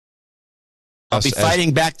I'll be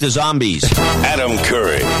fighting back the zombies. Adam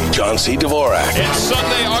Curry, John C. Dvorak. It's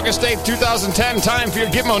Sunday, August 8th, 2010. Time for your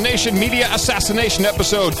Gitmo Nation Media Assassination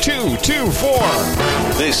Episode 224.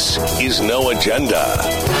 This is No Agenda.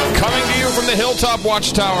 Coming to you from the Hilltop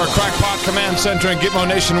Watchtower, Crackpot Command Center in Gitmo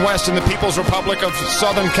Nation West in the People's Republic of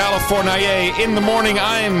Southern California. In the morning,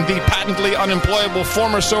 I'm the patently unemployable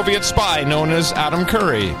former Soviet spy known as Adam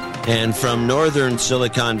Curry. And from northern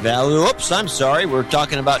Silicon Valley, I'm sorry, we're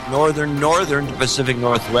talking about northern Pacific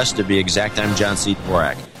Northwest to be exact. I'm John C.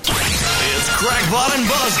 Dvorak. It's Crackpot and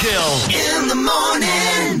Buzzkill in the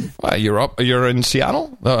morning. You're in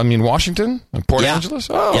Seattle? Washington? Port Angeles?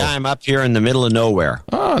 Oh. Yeah, I'm up here in the middle of nowhere.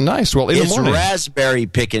 Oh, nice. Well, it's the morning. Raspberry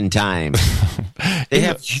picking time. They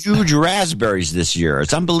have huge raspberries this year.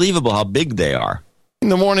 It's unbelievable how big they are. In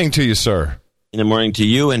the morning to you, sir. In the morning to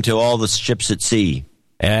you and to all the ships at sea.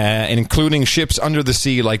 And including ships under the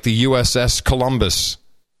sea like the USS Columbus,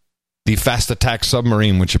 the fast attack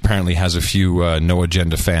submarine, which apparently has a few No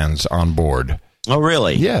Agenda fans on board. Oh,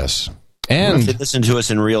 really? Yes. And they listen to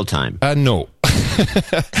us in real time. No.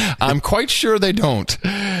 I'm quite sure they don't.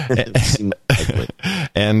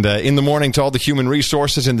 And in the morning to all the human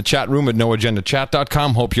resources in the chat room at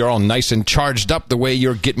noagendachat.com. Hope you're all nice and charged up the way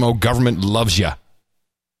your Gitmo government loves you.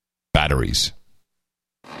 Batteries.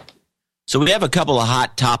 So we have a couple of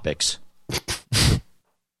hot topics.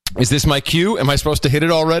 Is this my cue? Am I supposed to hit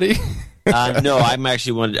it already? No,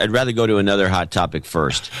 I'd rather go to another hot topic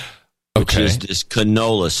first, which is this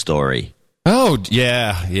canola story. Oh,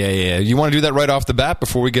 yeah. You want to do that right off the bat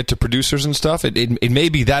before we get to producers and stuff? It may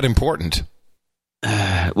be that important.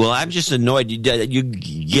 Well, I'm just annoyed. You get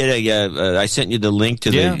I sent you the link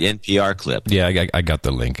to the NPR clip. Yeah, I got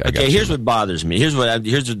the link. Here's what bothers me. Here's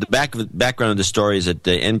the background of the story is that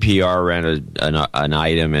the NPR ran an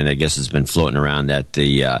item, and I guess it's been floating around that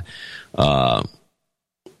the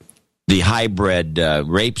hybrid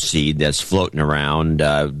rapeseed that's floating around,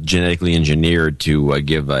 genetically engineered to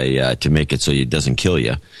to make it so it doesn't kill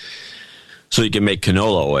you. So you can make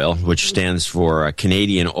canola oil, which stands for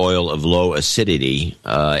Canadian oil of low acidity.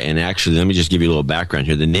 And actually, let me just give you a little background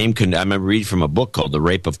here. The name, I'm reading from a book called The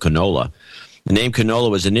Rape of Canola. The name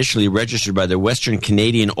canola was initially registered by the Western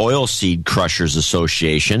Canadian Oilseed Crushers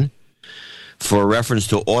Association for reference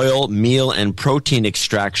to oil, meal, and protein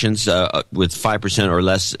extractions with 5% or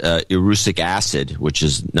less erucic acid, which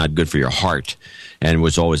is not good for your heart, and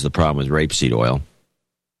was always the problem with rapeseed oil.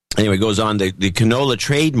 Anyway, it goes on. The canola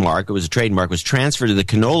trademark, it was a trademark, was transferred to the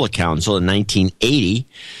Canola Council in 1980.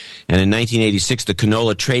 And in 1986, the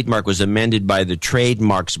canola trademark was amended by the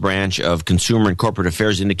Trademarks Branch of Consumer and Corporate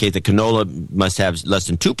Affairs to indicate that canola must have less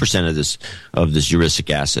than 2% of this erucic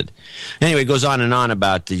acid. Anyway, it goes on and on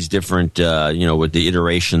about these different, with the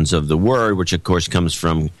iterations of the word, which of course comes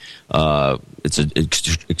from, it's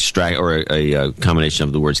a combination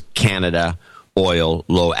of the words Canada, oil,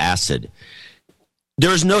 low acid.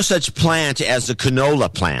 There is no such plant as a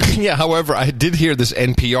canola plant. Yeah, however, I did hear this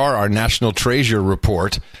NPR, our National Treasure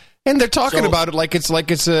report, and they're talking about it like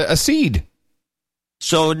it's a seed.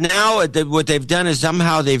 So now what they've done is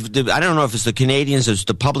somehow I don't know if it's the Canadians, it's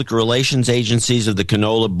the public relations agencies of the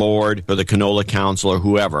Canola Board or the Canola Council or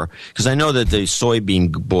whoever, because I know that the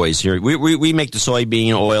soybean boys here, we make the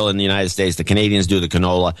soybean oil in the United States, the Canadians do the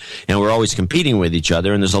canola, and we're always competing with each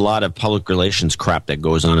other, and there's a lot of public relations crap that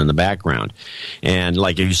goes on in the background. And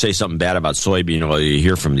like if you say something bad about soybean oil, you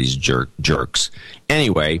hear from these jerks.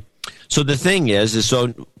 Anyway, so the thing is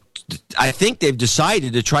so I think they've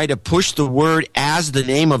decided to try to push the word as the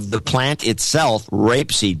name of the plant itself,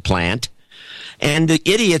 rapeseed plant. And the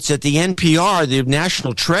idiots at the NPR, the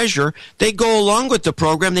National Treasure, they go along with the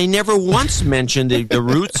program. They never once mention the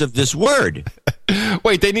roots of this word.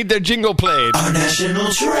 Wait, they need their jingle played. Our National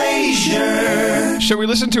Treasure. Shall we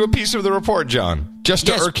listen to a piece of the report, John? Just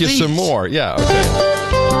to irk you some more. Yeah, okay.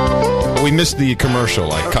 We missed the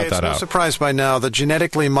commercial. I cut that out. No surprise by now that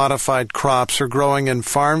genetically modified crops are growing in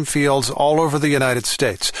farm fields all over the United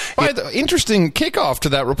States. Interesting kickoff to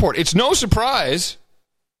that report. It's no surprise.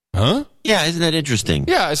 Huh? Yeah, isn't that interesting?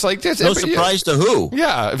 Yeah, it's like this. No surprise to who?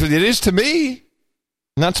 Yeah, it is to me.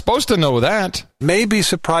 I'm not supposed to know that. May be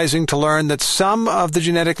surprising to learn that some of the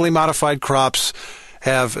genetically modified crops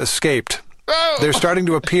have escaped. They're starting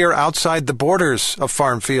to appear outside the borders of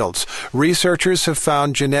farm fields. Researchers have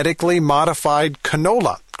found genetically modified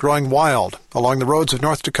canola growing wild along the roads of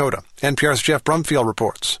North Dakota. NPR's Jeff Brumfield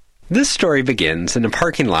reports. This story begins in a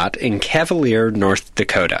parking lot in Cavalier, North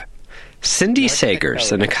Dakota. Cindy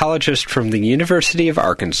Sagers, an ecologist from the University of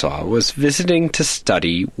Arkansas, was visiting to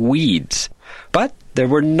study weeds. But there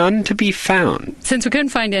were none to be found. Since we couldn't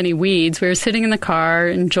find any weeds, we were sitting in the car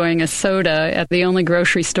enjoying a soda at the only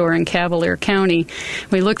grocery store in Cavalier County.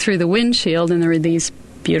 We looked through the windshield, and there were these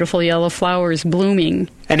beautiful yellow flowers blooming.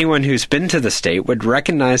 Anyone who's been to the state would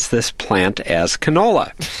recognize this plant as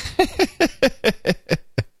canola.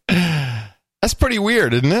 That's pretty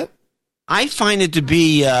weird, isn't it? I find it to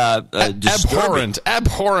be abhorrent.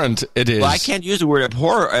 Abhorrent it is. Well, I can't use the word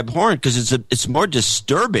abhorrent because it's more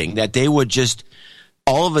disturbing that they would just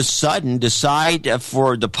all of a sudden decide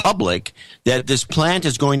for the public that this plant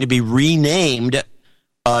is going to be renamed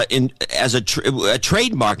as a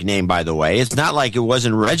trademark name. By the way, it's not like it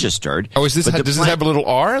wasn't registered. Oh, does this have a little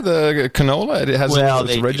R? The canola? It has. Well,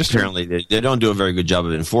 it's registered. Apparently they don't do a very good job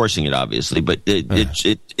of enforcing it, obviously, but it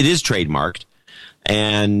is trademarked.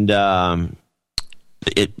 And I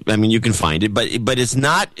mean, you can find it, but it's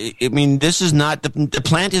not. I mean, this is not the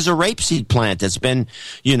plant is a rapeseed plant that's been,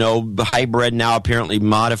 hybrid now, apparently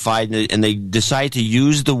modified, and they decide to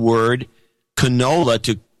use the word canola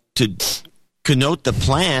to connote the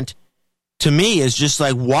plant. To me, is just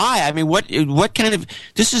like, why? I mean, what kind of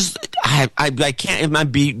this is? I can't. I'm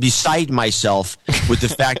beside myself with the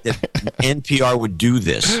fact that NPR would do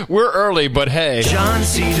this. We're early, but hey, John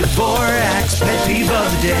C. Dvorak's pet peeve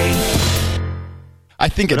of the day. I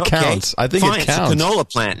think it counts. I think it counts. It's a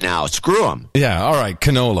canola plant now. Screw them. Yeah. All right,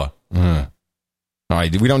 canola. All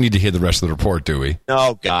right. We don't need to hear the rest of the report, do we?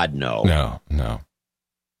 Oh God, no. No.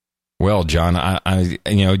 Well, John, I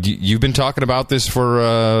you've been talking about this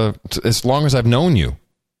for as long as I've known you.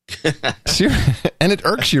 And it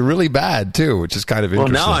irks you really bad, too, which is kind of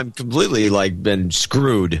interesting. Well, now I'm completely, been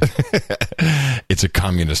screwed. It's a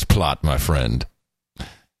communist plot, my friend.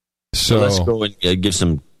 So let's go and give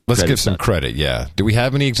some Let's give some credit, yeah. Do we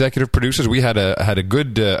have any executive producers? We had a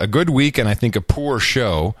good week, and I think a poor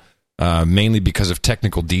show. Mainly because of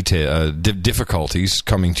technical difficulties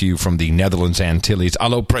coming to you from the Netherlands Antilles.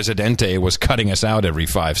 Allo Presidente was cutting us out every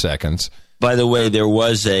 5 seconds. By the way, there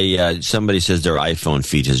was somebody says their iPhone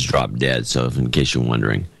feed has dropped dead, so in case you're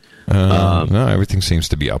wondering. No, everything seems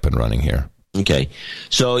to be up and running here. Okay,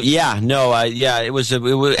 so it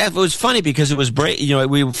was funny because it was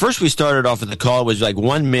we started off with the call. It was like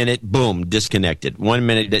 1 minute, boom, disconnected. 1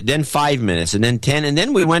 minute, then 5 minutes, and then 10, and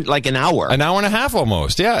then we went like an hour and a half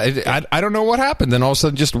almost. Yeah, I don't know what happened. Then all of a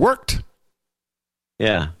sudden, just worked.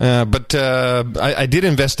 Yeah, but I did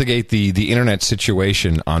investigate the internet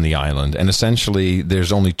situation on the island, and essentially,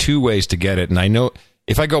 there's only two ways to get it. And I know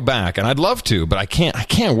if I go back, and I'd love to, but I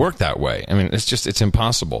can't work that way. I mean, it's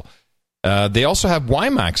impossible. They also have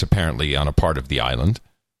WiMAX apparently on a part of the island.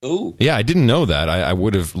 Ooh. Yeah, I didn't know that. I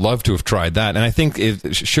would have loved to have tried that. And I think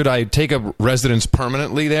should I take a residence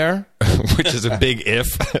permanently there, which is a big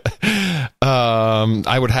if,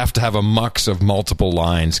 I would have to have a mux of multiple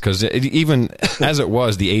lines because even as it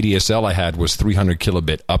was, the ADSL I had was 300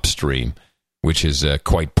 kilobit upstream, which is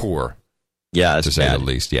quite poor. Yeah, to say the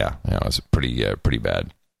least. Yeah, it was pretty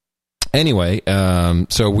bad. Anyway,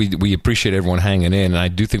 so we appreciate everyone hanging in, and I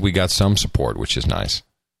do think we got some support, which is nice.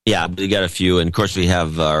 Yeah, we got a few, and of course we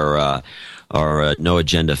have our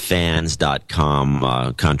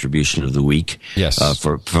noagendafans.com contribution of the week. Yes,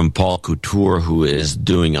 from Paul Couture, who is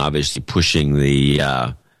obviously pushing the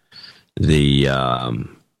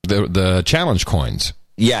challenge coins.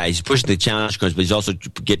 Yeah, he's pushing the challenge coins, but he's also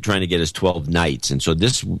trying to get his 12 nights. And so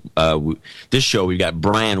this show we got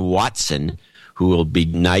Brian Watson, who will be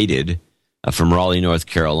knighted from Raleigh, North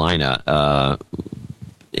Carolina,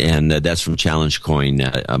 and that's from Challenge Coin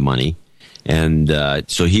money. And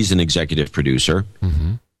so he's an executive producer.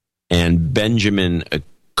 Mm-hmm. And Benjamin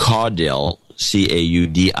Caudill,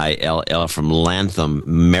 Caudill, from Lantham,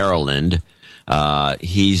 Maryland,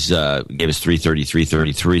 he's gave us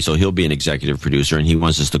 333, so he'll be an executive producer, and he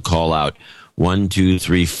wants us to call out 1, 2,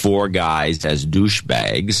 3, 4 guys as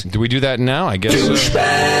douchebags. Do we do that now? I guess.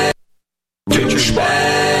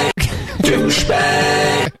 Douchebag.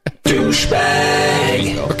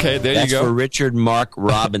 Okay, there that's you go. For Richard, Mark,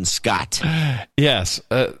 Rob, and Scott. Yes.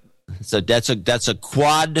 So that's a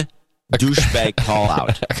quad douchebag call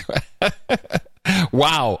out.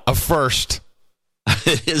 Wow, a first.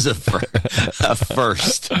 It is a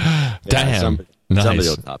first. Damn. Somebody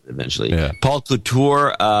will top it eventually. Yeah. Paul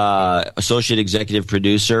Couture, associate executive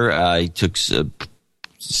producer, he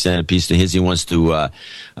sent a piece to his. He wants to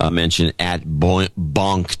mention at Bonked,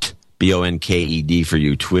 Bonked, for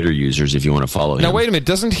you Twitter users if you want to follow him. Now wait a minute,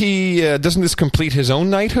 doesn't this complete his own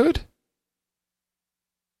knighthood?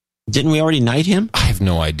 Didn't we already knight him? I have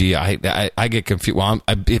no idea. I get confused. Well,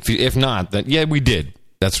 if not, then yeah, we did.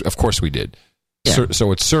 Of course we did. Yeah.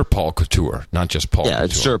 So it's Sir Paul Couture, not just Paul. Yeah, Couture.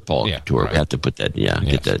 it's Sir Paul Couture. Right. We have to put that. Yeah,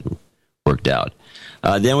 get that worked out.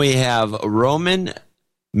 Then we have Roman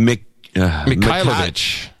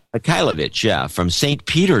Mikhailovich. Mikhailovich, yeah, from St.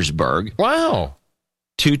 Petersburg. Wow.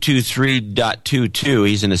 223.22.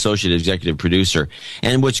 He's an associate executive producer.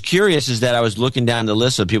 And what's curious is that I was looking down the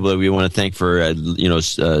list of people that we want to thank for,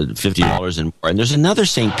 $50 and more. And there's another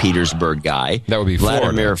St. Petersburg guy. That would be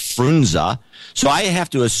Vladimir Frunze. So I have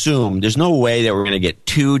to assume there's no way that we're going to get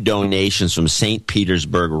 2 donations from St.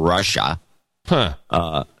 Petersburg, Russia. Huh.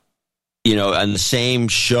 On the same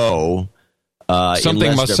show.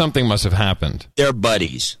 Something must have happened. They're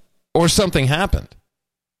buddies. Or something happened.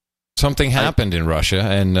 Something happened in Russia,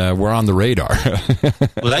 and we're on the radar.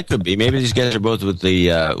 Well, that could be. Maybe these guys are both with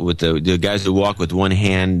the guys who walk with one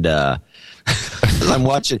hand. I'm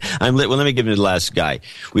watching. Well, let me give you the last guy.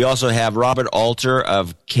 We also have Robert Alter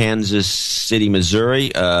of Kansas City,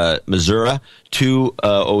 Missouri,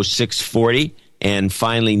 20640, and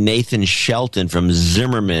finally Nathan Shelton from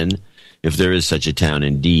Zimmerman, if there is such a town,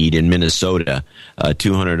 indeed, in Minnesota,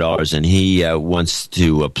 $200, and he wants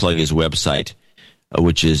to plug his website,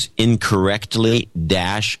 which is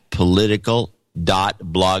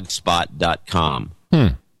incorrectly-political.blogspot.com.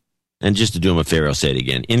 And just to do him a favor, I'll say it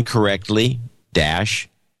again.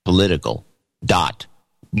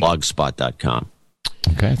 Incorrectly-political.blogspot.com.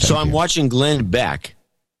 Okay. So I'm watching Glenn Beck,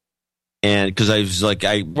 and because I was like,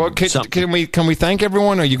 can we thank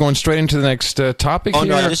everyone? Or are you going straight into the next topic? Oh,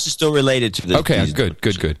 here? no, this is still related to this. Okay,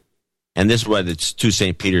 good. And this is why it's 2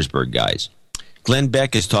 St. Petersburg guys. Glenn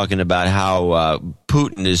Beck is talking about how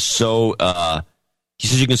Putin is so... he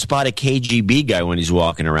says you can spot a KGB guy when he's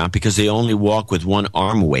walking around because they only walk with one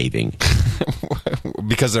arm waving.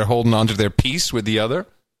 Because they're holding onto their piece with the other?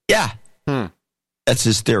 Yeah. That's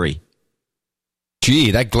his theory. Gee,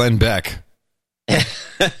 that Glenn Beck.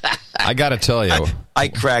 I got to tell you. I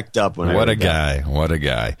cracked up when I heard that. What a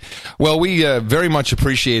guy. Well, we very much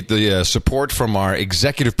appreciate the support from our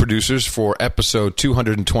executive producers for episode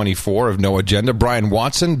 224 of No Agenda, Brian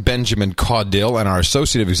Watson, Benjamin Caudill, and our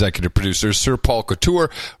associate executive producers, Sir Paul Couture,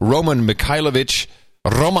 Roman Mikhailovich,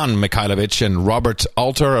 and Robert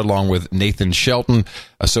Alter, along with Nathan Shelton,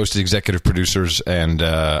 associate executive producers. And,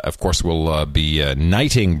 of course, we'll be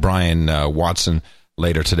knighting Brian Watson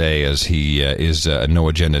later today, as he is a No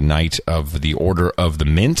Agenda Knight of the Order of the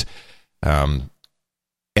Mint.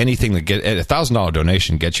 Anything that get a $1,000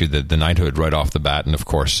 donation gets you the knighthood right off the bat. And of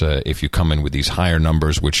course, if you come in with these higher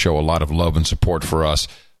numbers, which show a lot of love and support for us,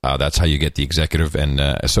 that's how you get the executive and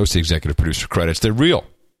associate executive producer credits. They're real,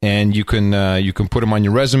 and you can put them on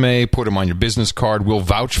your resume, put them on your business card. We'll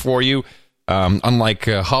vouch for you. Unlike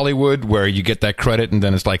Hollywood, where you get that credit and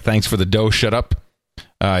then it's like, thanks for the dough, shut up.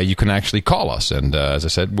 You can actually call us, and as I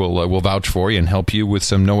said, we'll vouch for you and help you with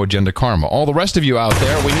some No Agenda karma. All the rest of you out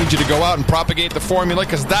there, we need you to go out and propagate the formula,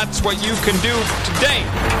 because that's what you can do today.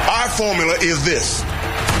 Our formula is this.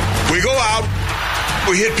 We go out,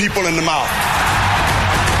 we hit people in the mouth.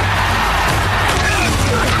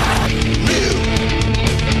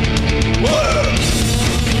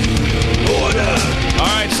 All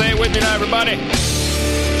right, say it with me now, everybody.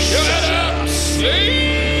 Shut up,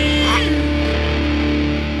 sleep.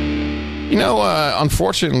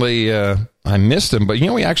 Unfortunately, I missed him, but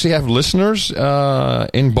we actually have listeners in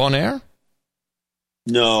Bonaire.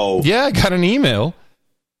 No. Yeah, I got an email.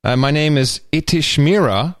 My name is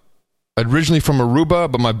Itishmira, originally from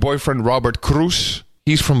Aruba, but my boyfriend Robert Cruz,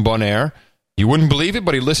 he's from Bonaire. You wouldn't believe it,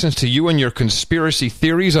 but he listens to you and your conspiracy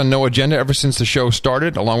theories on No Agenda ever since the show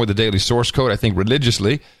started, along with the Daily Source Code, I think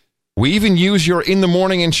religiously. We even use your in the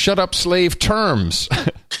morning and shut up slave terms.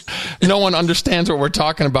 No one understands what we're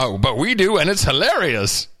talking about, but we do, and it's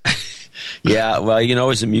hilarious. Yeah, well, you can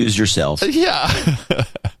always amuse yourself. Yeah.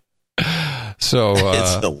 So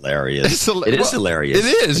it's hilarious. It is hilarious.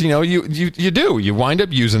 It is. You do. You wind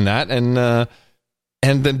up using that, and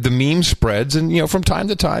then the meme spreads, and from time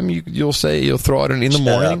to time you'll throw out an in the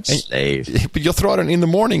morning, but you'll throw out an in the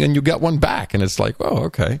morning, and you get one back, and it's like, oh,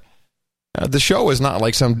 okay. The show is not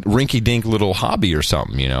like some rinky-dink little hobby or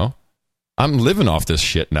something, I'm living off this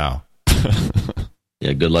shit now.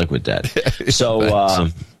 Yeah, good luck with that. So,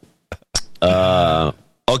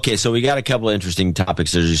 okay, so we got a couple of interesting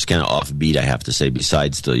topics that are just kind of offbeat, I have to say,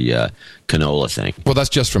 besides the canola thing. Well, that's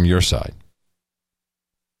just from your side.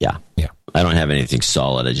 Yeah. I don't have anything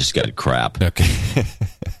solid. I just got crap. Okay.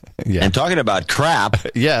 Yeah. And talking about crap.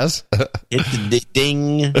 Yes. Hit the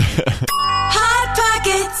ding. Hot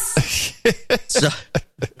Pockets.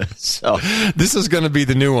 So this is going to be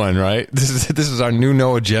the new one, right? This is our new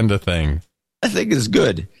No Agenda thing. I think it's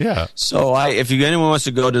good. Yeah. So if anyone wants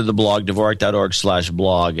to go to the blog,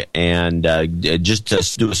 Dvorak.org/blog, and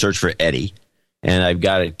just do a search for Eddie, And I've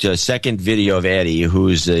got a second video of Eddie,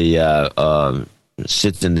 who's sits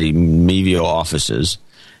in the Mevio offices,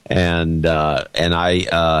 and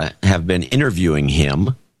I have been interviewing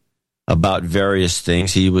him about various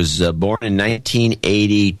things. He was born in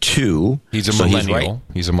 1982. He's a millennial.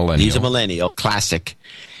 He's a millennial. Classic.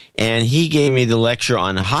 And he gave me the lecture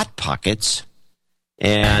on Hot Pockets,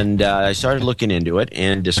 and I started looking into it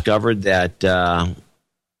and discovered that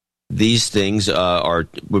these things are,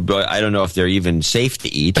 I don't know if they're even safe to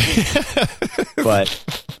eat, but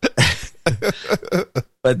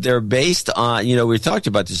they're based on, we talked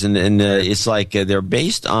about this, and it's like they're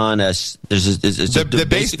based on they're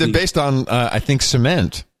based on, I think,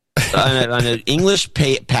 cement. on an English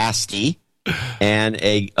pasty and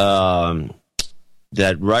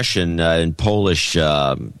that Russian and Polish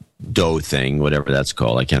dough thing, whatever that's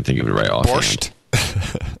called. I can't think of it right offhand. Borscht?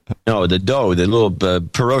 No, the dough, the little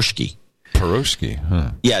pierogi. Pierogi,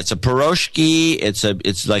 huh? Yeah, it's a pierogi. It's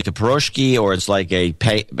like a pierogi, or it's like a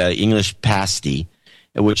English pasty,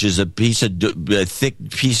 which is a thick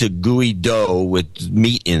piece of gooey dough with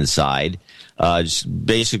meat inside. Just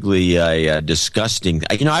basically a disgusting.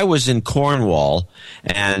 I was in Cornwall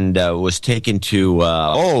and was taken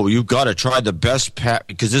to. You've got to try the best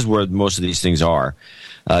because this is where most of these things are.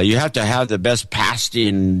 You have to have the best pasty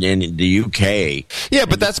in the UK. Yeah,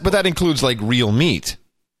 but that includes like real meat.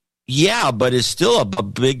 Yeah, but it's still a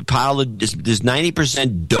big pile of. There's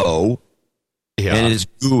 90% dough. Yeah. And it's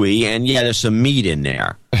gooey, and there's some meat in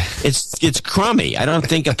there. It's crummy. I don't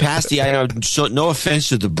think a pasty. No offense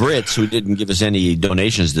to the Brits who didn't give us any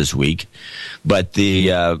donations this week, but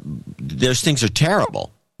those things are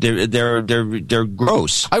terrible. They're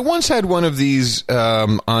gross. I once had one of these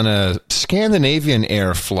on a Scandinavian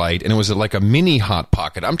Air flight, and it was like a mini Hot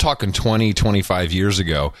Pocket. I'm talking 20, 25 years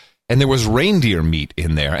ago. And there was reindeer meat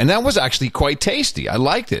in there, and that was actually quite tasty. I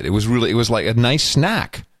liked it. It was like a nice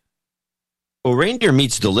snack. Well, reindeer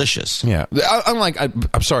meat's delicious. Yeah.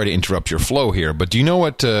 I'm sorry to interrupt your flow here, but do you know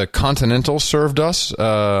what Continental served us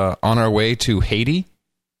on our way to Haiti?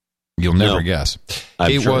 You'll never guess.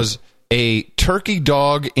 It was a turkey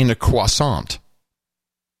dog in a croissant.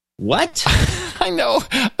 What? I know.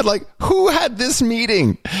 Like, who had this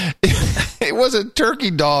meeting? It was a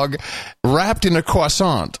turkey dog wrapped in a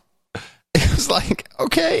croissant. It was like,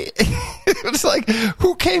 okay. It was like,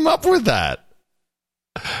 who came up with that?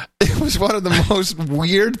 It was one of the most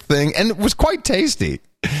weird things, and it was quite tasty.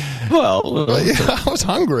 Well, I was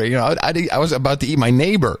hungry. I was about to eat my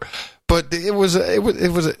neighbor, but it was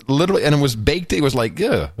literally, and it was baked. It was like,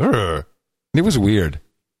 it was weird.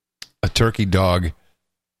 A turkey dog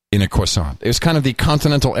in a croissant. It was kind of the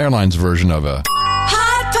Continental Airlines version of a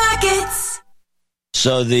Hot Pockets.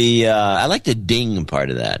 So I like the ding part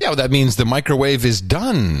of that. Yeah, well, that means the microwave is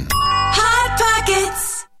done. Hot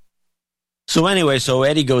Pockets. So anyway,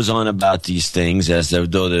 Eddie goes on about these things as though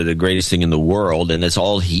they're the greatest thing in the world, and that's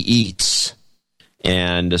all he eats.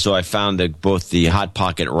 And so I found both the Hot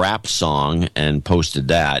Pocket rap song and posted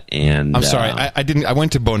that. And I'm sorry, I didn't. I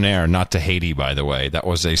went to Bonaire, not to Haiti, by the way. That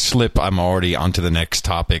was a slip. I'm already on to the next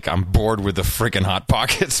topic. I'm bored with the freaking Hot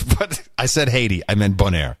Pockets, but I said Haiti. I meant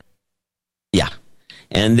Bonaire. Yeah.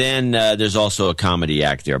 And then there's also a comedy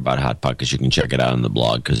act there about Hot Pockets. You can check it out on the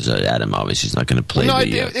blog because Adam obviously is not going to play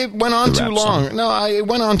it went on too long. Song. No, it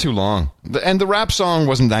went on too long. And the rap song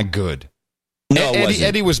wasn't that good. No,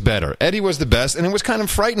 Eddie was better. Eddie was the best, and it was kind of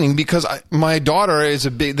frightening because my daughter is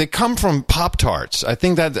they come from Pop-Tarts. I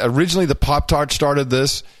think that originally the Pop-Tart started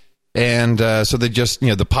this, and so they just,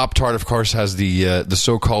 the Pop-Tart, of course, has the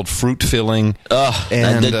so-called fruit filling.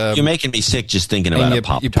 And you're making me sick just thinking about a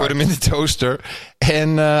Pop-Tart. You put them in the toaster,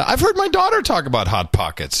 and I've heard my daughter talk about Hot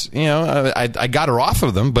Pockets. I got her off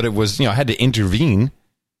of them, but it was, I had to intervene.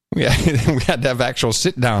 We had to have actual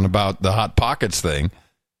sit-down about the Hot Pockets thing.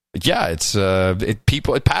 But yeah,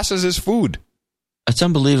 it passes as food. It's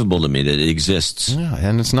unbelievable to me that it exists. Yeah,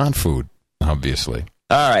 and it's not food, obviously.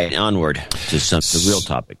 All right, onward to the real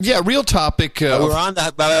topic. Yeah, real topic. We're on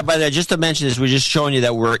the. By the way, just to mention this, we're just showing you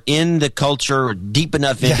that we're in the culture, deep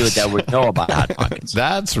enough into it that we know about Hot Pockets.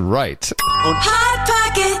 That's right. Hot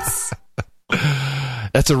Pockets.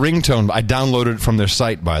 That's a ringtone. I downloaded it from their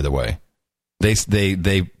site, by the way.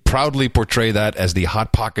 They proudly portray that as the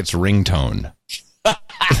Hot Pockets ringtone.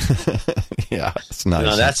 Yeah, it's nice.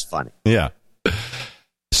 No, that's funny. Yeah.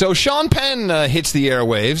 So Sean Penn hits the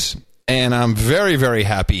airwaves, and I'm very, very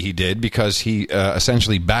happy he did because he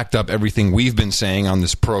essentially backed up everything we've been saying on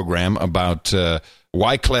this program about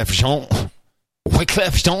Wyclef Jean.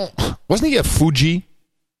 Wyclef Jean. Wasn't he a Fuji?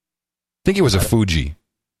 I think he was a Fuji.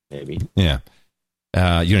 Maybe. Yeah. You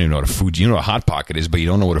don't even know what a Fuji. You know what a Hot Pocket is, but you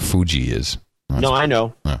don't know what a Fuji is. No, I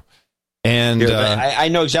know. And Here, I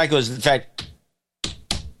know exactly what it was. In fact,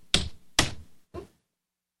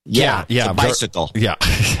 yeah, it's a bicycle. Yeah,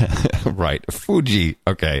 right. Fuji.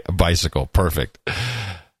 Okay, a bicycle. Perfect.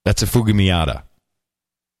 That's a Fugimiata.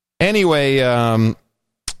 Anyway,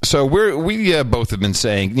 so we both have been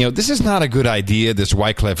saying, this is not a good idea. This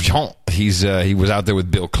Wyclef Jean, he was out there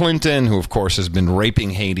with Bill Clinton, who of course has been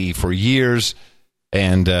raping Haiti for years,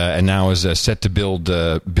 and now is set to build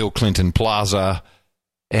Bill Clinton Plaza.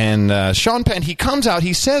 And Sean Penn, he comes out,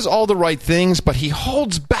 he says all the right things, but he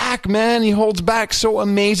holds back, man. He holds back so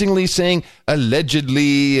amazingly, saying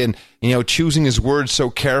allegedly, and choosing his words so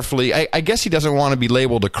carefully. I guess he doesn't want to be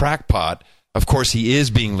labeled a crackpot. Of course, he is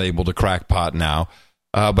being labeled a crackpot now.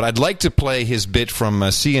 But I'd like to play his bit from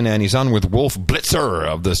CNN. He's on with Wolf Blitzer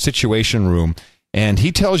of the Situation Room, and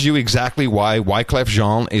he tells you exactly why Wyclef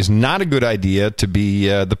Jean is not a good idea to be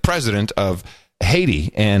the president of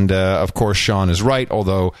Haiti. And, of course, Sean is right,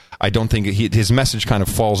 although I don't think his message kind of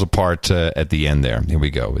falls apart at the end there. Here we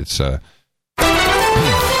go. It's on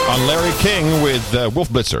Larry King with Wolf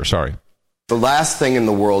Blitzer. Sorry. The last thing in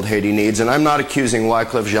the world Haiti needs, and I'm not accusing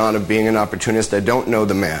Wyclef Jean of being an opportunist. I don't know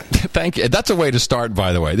the man. Thank you. That's a way to start,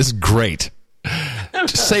 by the way. This is great.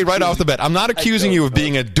 Just say right off the bat, I'm not accusing you of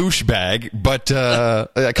being a douchebag, but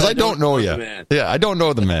because I don't know you. Yeah, I don't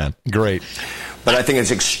know the man. Great. But I think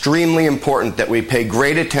it's extremely important that we pay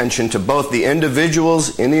great attention to both the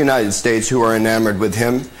individuals in the United States who are enamored with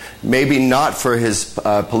him, maybe not for his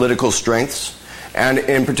political strengths, and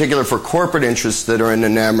in particular for corporate interests that are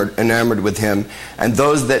enamored with him, and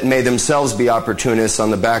those that may themselves be opportunists on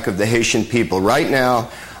the back of the Haitian people. Right now,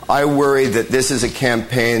 I worry that this is a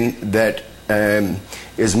campaign that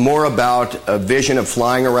is more about a vision of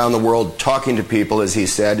flying around the world, talking to people, as he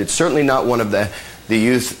said. It's certainly not one of the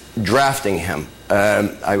youth drafting him.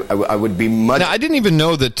 I would be much... Now, I didn't even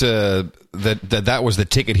know that that was the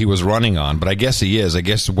ticket he was running on, but I guess he is. I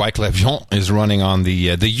guess Wyclef Jean is running on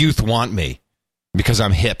the youth want me because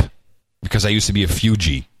I'm hip, because I used to be a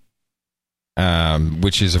Fuji,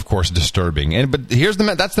 which is, of course, disturbing. But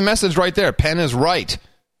that's the message right there. Penn is right.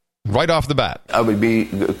 Right off the bat. I would be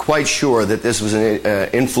quite sure that this was an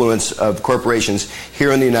influence of corporations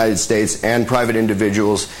here in the United States and private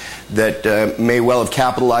individuals that may well have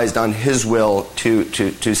capitalized on his will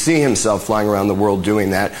to see himself flying around the world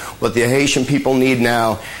doing that. What the Haitian people need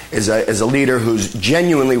now is a leader who's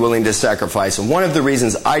genuinely willing to sacrifice. And one of the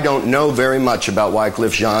reasons I don't know very much about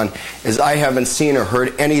Wyclef Jean is I haven't seen or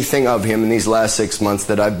heard anything of him in these last 6 months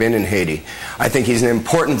that I've been in Haiti. I think he's an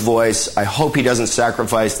important voice. I hope he doesn't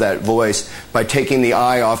sacrifice that voice by taking the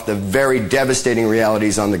eye off the very devastating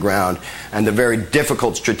realities on the ground and the very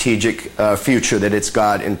difficult strategic future that it's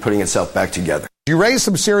got in putting itself back together. You raised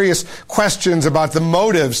some serious questions about the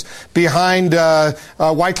motives behind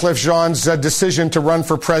Wyclef Jean's decision to run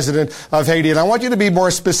for president of Haiti. And I want you to be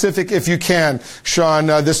more specific if you can, Sean.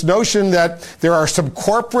 This notion that there are some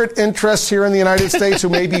corporate interests here in the United States who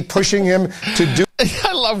may be pushing him to do...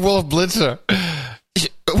 I love Wolf Blitzer.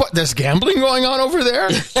 What, there's gambling going on over there?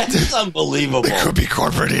 It's unbelievable. It could be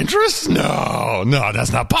corporate interests? No,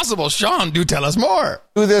 that's not possible. Sean, do tell us more.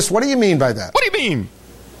 Do this. What do you mean by that? What do you mean?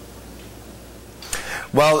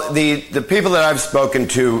 Well, the people that I've spoken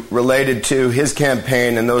to related to his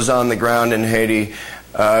campaign and those on the ground in Haiti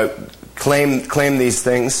claim these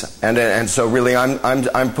things, and so really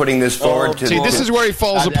I'm putting this forward to... See, this is where he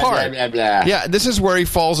falls apart. Blah, blah, blah. Yeah, this is where he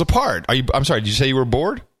falls apart. I'm sorry, did you say you were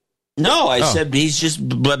bored? No, I said he's just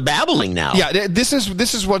babbling now. Yeah, this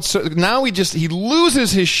is what's now he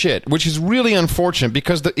loses his shit, which is really unfortunate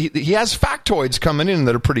because he has factoids coming in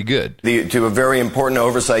that are pretty good. To a very important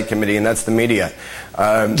oversight committee, and that's the media.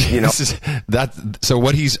 So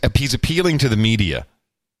what he's appealing to the media.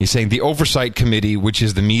 He's saying the oversight committee, which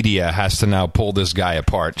is the media, has to now pull this guy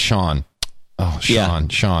apart. Sean. Oh, Sean,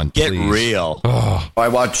 get please. real. Oh. I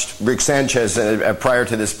watched Rick Sanchez prior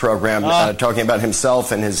to this program talking about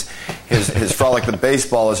himself and his frolic with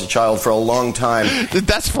baseball as a child for a long time.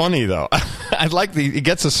 That's funny, though. I like he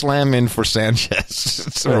gets a slam in for Sanchez.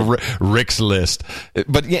 It's Rick's list.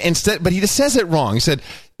 But he just says it wrong. He said,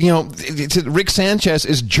 Rick Sanchez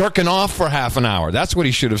is jerking off for half an hour. That's what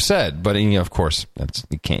he should have said. But of course,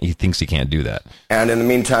 he thinks he can't do that. And in the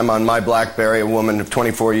meantime, on my BlackBerry, a woman of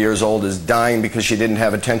 24 years old is dying because she didn't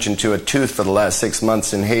have attention to a tooth for the last 6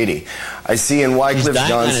 months in Haiti. I see in Wyclef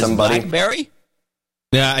Jean somebody. BlackBerry?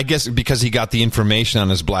 Yeah, I guess because he got the information on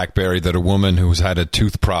his BlackBerry that a woman who's had a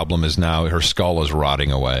tooth problem is now her skull is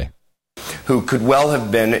rotting away. who could well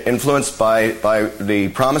have been influenced by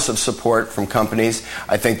the promise of support from companies.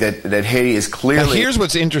 I think that Haiti is clearly... Now here's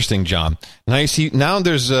what's interesting, John. Now you see, now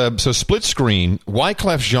there's so split screen.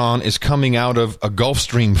 Wyclef Jean is coming out of a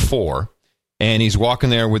Gulfstream 4, and he's walking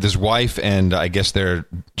there with his wife and I guess their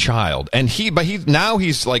child. And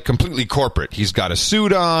he's like completely corporate. He's got a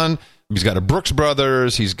suit on. He's got a Brooks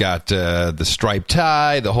Brothers. He's got the striped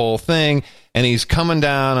tie, the whole thing. And he's coming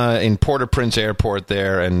down in Port-au-Prince Airport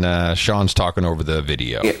there, and Sean's talking over the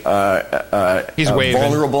video. He's waving.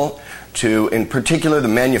 Vulnerable to, in particular, the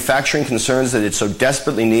manufacturing concerns that it so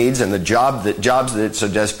desperately needs and the jobs that it so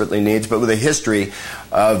desperately needs, but with a history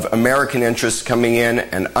of American interests coming in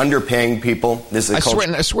and underpaying people. This is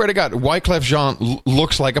I swear to God, Wyclef Jean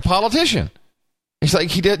looks like a politician. He's like,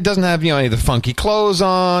 he doesn't have, any of the funky clothes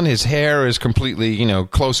on. His hair is completely,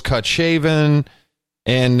 close-cut shaven.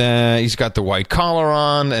 And he's got the white collar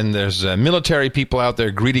on, and there's military people out there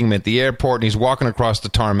greeting him at the airport, and he's walking across the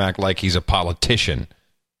tarmac like he's a politician,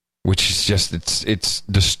 which is just, it's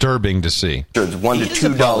disturbing to see. $1 to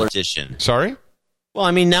 $2. Sorry? Well,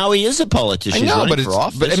 I mean, now he is a politician. I know,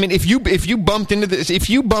 but I mean, if you bumped into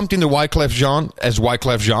Wyclef Jean as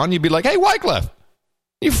Wyclef Jean, you'd be like, hey, Wyclef,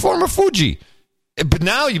 you former Fuji. But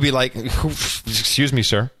now you'd be like, excuse me,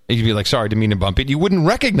 sir. You'd be like, sorry, didn't mean to bump it. You wouldn't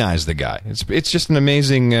recognize the guy. It's just an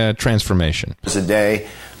amazing transformation. It's a day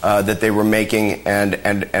that they were making,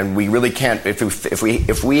 and we really can't.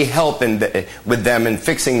 If we help with them in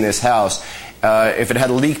fixing this house, if it had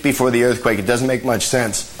a leak before the earthquake, it doesn't make much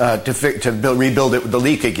sense to rebuild it with the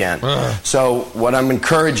leak again. So what I'm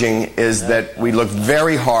encouraging is that we look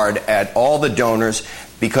very hard at all the donors,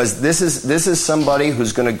 because this is somebody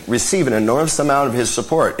who's going to receive an enormous amount of his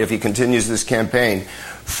support if he continues this campaign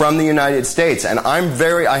from the United States. And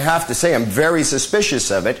I have to say, I'm very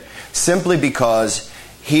suspicious of it, simply because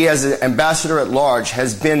he, as an ambassador at large,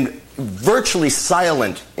 has been virtually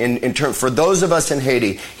silent for those of us in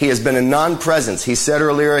Haiti. He has been a non-presence. He said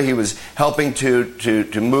earlier he was helping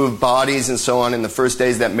to move bodies and so on in the first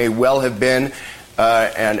days. That may well have been,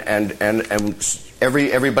 and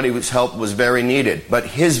everybody's help was very needed. But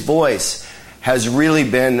his voice has really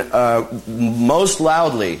been most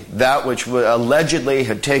loudly that which allegedly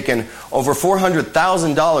had taken over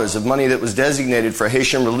 $400,000 of money that was designated for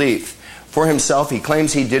Haitian relief for himself. He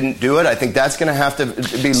claims he didn't do it. I think that's going to have to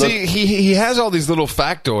be looked... See, he has all these little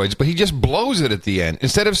factoids, but he just blows it at the end.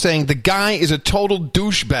 Instead of saying the guy is a total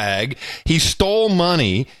douchebag, he stole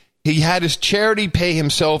money, he had his charity pay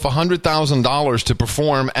himself $100,000 to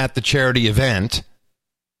perform at the charity event,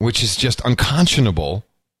 which is just unconscionable.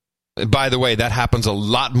 By the way, that happens a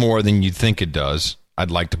lot more than you'd think it does, I'd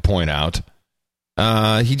like to point out.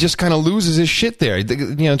 He just kind of loses his shit there.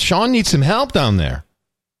 Sean needs some help down there.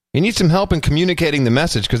 He needs some help in communicating the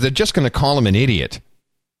message, because they're just going to call him an idiot.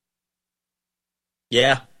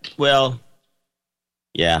 Yeah, well,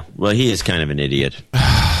 he is kind of an idiot.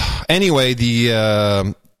 Anyway,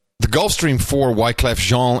 the Gulfstream 4 Wyclef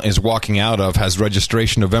Jean is walking out of has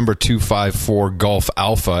registration November 254 Gulf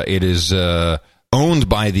Alpha. It is owned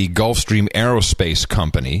by the Gulfstream Aerospace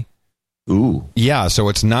Company. Ooh. Yeah, so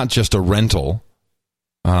it's not just a rental.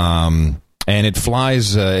 And it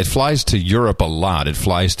flies to Europe a lot. It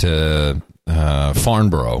flies to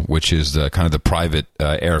Farnborough, which is kind of the private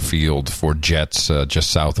airfield for jets just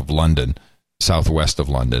south of London, southwest of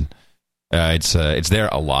London. It's there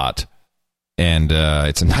a lot, and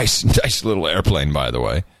it's a nice little airplane, by the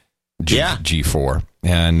way. G4.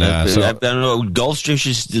 And so I don't know, Gulfstream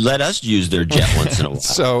should let us use their jet once in a while.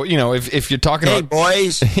 So, if you're talking hey, about...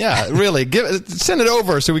 boys. Yeah, really. Send it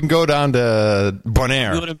over so we can go down to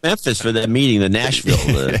Bonaire. Go to Memphis for that meeting, the Nashville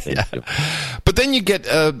thing. Yeah. But then you get,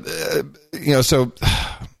 so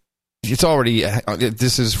it's already...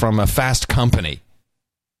 this is from a Fast Company.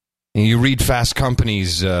 And you read Fast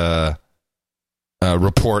Company's report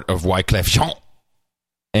of Wyclef Jean.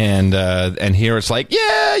 And here it's like,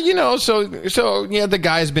 the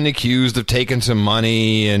guy's been accused of taking some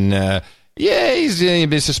money, and he's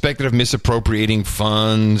been suspected of misappropriating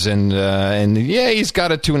funds, and he's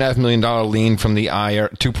got a $2.5 million lien from the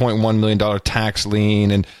 $2.1 million tax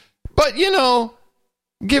lien, but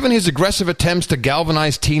given his aggressive attempts to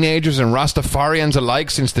galvanize teenagers and Rastafarians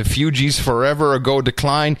alike since the Fugees' forever ago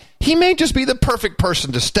decline, he may just be the perfect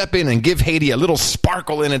person to step in and give Haiti a little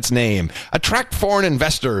sparkle in its name, attract foreign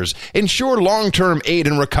investors, ensure long-term aid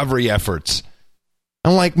and recovery efforts.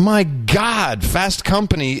 I'm like, my God, Fast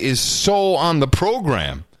Company is so on the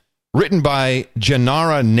program. Written by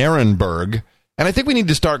Janara Narenberg, and I think we need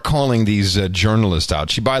to start calling these journalists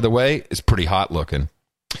out. She, by the way, is pretty hot looking.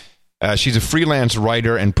 She's a freelance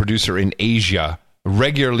writer and producer in Asia,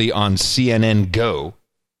 regularly on CNN Go.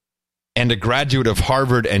 and a graduate of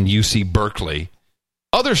Harvard and UC Berkeley.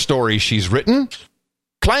 Other stories she's written: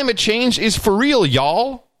 climate change is for real,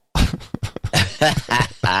 y'all. Is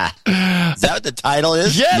that what the title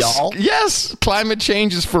is? Yes, y'all? yes. Climate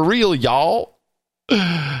change is for real, y'all.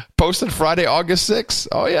 Posted Friday, August 6th.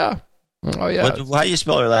 Oh, yeah. Oh, yeah. How do you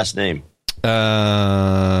spell her last name?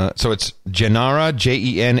 So it's Jenara,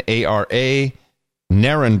 Jenara,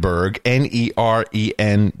 Nerenberg,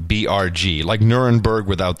 Nerenbrg, like Nuremberg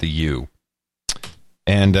without the U.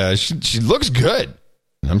 And she looks good.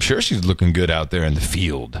 I'm sure she's looking good out there in the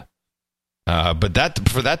field. But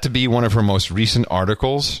for that to be one of her most recent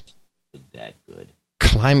articles, that good.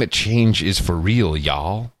 Climate change is for real,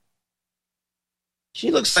 y'all.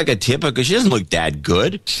 She looks like a typical. She doesn't look that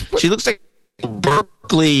good. She looks like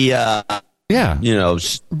Berkeley. Yeah,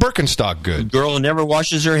 Birkenstock good girl who never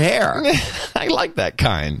washes her hair. I like that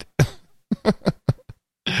kind.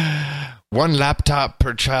 One laptop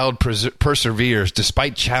per child perseveres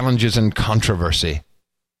despite challenges and controversy.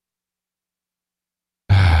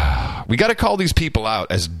 We got to call these people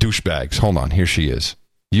out as douchebags. Hold on, here she is.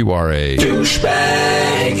 You are a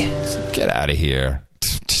douchebag. Get out of here.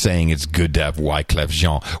 Saying it's good to have Wyclef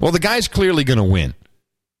Jean. Well, the guy's clearly going to win.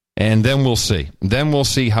 And then we'll see. Then we'll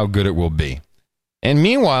see how good it will be. And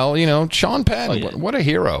meanwhile, Sean Penn, what a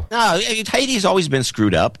hero. No, Haiti's always been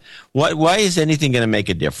screwed up. Why is anything going to make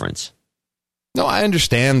a difference? No, I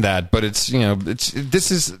understand that, but I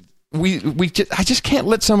just can't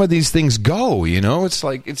let some of these things go, It's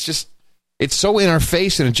like, it's so in our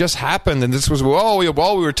face, and it just happened, and this was all we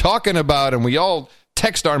were talking about, and we all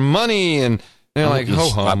text our money, and like,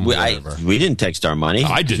 ho-hum, we didn't text our money.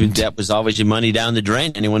 I didn't. That was always your money down the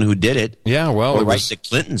drain. Anyone who did it. Yeah, well. Or right to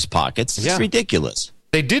Clinton's pockets. It's ridiculous.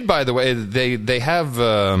 They did, by the way, they have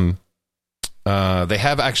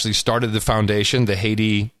actually started the foundation, the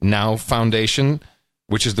Haiti Now Foundation,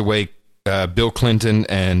 which is the way Bill Clinton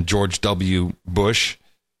and George W. Bush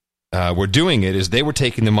were doing it, is they were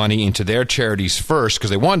taking the money into their charities first because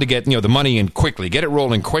they wanted to get the money in quickly, get it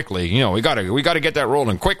rolling quickly. We got to get that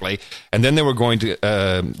rolling quickly, and then they were going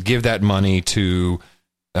to give that money to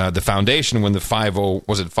the foundation when the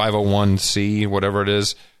 501c whatever it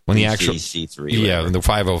is, when the actual C3 the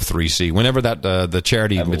 503c, whenever that the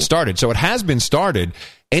charity had started. So it has been started.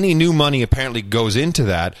 Any new money apparently goes into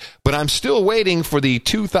that, but I'm still waiting for the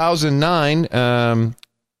 2009.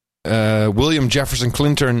 William Jefferson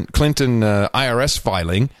Clinton IRS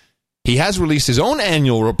filing. He has released his own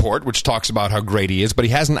annual report, which talks about how great he is, but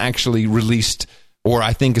he hasn't actually released, or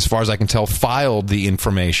I think, as far as I can tell, filed the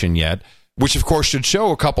information yet, which of course should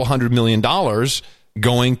show $200 million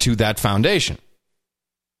going to that foundation.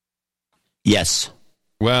 Yes.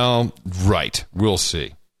 Well, right. We'll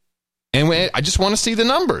see. And I just want to see the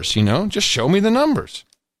numbers, just show me the numbers.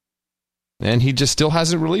 And he just still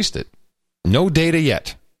hasn't released it. No data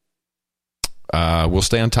yet. We'll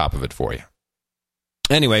stay on top of it for you.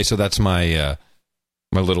 Anyway, so that's my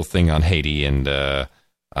little thing on Haiti, and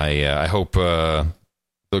I hope the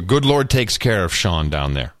good Lord takes care of Sean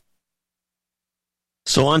down there.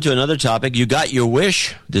 So on to another topic. You got your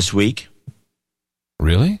wish this week.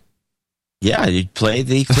 Really? Yeah, you play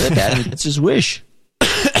the clip. Adam gets his wish.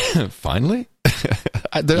 Finally?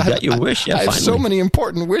 You got your wish, I have so many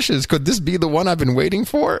important wishes. Could this be the one I've been waiting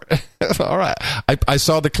for? All right. I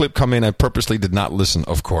saw the clip come in. I purposely did not listen,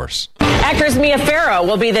 of course. Actress Mia Farrow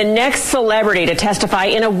will be the next celebrity to testify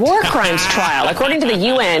in a war crimes trial. According to the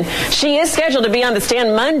UN, she is scheduled to be on the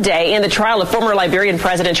stand Monday in the trial of former Liberian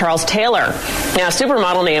President Charles Taylor. Now,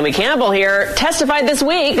 supermodel Naomi Campbell here testified this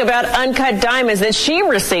week about uncut diamonds that she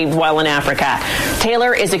received while in Africa.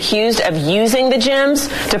 Taylor is accused of using the gems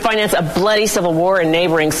to finance a bloody civil war in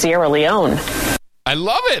neighboring Sierra Leone. I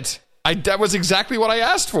love it. That was exactly what I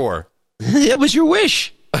asked for. That was your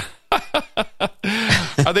wish.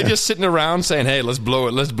 Are they just sitting around saying, "Hey, let's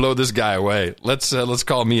blow this guy away. Let's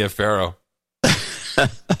call Mia Farrow." I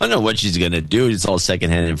don't know what she's going to do. It's all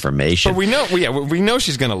secondhand information. But we know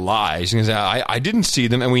she's going to lie. She's going to say, I didn't see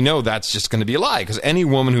them, and we know that's just going to be a lie. Because any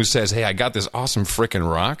woman who says, "Hey, I got this awesome frickin'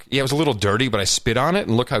 rock. Yeah, it was a little dirty, but I spit on it,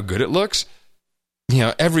 and look how good it looks."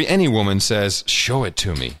 Any woman says, "Show it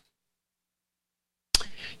to me."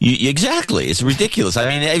 Exactly. It's ridiculous. I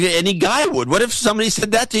mean, any guy would. What if somebody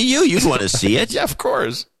said that to you? You'd want to see it. Yeah, of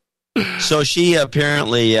course. So she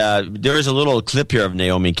apparently, there is a little clip here of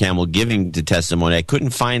Naomi Campbell giving the testimony. I couldn't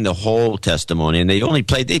find the whole testimony, and they only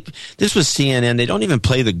played, this was CNN. They don't even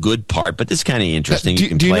play the good part, but this is kind of interesting.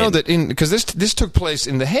 Do you know that because this took place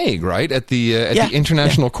in The Hague, right? At the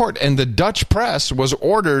International Court, and the Dutch press was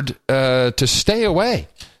ordered to stay away.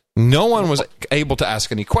 No one was able to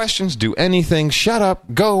ask any questions, do anything. Shut up,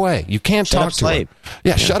 go away. You can't talk to her.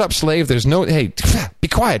 Yeah, shut up, slave. There's no, hey, be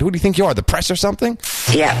quiet. Who do you think you are, the press or something?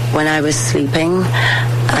 Yeah, when I was sleeping,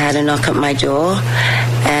 I had a knock at my door,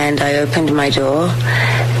 and I opened my door,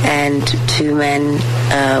 and two men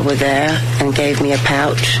were there and gave me a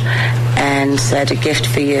pouch and said, "A gift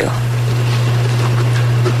for you."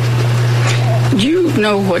 Do you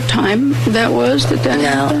know what time that was?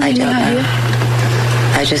 No, I don't know.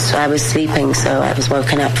 I was sleeping, so I was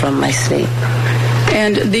woken up from my sleep.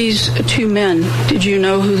 And these two men, did you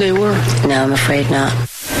know who they were? No, I'm afraid not.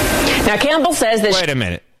 Now, Campbell says that... Wait a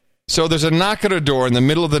minute. So there's a knock at her door in the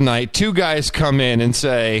middle of the night. Two guys come in and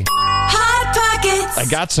say, "Hot Pockets! I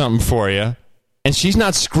got something for you." And she's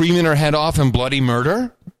not screaming her head off in bloody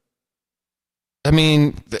murder? I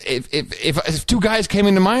mean, if two guys came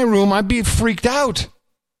into my room, I'd be freaked out.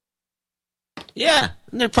 Yeah,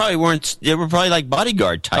 they probably weren't. They were probably like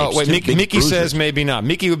bodyguard types. Oh, wait, Mickey says maybe not.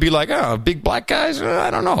 Mickey would be like, "Oh, big black guys? I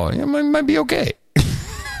don't know. It might be okay."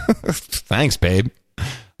 Thanks, babe. I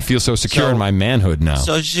feel so secure in my manhood now.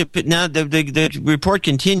 So now the report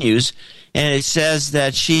continues, and it says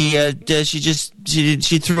that she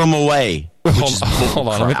threw them away. Hold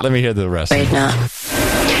on. Let me hear the rest.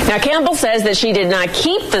 Now, Campbell says that she did not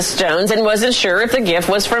keep the stones and wasn't sure if the gift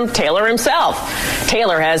was from Taylor himself.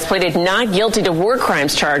 Taylor has pleaded not guilty to war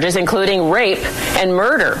crimes charges, including rape and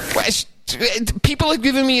murder. People have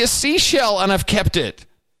given me a seashell, and I've kept it.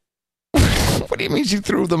 What do you mean she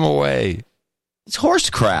threw them away? It's horse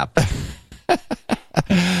crap.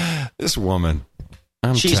 This woman.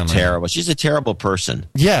 She's terrible. She's a terrible person.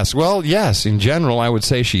 Yes. Well, yes. In general, I would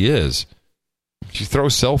say she is. She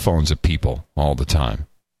throws cell phones at people all the time.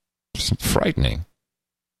 It's frightening.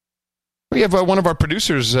 We have one of our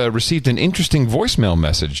producers received an interesting voicemail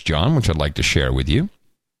message, John, which I'd like to share with you.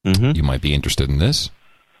 Mm-hmm. You might be interested in this.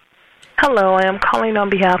 Hello, I am calling on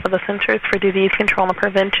behalf of the Centers for Disease Control and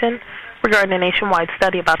Prevention regarding a nationwide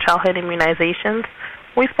study about childhood immunizations.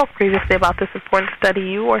 We spoke previously about this important study.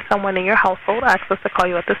 You or someone in your household asked us to call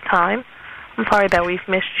you at this time. I'm sorry that we've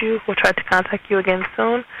missed you. We'll try to contact you again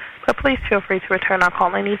soon, but please feel free to return our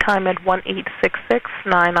call anytime at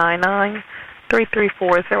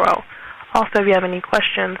 1-866-999-3340. Also, if you have any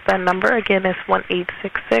questions, that number again is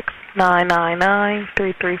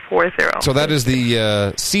 1-866-999-3340. So that is the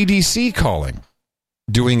CDC calling,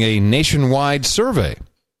 doing a nationwide survey.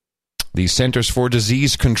 The Centers for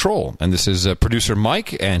Disease Control. And this is producer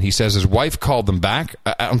Mike, and he says his wife called them back.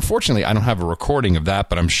 Unfortunately, I don't have a recording of that,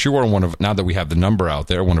 but I'm sure now that we have the number out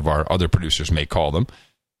there, one of our other producers may call them.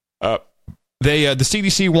 The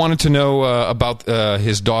CDC wanted to know about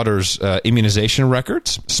his daughter's immunization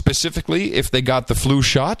records, specifically if they got the flu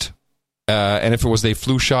shot, and if it was a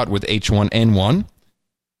flu shot with H1N1.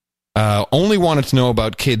 Only wanted to know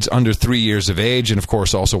about kids under 3 years of age, and of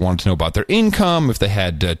course also wanted to know about their income, if they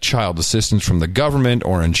had child assistance from the government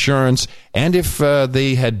or insurance, and if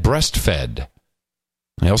they had breastfed.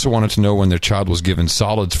 I also wanted to know when their child was given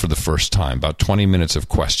solids for the first time, about 20 minutes of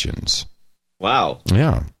questions. Wow.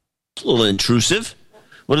 Yeah. It's a little intrusive.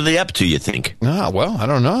 What are they up to, you think? Well, I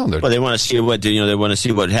don't know. Well, they want to see what they want to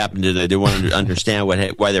see what happened to they want to understand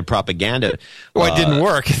why their propaganda. Why it didn't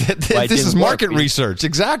work? This is market research.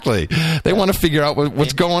 Exactly. They want to figure out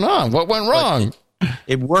what's going on. What went wrong?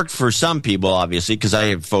 It worked for some people, obviously, because I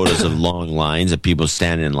have photos of long lines of people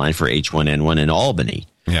standing in line for H1N1 in Albany.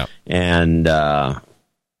 Yeah. And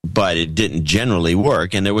but it didn't generally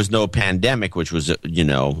work, and there was no pandemic, which was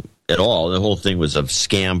at all. The whole thing was a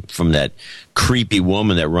scam from that creepy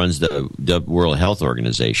woman that runs the World Health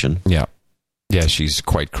Organization. Yeah. Yeah, she's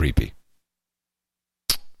quite creepy.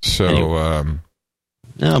 So, anyway.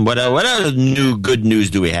 What other good news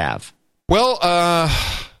do we have? Well,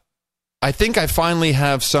 I think I finally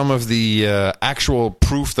have some of the actual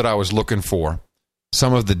proof that I was looking for,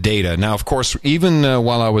 some of the data. Now, of course, even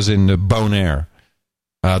while I was in Bonaire,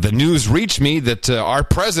 the news reached me that our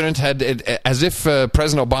president had, as if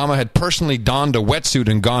President Obama had personally donned a wetsuit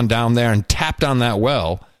and gone down there and tapped on that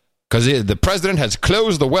well, because the president has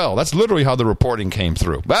closed the well. That's literally how the reporting came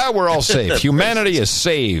through. Well, we're all safe. Humanity is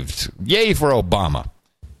saved. Yay for Obama.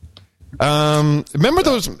 Remember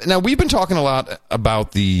those? Now, we've been talking a lot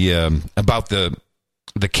about the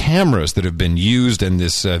cameras that have been used in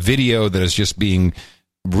this video that is just being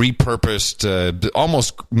repurposed,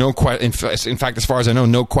 almost no in fact, as far as I know,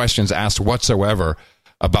 no questions asked whatsoever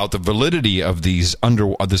about the validity of this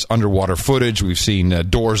underwater footage. We've seen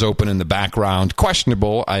doors open in the background,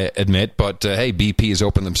 questionable, I admit, but hey, BP has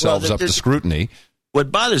opened themselves up to scrutiny.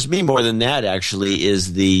 What bothers me more than that, actually,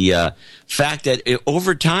 is the fact that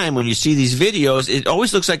over time, when you see these videos, it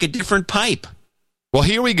always looks like a different pipe. Well,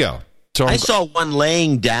 here we go. So I saw one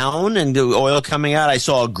laying down and the oil coming out. I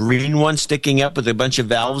saw a green one sticking up with a bunch of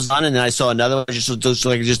valves on, and then I saw another one just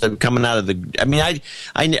coming out of the. I mean,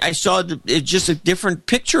 I saw it's just a different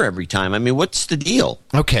picture every time. I mean, what's the deal?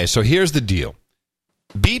 Okay, so here's the deal.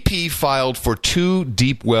 BP filed for 2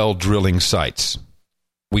 deep well drilling sites.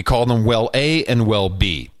 We call them Well A and Well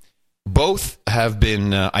B. Both have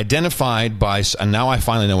been identified by, and now I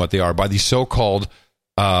finally know what they are, by the so-called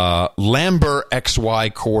Lambert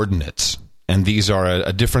XY coordinates. And these are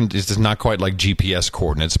a different, it's not quite like GPS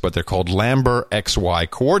coordinates, but they're called Lambert XY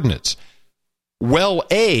coordinates. Well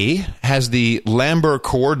A has the Lambert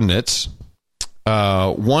coordinates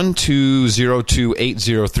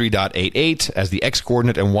 1202803.88 as the X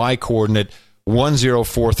coordinate and Y coordinate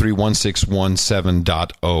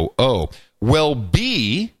 10431617.00. Well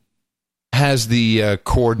B has the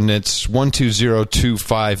coordinates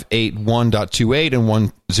 1202581.28 and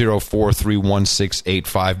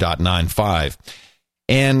 10431685.95.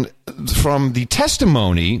 And from the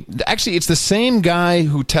testimony, actually, it's the same guy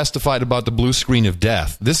who testified about the blue screen of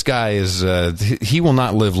death. This guy is, he will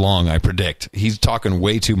not live long, I predict. He's talking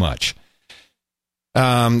way too much.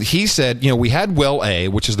 He said, we had Well A,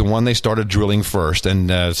 which is the one they started drilling first, and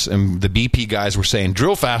the BP guys were saying,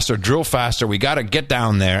 drill faster, we got to get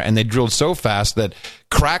down there. And they drilled so fast that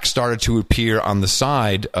cracks started to appear on the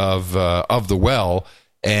side of the well,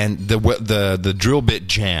 and the drill bit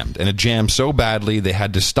jammed, and it jammed so badly they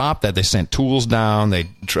had to stop that. They sent tools down. They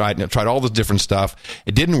tried all this different stuff.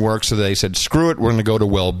 It didn't work, so they said, screw it, we're going to go to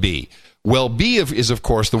Well B. Well B is, of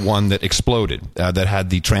course, the one that exploded, that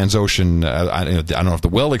had the Transocean. I don't know if the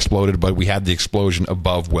well exploded, but we had the explosion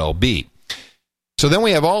above Well B. So then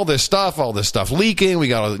we have all this stuff leaking.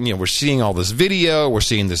 We're seeing all this video. We're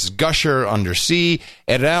seeing this gusher undersea.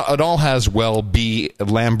 And it all has Well B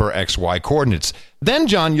Lambert XY coordinates. Then,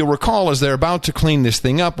 John, you'll recall, as they're about to clean this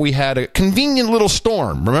thing up, we had a convenient little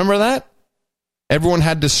storm. Remember that? Everyone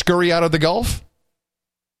had to scurry out of the Gulf?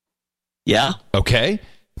 Yeah. Okay.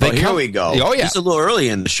 Here we go. Oh, yeah. It's a little early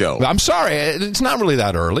in the show. I'm sorry. It's not really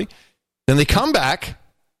that early. Then they come back,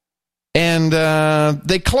 and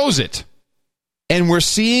they close it. And we're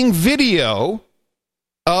seeing video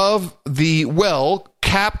of the well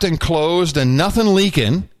capped and closed and nothing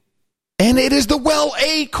leaking. And it is the Well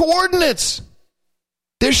A coordinates.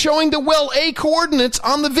 They're showing the Well A coordinates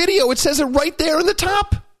on the video. It says it right there in the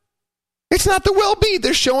top. It's not the Well B.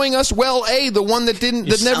 They're showing us Well A, the one that didn't.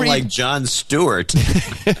 You sound like Jon Stewart.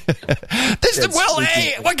 This is the Well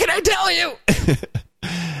A. What can I tell you?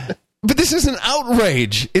 But this is an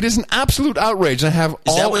outrage. It is an absolute outrage. Is that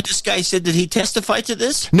what this guy said? Did he testify to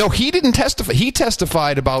this? No, he didn't testify. He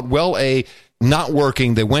testified about Well A not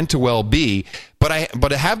working. They went to Well B. But I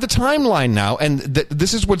have the timeline now, and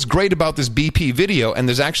this is what's great about this BP video. And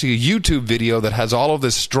there's actually a YouTube video that has all of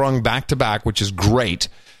this strung back to back, which is great,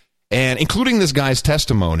 and including this guy's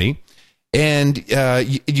testimony. And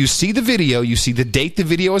you see the video. You see the date the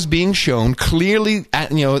video is being shown clearly.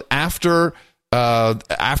 After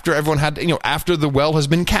everyone had, after the well has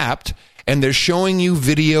been capped, and they're showing you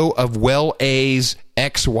video of Well A's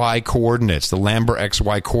XY coordinates, the Lambert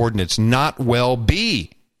XY coordinates, not Well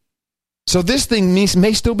B. So this thing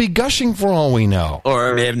may still be gushing for all we know.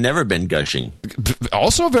 Or may have never been gushing.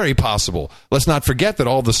 Also very possible. Let's not forget that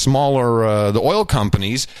all the smaller, the oil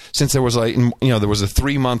companies, since there was there was a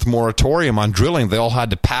 3-month moratorium on drilling, they all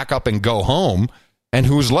had to pack up and go home. And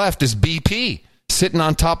who's left is BP, sitting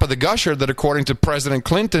on top of the gusher that, according to President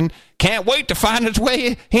Clinton, can't wait to find its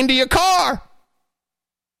way into your car.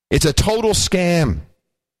 It's a total scam.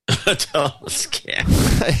 A total scam.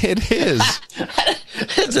 It is.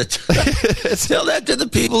 Tell that to the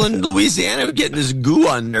people in Louisiana who are getting this goo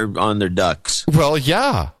on their ducks. Well,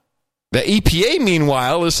 yeah. The EPA,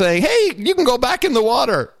 meanwhile, is saying, hey, you can go back in the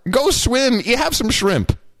water. Go swim. You have some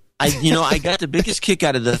shrimp. I got the biggest kick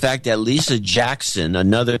out of the fact that Lisa Jackson,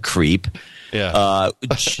 another creep,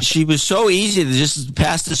 she was so easy to just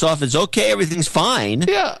pass this off as okay, everything's fine.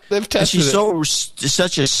 Yeah, they've tested it. She's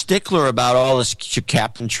such a stickler about all this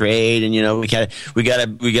cap and trade, and you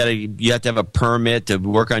have to have a permit to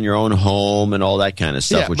work on your own home and all that kind of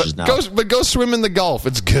stuff. But go swim in the Gulf.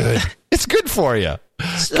 It's good. It's good for you.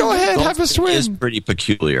 Go ahead, have a swim. It's pretty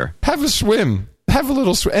peculiar. Have a swim. Have a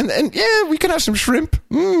little swim. And yeah, we can have some shrimp.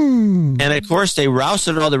 And of course, they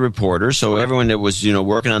rousted all the reporters. So everyone that was,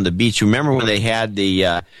 working on the beach. Remember when they had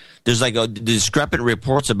there's like discrepant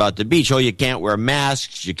reports about the beach. Oh, you can't wear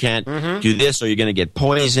masks. You can't do this, or you're going to get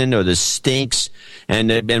poisoned, or this stinks.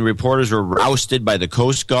 And reporters were rousted by the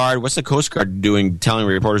Coast Guard. What's the Coast Guard doing, telling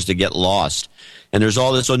reporters to get lost? And there's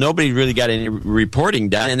all this. So nobody really got any reporting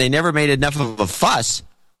done, and they never made enough of a fuss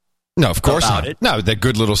No, of course about not. it. No, they're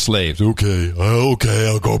good little slaves. Okay,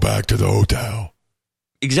 I'll go back to the hotel.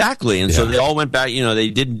 Exactly, and so they all went back.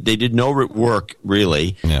 They did no work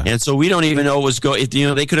really, and so we don't even know what was going.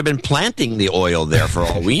 They could have been planting the oil there for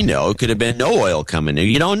all we know. It could have been no oil coming in.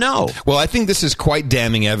 You don't know. Well, I think this is quite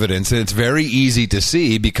damning evidence, and it's very easy to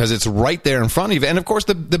see because it's right there in front of you. And of course,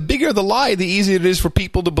 the bigger the lie, the easier it is for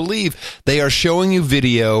people to believe. They are showing you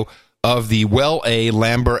video of the well A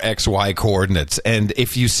Lambert XY coordinates, and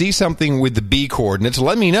if you see something with the B coordinates,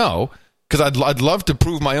 let me know. Because I'd love to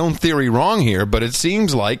prove my own theory wrong here, but it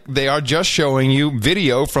seems like they are just showing you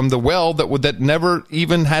video from the well that never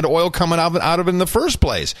even had oil coming out of it in the first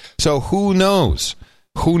place. So who knows?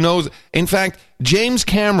 Who knows? In fact, James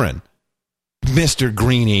Cameron, Mr.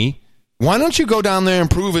 Greenie, why don't you go down there and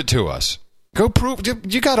prove it to us? Go prove.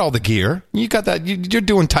 You got all the gear. You got that. You're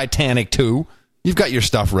doing Titanic 2. You've got your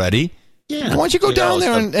stuff ready. Yeah. Why don't you go down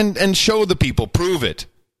there and show the people? Prove it.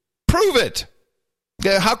 Prove it.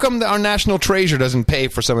 How come our national treasure doesn't pay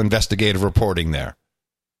for some investigative reporting there?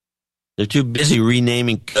 They're too busy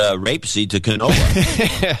renaming rapeseed to canola.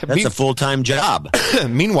 That's a full-time job.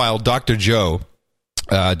 Meanwhile, Dr. Joe,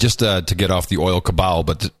 just to get off the oil cabal,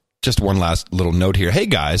 but just one last little note here. Hey,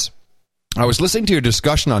 guys, I was listening to your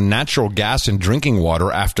discussion on natural gas and drinking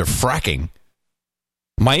water after fracking.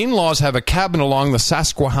 My in-laws have a cabin along the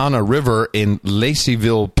Susquehanna River in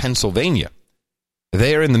Laceyville, Pennsylvania.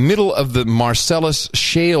 They are in the middle of the Marcellus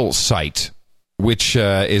Shale site, which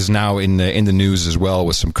is now in the news as well,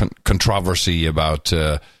 with some controversy about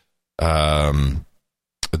the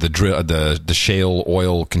shale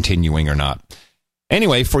oil continuing or not.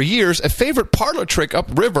 Anyway, for years, a favorite parlor trick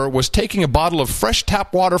upriver was taking a bottle of fresh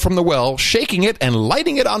tap water from the well, shaking it, and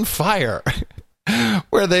lighting it on fire.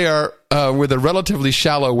 Where they are with a relatively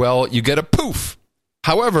shallow well, you get a poof.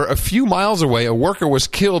 However, a few miles away, a worker was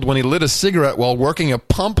killed when he lit a cigarette while working a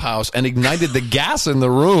pump house and ignited the gas in the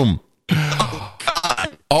room.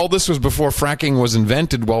 All this was before fracking was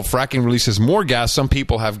invented. While fracking releases more gas, some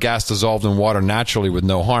people have gas dissolved in water naturally with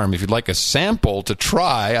no harm. If you'd like a sample to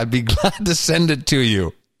try, I'd be glad to send it to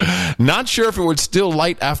you. Not sure if it would still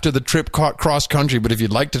light after the trip cross country, but if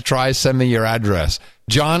you'd like to try, send me your address.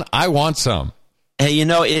 John, I want some. Hey,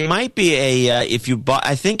 it might be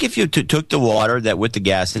I think if you took the water that with the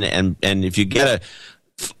gas in it, and if you get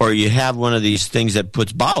or you have one of these things that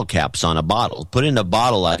puts bottle caps on a bottle, put in a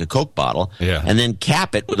bottle like a Coke bottle, and then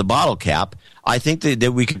cap it with a bottle cap, I think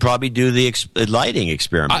that we could probably do the lighting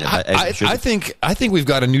experiment. I think we've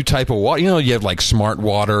got a new type of water. You have like smart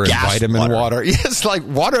water and gas vitamin water. It's like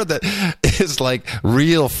water that is like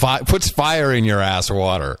real puts fire in your ass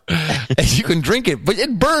water. And you can drink it, but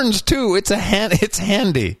it burns too. It's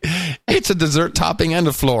handy. It's a dessert topping and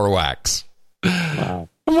a floor wax. Wow.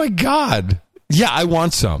 Oh my God. Yeah, I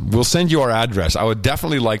want some. We'll send you our address. I would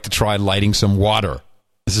definitely like to try lighting some water.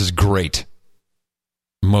 This is great.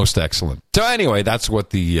 Most excellent. So anyway, that's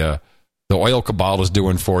what the oil cabal is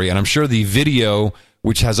doing for you. And I'm sure the video,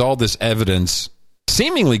 which has all this evidence,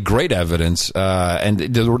 seemingly great evidence, and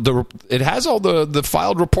it has all the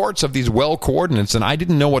filed reports of these well coordinates, and I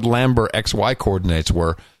didn't know what Lambert XY coordinates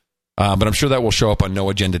were, but I'm sure that will show up on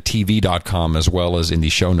noagendatv.com as well as in the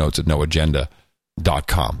show notes at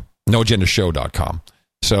noagenda.com. noagendashow.com.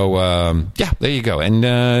 So, there you go.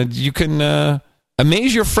 And you can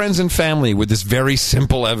amaze your friends and family with this very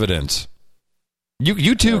simple evidence.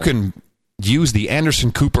 You too can use the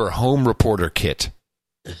Anderson Cooper Home Reporter Kit.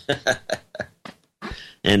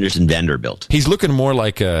 Anderson Vanderbilt. He's looking more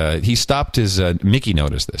like he stopped his Mickey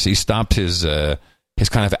noticed this. He stopped his kind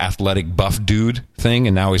of athletic buff dude thing,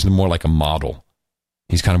 and now he's more like a model.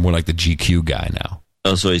 He's kind of more like the GQ guy now.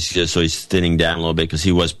 Oh, so he's thinning down a little bit because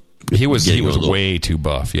he was way too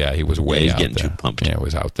buff. Yeah, he was way he's out getting there. too pumped. Yeah, he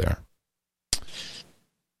was out there.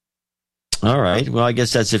 All right. Well, I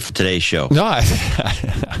guess that's it for today's show. No,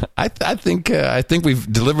 I think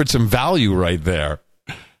we've delivered some value right there.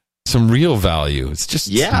 Some real value. It's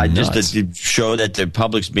just nuts. Just to show that the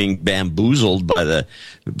public's being bamboozled by the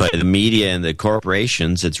media and the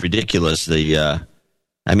corporations. It's ridiculous.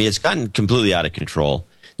 It's gotten completely out of control.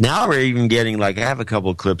 Now we're even getting I have a couple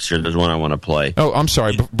of clips here. There's one I want to play. Oh, I'm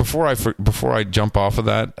sorry. Before I jump off of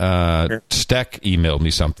that, Steck emailed me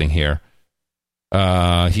something here.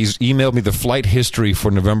 He's emailed me the flight history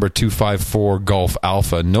for November 254 Gulf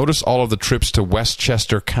Alpha. Notice all of the trips to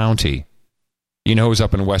Westchester County. You know who's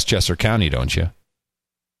up in Westchester County, don't you?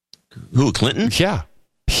 Who, Clinton? Yeah.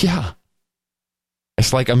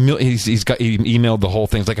 It's like he emailed the whole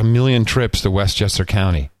thing. It's like 1 million trips to Westchester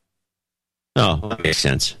County. Oh, that makes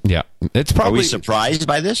sense. Yeah. It's probably... Are we surprised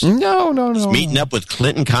by this? No. He's meeting up with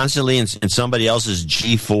Clinton constantly in somebody else's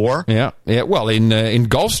G4? Yeah. Well, in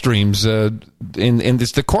Gulfstream's, in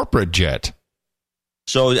this, the corporate jet.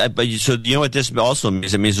 So you know what this also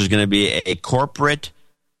means? It means there's going to be a corporate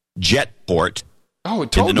jet port in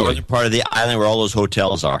the northern part of the island where all those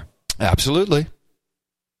hotels are. Absolutely.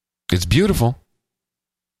 It's beautiful.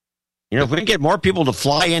 You know, if we can get more people to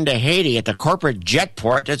fly into Haiti at the corporate jet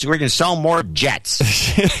port, we can sell more jets.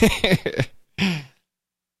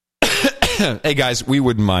 Hey, guys, we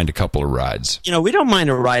wouldn't mind a couple of rides. You know, we don't mind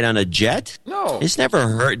a ride on a jet. No. It's never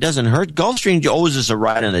hurt. It doesn't hurt. Gulfstream owes us a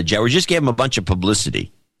ride on a jet. We just gave them a bunch of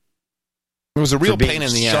publicity. It was a real pain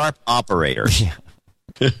in the ass. Sharp operators.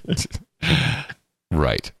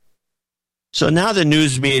 Right. So now the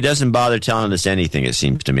news media doesn't bother telling us anything, it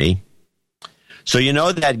seems to me. So you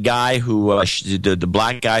know that guy who, the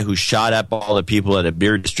black guy who shot up all the people at a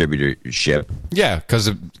beer distributorship? Yeah, because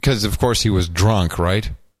of course he was drunk, right?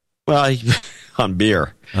 Well, on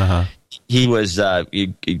beer. Uh-huh. He was,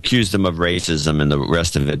 he accused them of racism and the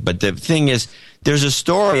rest of it. But the thing is, there's a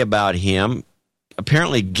story about him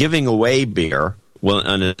apparently giving away beer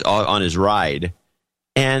on his ride,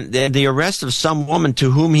 and the arrest of some woman to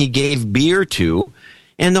whom he gave beer to.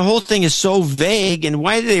 And the whole thing is so vague, and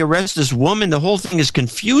why did they arrest this woman? The whole thing is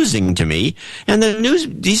confusing to me. And the news,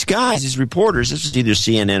 these guys, these reporters, this is either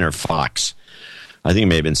CNN or Fox. I think it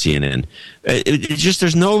may have been CNN. It's just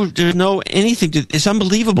there's no anything. It's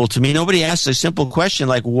unbelievable to me. Nobody asks a simple question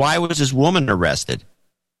like, why was this woman arrested?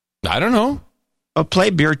 I don't know. Oh,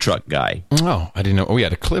 play beer truck guy. Oh, I didn't know. Oh, we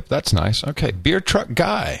had a clip. That's nice. Okay, beer truck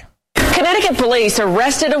guy. Connecticut police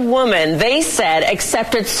arrested a woman they said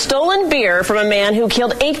accepted stolen beer from a man who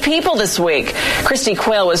killed 8 people this week. Christy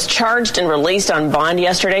Quayle was charged and released on bond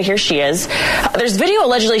yesterday. Here she is. There's video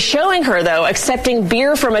allegedly showing her, though, accepting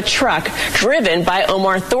beer from a truck driven by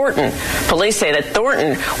Omar Thornton. Police say that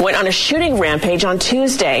Thornton went on a shooting rampage on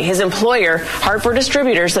Tuesday. His employer, Hartford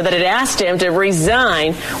Distributors, said that it asked him to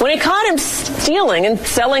resign when it caught him stealing and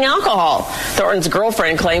selling alcohol. Thornton's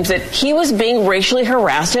girlfriend claims that he was being racially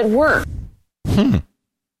harassed at work. Well,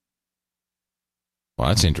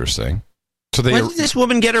 that's interesting. So why did this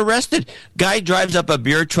woman get arrested? Guy drives up a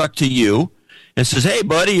beer truck to you and says, "Hey,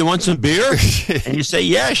 buddy, you want some beer?" And you say,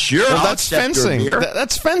 "Yeah, sure." Well, that's fencing.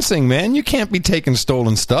 That's fencing, man. You can't be taking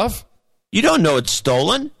stolen stuff. You don't know it's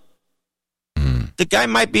stolen. The guy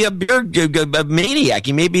might be a maniac.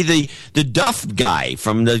 He may be the Duff guy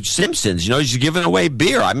from The Simpsons. You know, he's giving away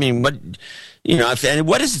beer. I mean, what? You know, and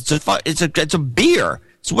what is it? It's a beer.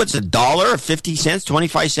 So what's $1, 50 cents,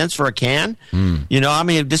 25 cents for a can? You know, I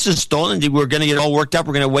mean, if this is stolen, we're going to get all worked up.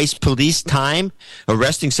 We're going to waste police time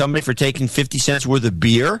arresting somebody for taking 50 cents worth of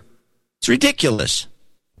beer. It's ridiculous.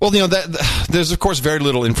 Well, you know, there's of course very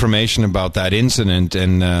little information about that incident,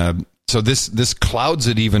 and so this clouds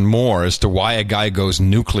it even more as to why a guy goes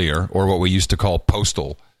nuclear, or what we used to call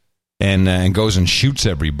postal, and goes and shoots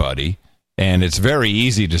everybody. And it's very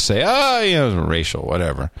easy to say, oh, you know, racial,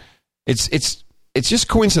 whatever. It's just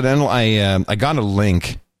coincidental. I got a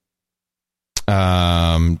link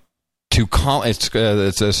to call. It's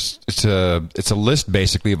a list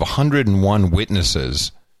basically of 101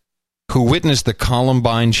 witnesses who witnessed the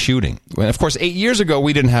Columbine shooting. And of course, 8 years ago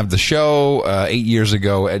we didn't have the show. 8 years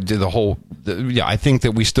ago, I think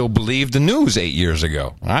that we still believed the news 8 years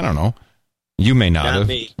ago. I don't know. You may not have.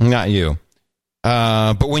 Me. Not you.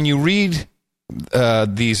 But when you read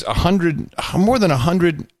these more than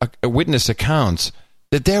 100 witness accounts,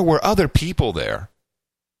 that there were other people there,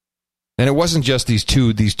 and it wasn't just these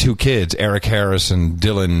two kids, Eric Harris and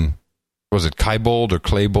Dylan. Was it Klebold or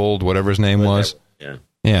Claybold, whatever his name was?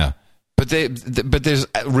 Yeah. But there's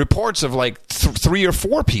reports of like 3 or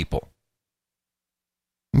 4 people.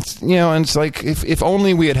 You know, and it's like if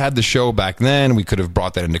only we had the show back then, we could have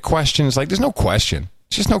brought that into question. It's like there's no question.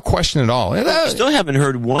 It's just no question at all. I still haven't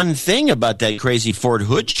heard one thing about that crazy Fort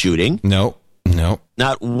Hood shooting. No.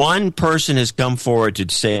 Not one person has come forward to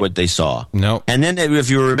say what they saw. No. And then, if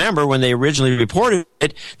you remember, when they originally reported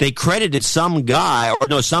it, they credited some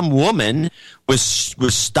woman was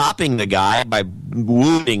stopping the guy by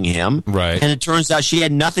wounding him. Right. And it turns out she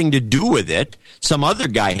had nothing to do with it. Some other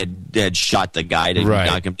guy had shot the guy to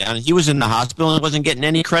knock him down. And he was in the hospital and wasn't getting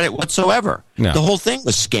any credit whatsoever. No. The whole thing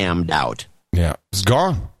was scammed out. Yeah, it's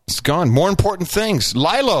gone. It's gone. More important things.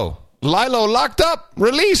 Lilo locked up,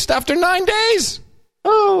 released after 9 days.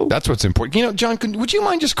 Oh, that's what's important. You know, John, would you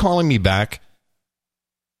mind just calling me back?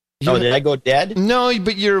 Did I go dead? No,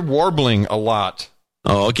 but you're warbling a lot.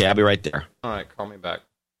 Oh, okay. I'll be right there. All right, call me back.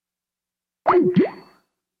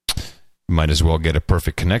 Might as well get a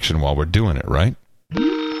perfect connection while we're doing it, right?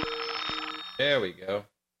 There we go.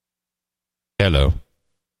 Hello.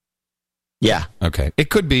 Yeah. Okay.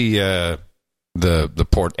 It could be the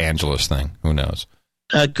Port Angeles thing. Who knows?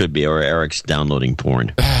 It could be, or Eric's downloading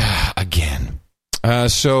porn. Again.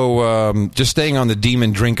 So just staying on the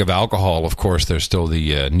demon drink of alcohol, of course, there's still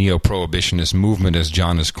the neo-prohibitionist movement, as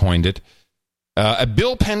John has coined it. A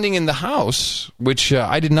bill pending in the House, which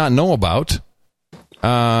I did not know about,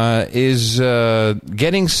 is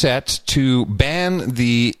getting set to ban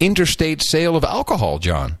the interstate sale of alcohol,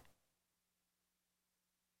 John.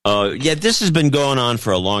 Yeah, this has been going on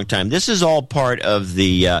for a long time. This is all part of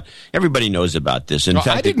the. Everybody knows about this. In fact,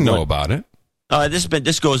 I didn't know about it.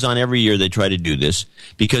 This goes on every year. They try to do this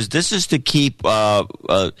because this is to keep a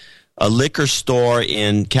liquor store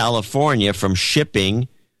in California from shipping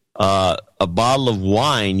a bottle of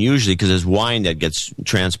wine, usually because there's wine that gets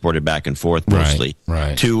transported back and forth mostly,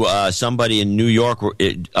 right. to somebody in New York,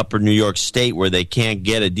 upper New York State, where they can't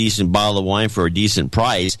get a decent bottle of wine for a decent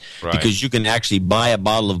price, right. because you can actually buy a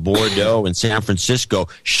bottle of Bordeaux in San Francisco,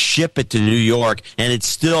 ship it to New York, and it's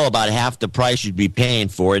still about half the price you'd be paying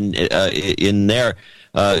for in their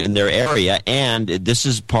area. And this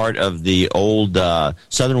is part of the old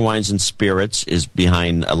Southern Wines and Spirits is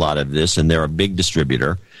behind a lot of this, and they're a big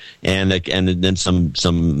distributor. And then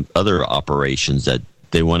some other operations that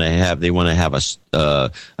they want to have. They want to have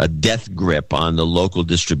a death grip on the local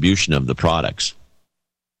distribution of the products.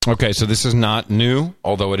 Okay, so this is not new,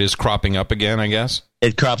 although it is cropping up again, I guess?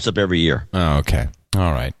 It crops up every year. Oh, okay.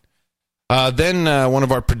 All right. Then one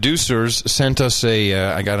of our producers sent us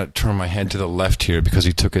I got to turn my head to the left here because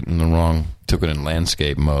he took it in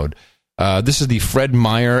landscape mode. This is the Fred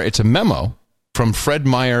Meyer. It's a memo from Fred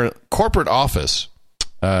Meyer corporate office.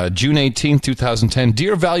 June 18, 2010.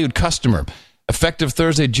 Dear valued customer, effective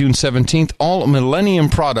Thursday, June 17th, all Millennium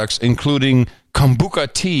products, including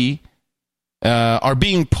Kombucha tea, are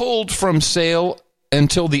being pulled from sale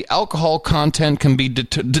until the alcohol content can be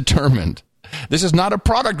determined. This is not a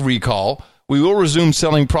product recall. We will resume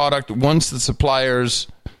selling product once the suppliers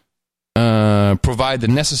provide the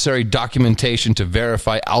necessary documentation to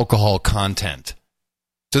verify alcohol content.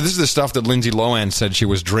 So this is the stuff that Lindsay Lohan said she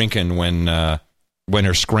was drinking when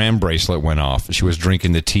her Scram bracelet went off. She was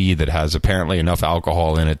drinking the tea that has apparently enough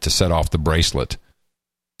alcohol in it to set off the bracelet.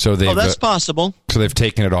 So that's possible. So they've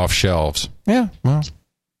taken it off shelves. Yeah, well,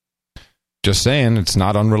 just saying, it's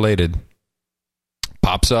not unrelated.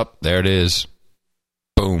 Pops up, there it is.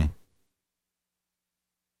 Boom.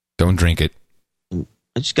 Don't drink it.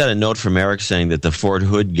 I just got a note from Eric saying that the Fort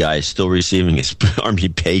Hood guy is still receiving his Army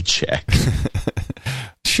paycheck.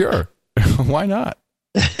 Sure. Why not?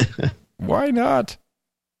 Why not?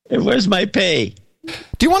 Where's my pay?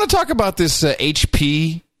 Do you want to talk about this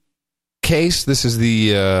HP case? This is the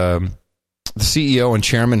CEO and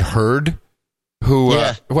chairman Hurd, who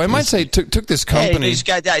I might say took this company. Hey, this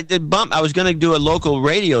guy, I was going to do a local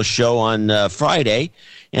radio show on Friday,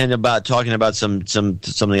 and talking about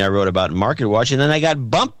something I wrote about in Market Watch, and then I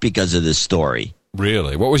got bumped because of this story.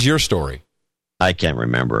 Really? What was your story? I can't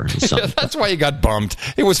remember. That's why you got bumped.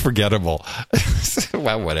 It was forgettable.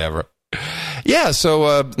 Well, whatever. Yeah,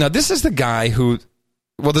 so now this is the guy who,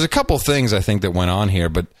 well, there's a couple things I think that went on here,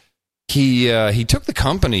 but he took the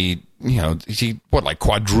company, he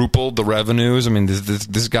quadrupled the revenues. I mean,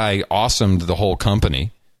 this guy awesomed the whole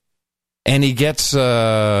company, and he gets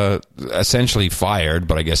essentially fired,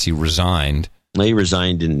 but I guess he resigned. He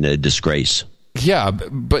resigned in disgrace. Yeah,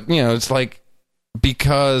 but it's like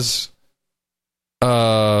because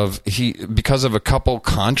of a couple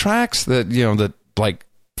contracts that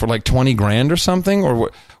for like $20,000 or something, or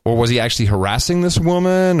was he actually harassing this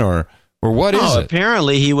woman, or what is it?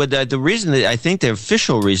 Apparently he would. The reason that I think the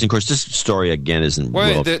official reason, of course, this story again isn't.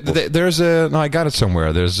 Well, there's I got it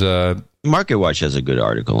somewhere. There's Market Watch has a good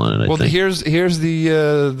article on it. Well, here's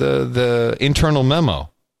the internal memo.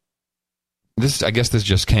 I guess this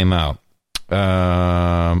just came out.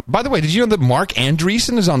 By the way, did you know that Mark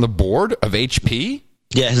Andreessen is on the board of HP?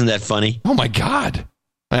 Yeah, isn't that funny? Oh my God.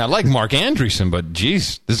 I like Mark Andreessen, but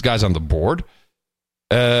geez, this guy's on the board.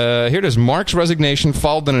 Here it is. Mark's resignation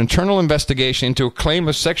followed an internal investigation into a claim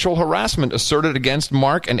of sexual harassment asserted against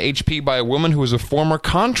Mark and HP by a woman who was a former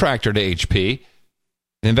contractor to HP.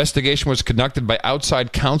 The investigation was conducted by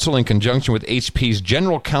outside counsel in conjunction with HP's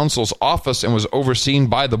general counsel's office and was overseen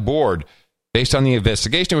by the board. Based on the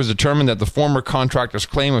investigation, it was determined that the former contractor's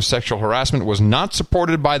claim of sexual harassment was not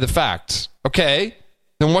supported by the facts. Okay,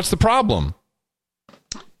 then what's the problem?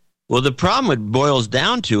 Well, the problem it boils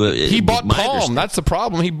down to he bought Palm. That's the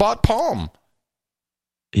problem. He bought Palm.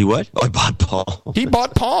 He what? Oh, he bought Palm. He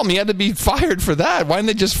bought Palm. He had to be fired for that. Why didn't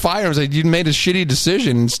they just fire him? Say you made a shitty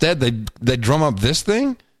decision. Instead, they drum up this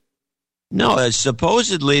thing. No,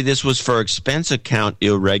 supposedly this was for expense account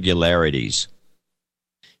irregularities.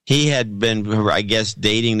 He had been, I guess,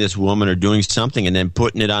 dating this woman or doing something and then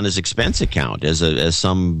putting it on his expense account as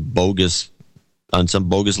some bogus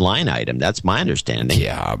line item. That's my understanding.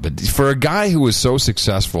 Yeah, but for a guy who was so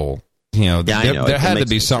successful, there had to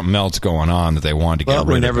be something else going on that they wanted to get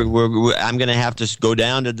rid of. I'm going to have to go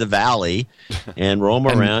down to the valley and roam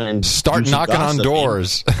around and start knocking on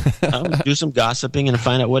doors. Do some gossiping and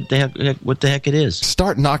find out what the heck it is.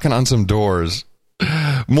 Start knocking on some doors.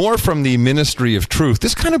 More from the Ministry of Truth.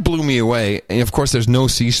 This kind of blew me away. And of course, there's no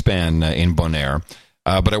C-SPAN in Bonaire.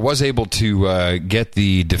 But I was able to get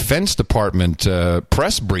the Defense Department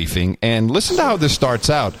press briefing, and listen to how this starts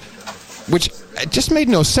out, which just made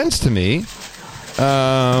no sense to me. But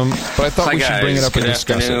I thought we should bring it up and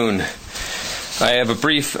discuss it. I have a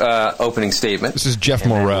brief opening statement. This is Jeff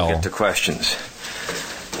Morrell. We'll get to questions.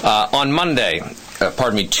 On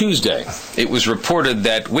Tuesday, it was reported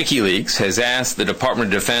that WikiLeaks has asked the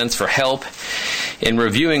Department of Defense for help in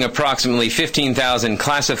reviewing approximately 15,000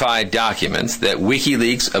 classified documents that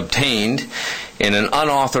WikiLeaks obtained in an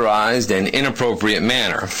unauthorized and inappropriate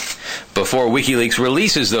manner before WikiLeaks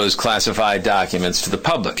releases those classified documents to the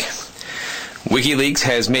public. WikiLeaks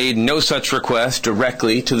has made no such request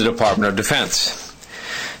directly to the Department of Defense.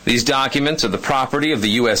 These documents are the property of the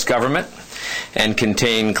U.S. government and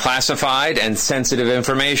contain classified and sensitive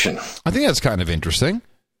information. I think that's kind of interesting.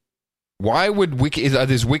 Why would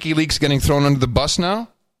is WikiLeaks getting thrown under the bus now?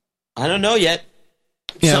 I don't know yet.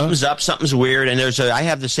 Yeah. Something's up. Something's weird. And I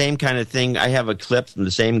have the same kind of thing. I have a clip from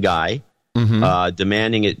the same guy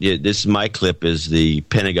demanding it. This is my clip. Is the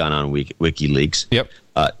Pentagon on WikiLeaks? Yep.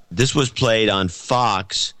 This was played on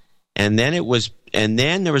Fox, and then there was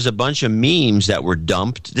a bunch of memes that were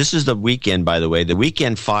dumped. This is the weekend, by the way. The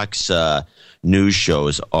weekend Fox news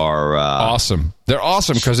shows are awesome. They're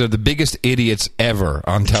awesome because they're the biggest idiots ever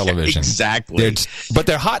on television. Exactly. But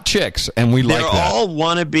they're hot chicks, and we like that. They all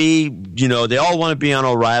want to be, they all want to be on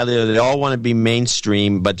O'Reilly. Or they all want to be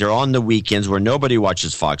mainstream, but they're on the weekends where nobody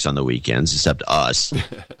watches Fox on the weekends except us.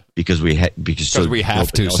 Because we have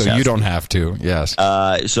to, so you don't have to. Yes.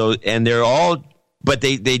 And they're all, but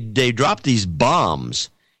they drop these bombs,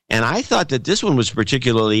 and I thought that this one was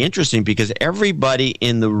particularly interesting because everybody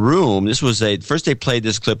in the room. This was first they played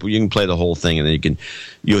this clip. You can play the whole thing, and then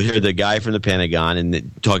you'll hear the guy from the Pentagon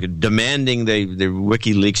and demanding the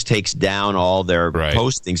WikiLeaks takes down all their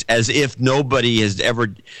postings, as if nobody has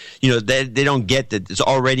ever, they don't get that it's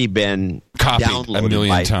already been copied downloaded a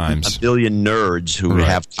million times. A billion nerds who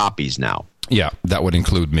have copies now. Yeah, that would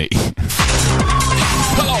include me.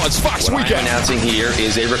 Hello, it's Fox Weekend. Weekend. What I'm announcing here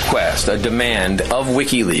is a request, a demand of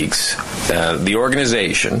WikiLeaks, the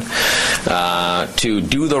organization, to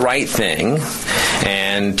do the right thing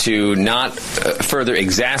and to not further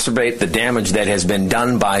exacerbate the damage that has been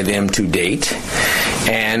done by them to date,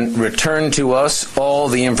 and return to us all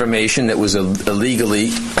the information that was illegally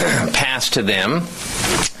passed to them,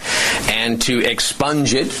 and to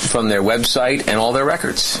expunge it from their website and all their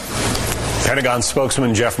records. Pentagon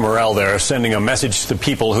spokesman Jeff Morrell there sending a message to the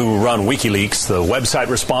people who run WikiLeaks, the website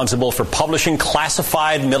responsible for publishing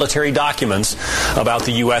classified military documents about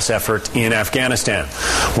the U.S. effort in Afghanistan.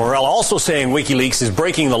 Morrell also saying WikiLeaks is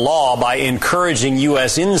breaking the law by encouraging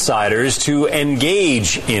U.S. insiders to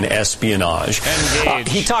engage in espionage.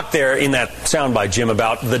 He talked there in that soundbite, Jim,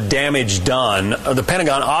 about the damage done. The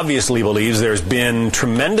Pentagon obviously believes there's been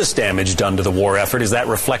tremendous damage done to the war effort. Is that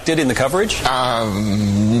reflected in the coverage?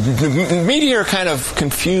 Media are kind of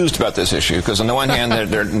confused about this issue because on the one hand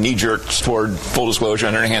they're knee-jerks toward full disclosure,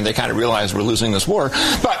 on the other hand they kind of realize we're losing this war.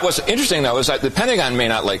 But what's interesting though is that the Pentagon may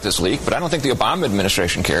not like this leak, but I don't think the Obama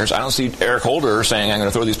administration cares. I don't see Eric Holder saying I'm going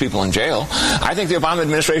to throw these people in jail. I think the Obama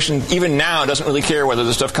administration even now doesn't really care whether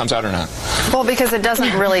this stuff comes out or not. Well, because it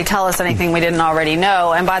doesn't really tell us anything we didn't already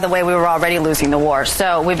know. And by the way, we were already losing the war.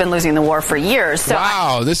 So we've been losing the war for years. So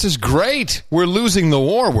wow, this is great. We're losing the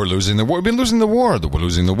war. We're losing the war. We've been losing the war. We're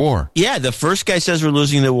losing the war. Yeah, the first guy says we're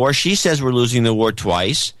losing the war. She says we're losing the war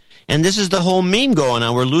twice. And this is the whole meme going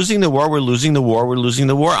on. We're losing the war. We're losing the war. We're losing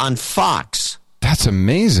the war on Fox. That's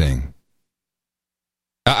amazing.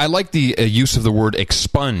 I like the use of the word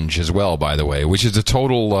expunge as well, by the way, which is a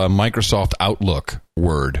total Microsoft Outlook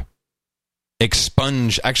word.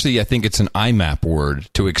 Expunge. Actually, I think it's an IMAP word,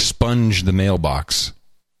 to expunge the mailbox.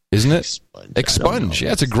 Isn't it? Expunge.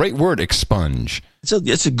 Yeah, it's a great word, expunge.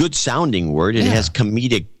 It's a good sounding word. It has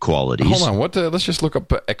comedic qualities. Hold on. Let's just look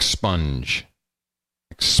up expunge.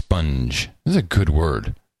 Expunge. This is a good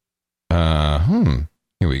word. Here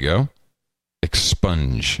we go.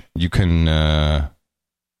 Expunge. You can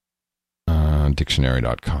on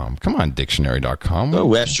dictionary.com. Come on, dictionary.com. Oh,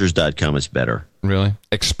 Webster's.com is better. Really?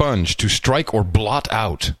 Expunge, to strike or blot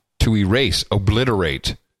out, to erase,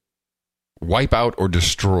 obliterate, wipe out or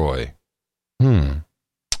destroy.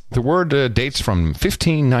 The word dates from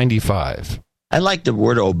 1595. I like the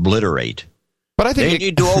word obliterate. But I think they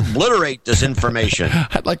need to obliterate this information.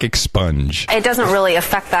 I'd like expunge. It doesn't really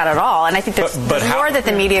affect that at all. And I think there's more that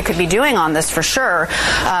the media could be doing on this for sure.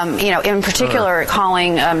 In particular,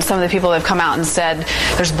 calling some of the people that have come out and said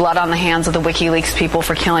there's blood on the hands of the WikiLeaks people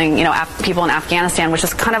for killing, people in Afghanistan, which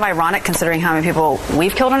is kind of ironic considering how many people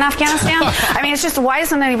we've killed in Afghanistan. I mean, it's just, why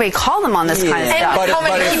doesn't anybody call them on this kind of stuff? And how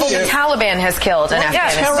many people the Taliban has killed in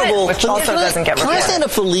Afghanistan, terrible. which also doesn't get reported. Can I stand up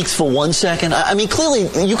for leaks for 1 second? I mean,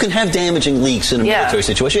 clearly you can have damaging leaks in a military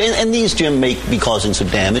situation, and these, Jim, may be causing some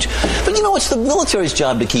damage. But, it's the military's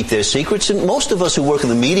job to keep their secrets, and most of us who work in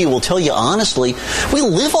the media will tell you honestly, we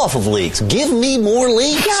live off of leaks. Give me more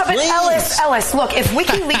leaks, Yeah, but please. Ellis, look, if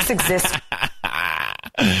WikiLeaks exists...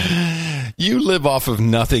 You live off of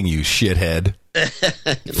nothing, you shithead.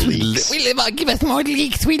 Give us more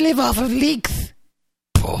leaks. We live off of leaks.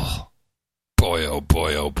 Oh, boy, oh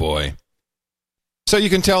boy, oh boy. So you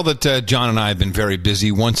can tell that John and I have been very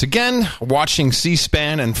busy once again watching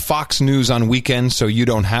C-SPAN and Fox News on weekends, so you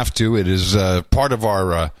don't have to. It is part of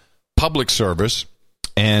our public service,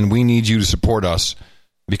 and we need you to support us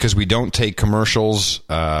because we don't take commercials.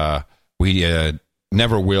 We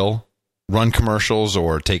never will run commercials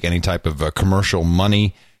or take any type of commercial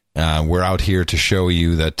money. We're out here to show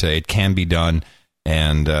you that it can be done,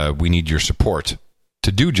 and we need your support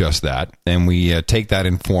to do just that. And we take that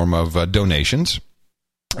in form of donations.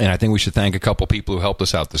 And I think we should thank a couple people who helped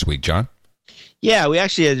us out this week, John. Yeah, we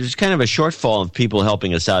actually, there's kind of a shortfall of people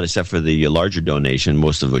helping us out, except for the larger donation,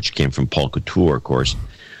 most of which came from Paul Couture, of course.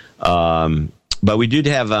 But we did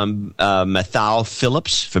have Mathal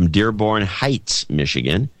Phillips from Dearborn Heights,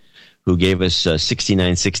 Michigan, who gave us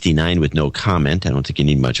 $69.69 with no comment. I don't think you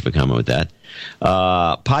need much of a comment with that.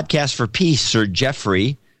 Podcast for Peace, Sir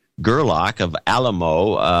Jeffrey Gerlach of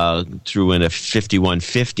Alamo threw in a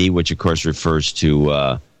 5150, which of course refers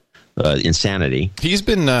to insanity. He's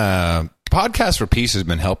been Podcast for Peace has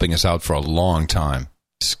been helping us out for a long time.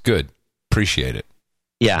 It's good. Appreciate it.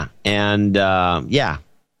 Yeah, and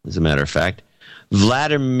as a matter of fact,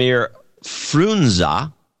 Vladimir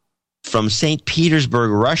Frunza from St.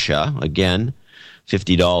 Petersburg, Russia, again,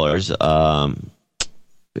 $50.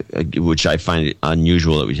 Which I find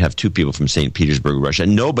unusual that we have two people from St. Petersburg, Russia,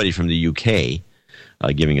 and nobody from the UK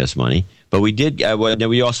giving us money. But we did.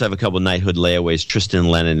 We also have a couple of knighthood layaways. Tristan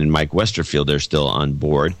Lennon and Mike Westerfield are still on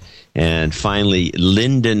board. And finally,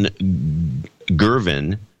 Lyndon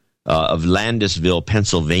Gervin of Landisville,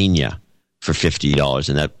 Pennsylvania, for $50,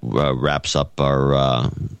 and that wraps up our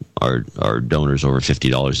donors over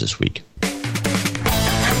 $50 this week.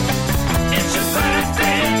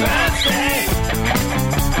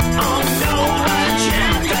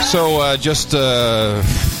 So just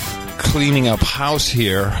cleaning up house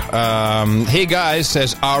here. Hey guys,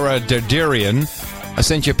 says Ara Derderian. I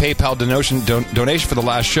sent you a PayPal donation for the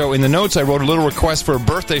last show. In the notes, I wrote a little request for a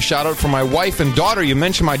birthday shout-out for my wife and daughter. You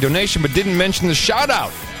mentioned my donation, but didn't mention the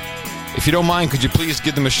shout-out. If you don't mind, could you please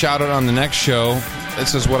give them a shout-out on the next show?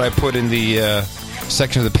 This is what I put in the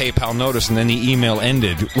section of the PayPal notice, and then the email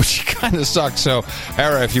ended, which kind of sucked. So,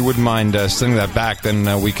 Ara, if you wouldn't mind sending that back,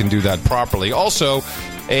 then we can do that properly. Also,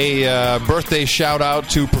 a birthday shout-out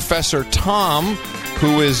to Professor Tom,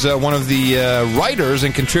 who is one of the writers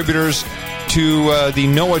and contributors to the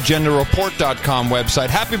NoAgendaReport.com website.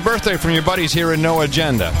 Happy birthday from your buddies here in No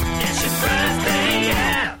Agenda. It's your birthday,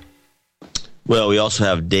 yeah. Well, we also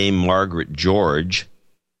have Dame Margaret George.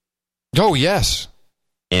 Oh, yes.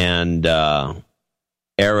 And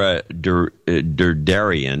Era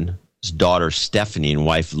Derderian's daughter Stephanie and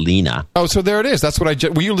wife Lena. Oh, so there it is. That's what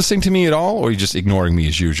were you listening to me at all, or are you just ignoring me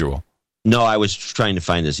as usual? No, I was trying to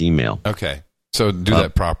find this email. Okay. So do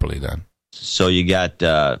that properly then. So you got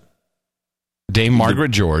Dame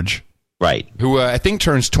Margaret George. Right. Who I think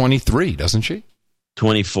turns 23, doesn't she?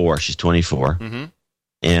 24. She's 24. Mm-hmm.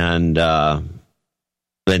 And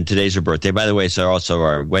then today's her birthday. By the way, it's also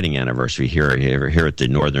our wedding anniversary here at the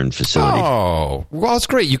Northern facility. Oh, well, it's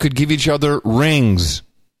great. You could give each other rings.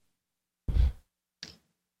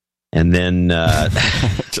 And then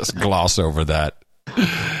just gloss over that.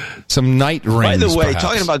 Some night rings. By the way, perhaps.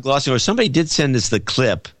 talking about glossing over, somebody did send us the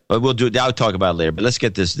clip, but we'll do it. I'll talk about it later. But let's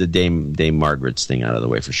get the Dame Margaret's thing out of the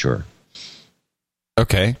way for sure.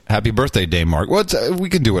 Okay, happy birthday, Dame Mark. Well, we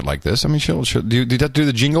can do it like this. I mean, she'll do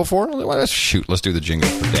the jingle for her? Well, let's do the jingle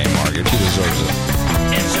for Dame Margaret. She deserves it.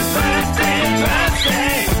 It's your birthday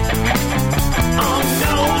on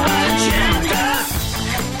No Agenda.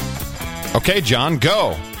 Okay, John,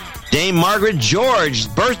 go. Dame Margaret George's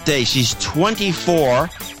birthday. She's 24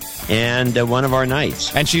 and one of our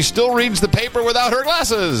knights. And she still reads the paper without her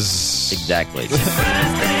glasses. Exactly.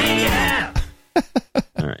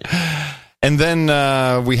 All right. And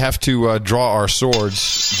then we have to draw our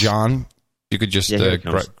swords, John. You could just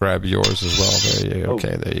grab yours as well.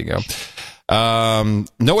 There you go.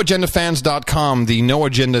 NoAgendaFans.com. The No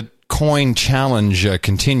Agenda Coin Challenge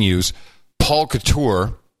continues. Paul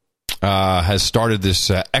Couture has started this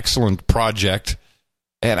excellent project,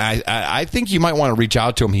 and I think you might want to reach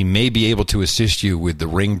out to him. He may be able to assist you with the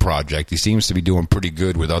ring project. He seems to be doing pretty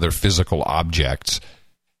good with other physical objects.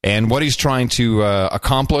 And what he's trying to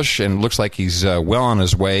accomplish, and looks like he's well on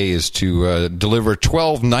his way, is to deliver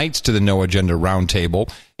 12 knights to the No Agenda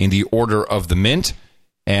Roundtable in the Order of the Mint.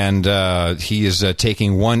 And he is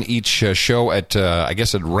taking one each show at, I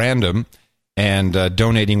guess, at random, and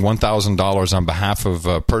donating $1,000 on behalf of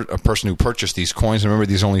a person who purchased these coins. Remember,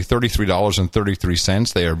 these are only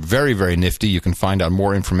 $33.33. They are very, very nifty. You can find out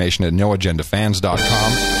more information at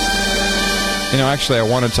noagendafans.com. You know, actually,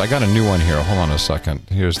 I got a new one here. Hold on a second.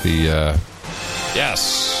 Here's the,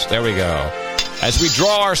 yes, there we go. As we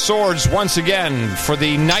draw our swords once again for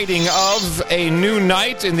the knighting of a new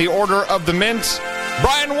knight in the Order of the Mint,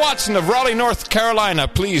 Brian Watson of Raleigh, North Carolina,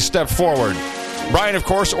 please step forward. Brian, of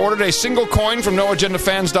course, ordered a single coin from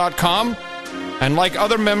NoAgendaFans.com, and like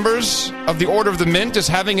other members of the Order of the Mint, is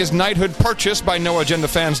having his knighthood purchased by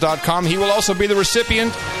NoAgendaFans.com. He will also be the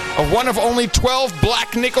recipient of one of only 12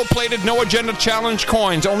 black nickel-plated No Agenda Challenge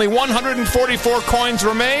coins. Only 144 coins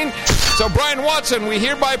remain. So, Brian Watson, we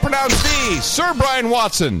hereby pronounce thee, Sir Brian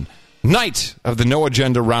Watson, Knight of the No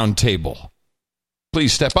Agenda Roundtable.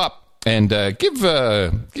 Please step up and give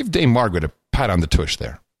Dame Margaret a pat on the tush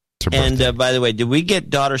there. And by the way, did we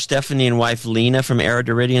get daughter Stephanie and wife Lena from Era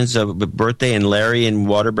Deridian's birthday, and Larry in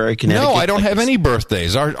Waterbury, Connecticut? No, I don't have any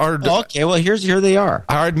birthdays. Okay, well, here they are.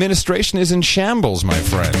 Our administration is in shambles, my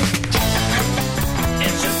friend.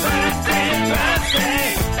 It's your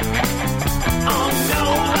birthday on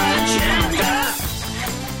No Agenda.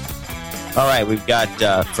 All right, we've got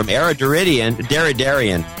from Era Durian,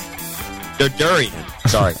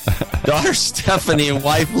 sorry, daughter Stephanie and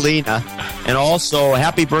wife Lena, and also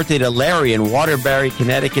happy birthday to Larry in Waterbury,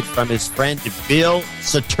 Connecticut, from his friend Bill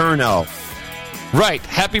Saturno. Right,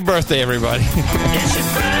 happy birthday, everybody. It's your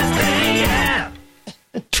birthday, yeah.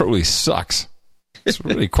 It truly sucks. It's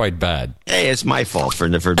really quite bad. Hey, it's my fault for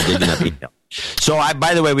digging up email. So,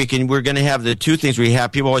 by the way, we're going to have the two things we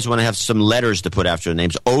have. People always want to have some letters to put after their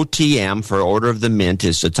names. OTM for Order of the Mint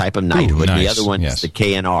is a type of knighthood. Nice. The other one is the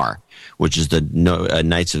KNR, which is the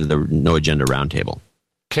Knights of the No Agenda Roundtable.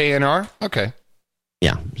 KNR? Okay.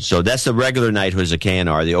 Yeah. So that's the regular knighthood is a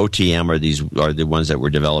KNR. The OTM are the ones that we're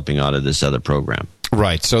developing out of this other program.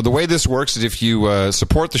 Right. So the way this works is if you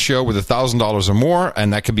support the show with $1,000 or more,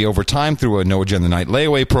 and that could be over time through a No Agenda Night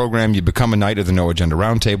layaway program, you become a Knight of the No Agenda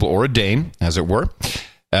Roundtable, or a Dame, as it were.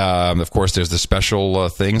 Of course, there's the special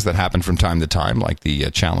things that happen from time to time, like the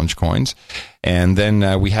challenge coins. And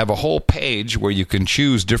then we have a whole page where you can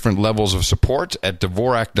choose different levels of support at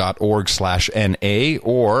Dvorak.org/NA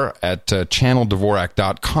or at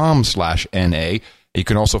channeldvorak.com/NA. You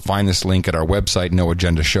can also find this link at our website,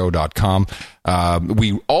 noagendashow.com.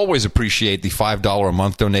 We always appreciate the $5 a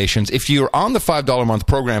month donations. If you're on the $5 a month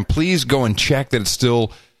program, please go and check that it's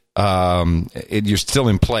still you're still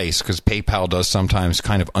in place, because PayPal does sometimes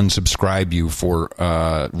kind of unsubscribe you for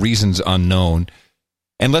reasons unknown.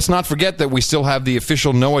 And let's not forget that we still have the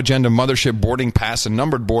official No Agenda Mothership boarding pass, a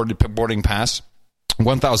numbered boarding pass,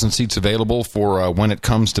 1,000 seats available for when it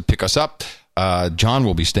comes to pick us up. John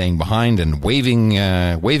will be staying behind and waving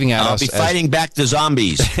at us. I'll be fighting back the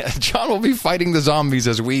zombies. John will be fighting the zombies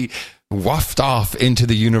as we waft off into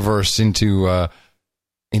the universe, into a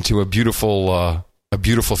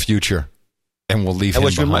beautiful future, and we'll leave him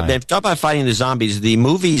behind. Talk about fighting the zombies. The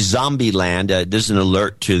movie Zombieland does an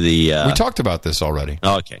alert to the... we talked about this already.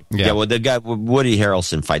 Okay. Yeah, well, the guy, Woody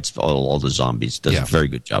Harrelson, fights all the zombies. Does a very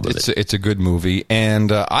good job of it. It's a good movie,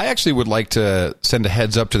 and I actually would like to send a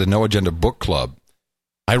heads up to the No Agenda Book Club.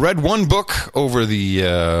 I read one book over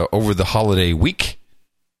the holiday week,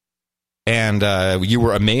 and you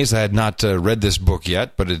were amazed I had not read this book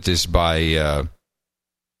yet, but it is by...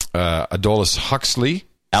 Aldous Huxley.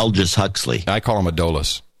 Aldous Huxley. I call him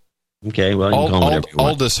Aldous. Okay, well, you can call him whatever you want.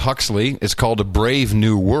 Aldous Huxley. It's called A Brave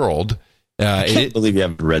New World. I can't believe you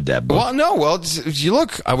haven't read that book. Well, no. Well, you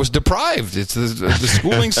look, I was deprived. It's the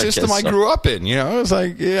schooling system I grew up in. You know, it's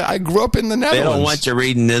like, I grew up in the Netherlands. They don't want you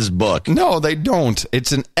reading this book. No, they don't.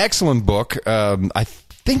 It's an excellent book. I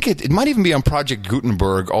think it might even be on Project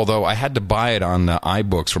Gutenberg, although I had to buy it on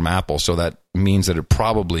iBooks from Apple, so that means that it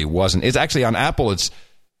probably wasn't. It's actually on Apple.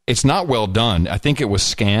 It's not well done. I think it was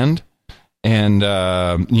scanned, and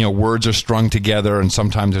words are strung together, and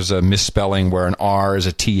sometimes there's a misspelling where an R is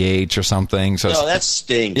a TH or something. So that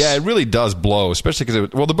stinks. Yeah, it really does blow, especially because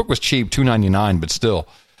the book was cheap, $2.99, but still,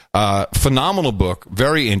 phenomenal book,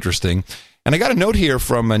 very interesting. And I got a note here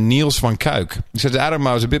from Niels van Kuik. He says, Adam,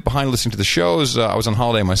 I was a bit behind listening to the shows. I was on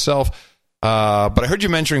holiday myself. But I heard you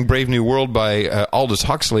mentioning Brave New World by Aldous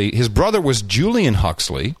Huxley. His brother was Julian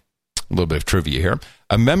Huxley. A little bit of trivia here.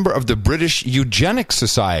 A member of the British Eugenics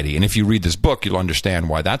Society. And if you read this book, you'll understand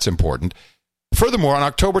why that's important. Furthermore, on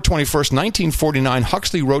October 21st, 1949,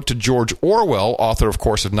 Huxley wrote to George Orwell, author, of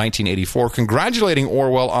course, of 1984, congratulating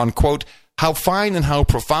Orwell on, quote, how fine and how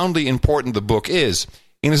profoundly important the book is.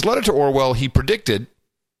 In his letter to Orwell, he predicted,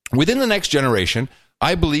 within the next generation,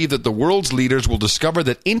 I believe that the world's leaders will discover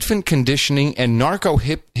that infant conditioning and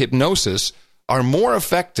narco-hypnosis are more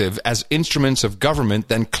effective as instruments of government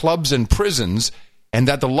than clubs and prisons, and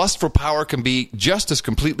that the lust for power can be just as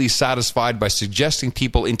completely satisfied by suggesting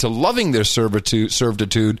people into loving their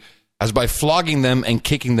servitude as by flogging them and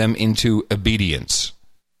kicking them into obedience.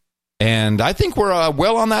 And I think we're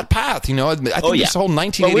well on that path. I think this whole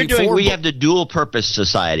 1984... we have the dual-purpose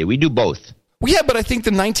society. We do both. Well, yeah, but I think the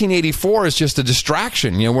 1984 is just a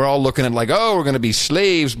distraction. We're all looking at we're going to be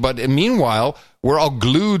slaves. But meanwhile, we're all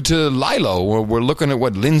glued to Lilo. We're looking at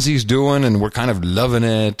what Lindsay's doing, and we're kind of loving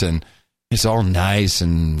it. And it's all nice.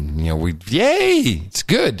 And, yay, it's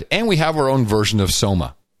good. And we have our own version of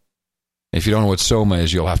Soma. If you don't know what Soma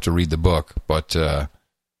is, you'll have to read the book. But...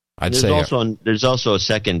 There's also a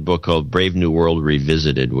second book called Brave New World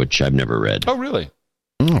Revisited, which I've never read. Oh, really?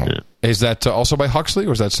 Yeah. Is that also by Huxley,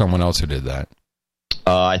 or is that someone else who did that?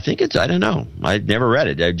 I think I don't know. I never read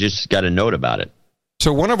it. I just got a note about it.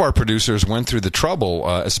 So one of our producers went through the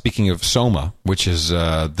trouble, speaking of Soma, which is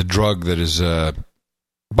the drug that is...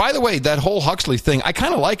 by the way, that whole Huxley thing, I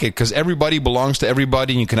kind of like it, because everybody belongs to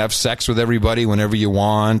everybody, and you can have sex with everybody whenever you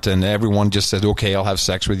want, and everyone just says, okay, I'll have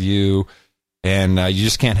sex with you. And you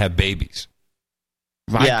just can't have babies.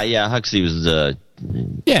 Yeah, Huxley was...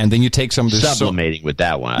 and then you take some of this... Sublimating with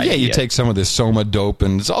that one. You take some of this Soma dope,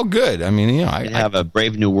 and it's all good. I mean, I have a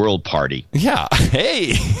Brave New World party. Yeah,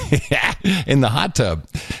 hey! In the hot tub.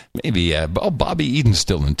 Maybe, Bobby Eden's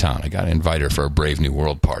still in town. I got to invite her for a Brave New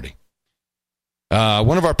World party.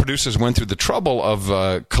 One of our producers went through the trouble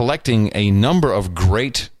of collecting a number of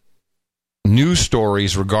great news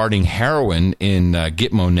stories regarding heroin in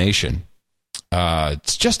Gitmo Nation.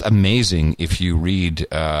 It's just amazing if you read,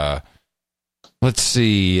 let's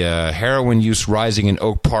see, heroin use rising in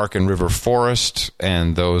Oak Park and River Forest,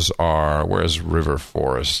 and those are, where's River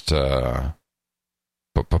Forest? Where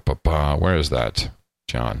is that,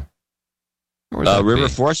 John? River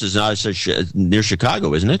Forest is not near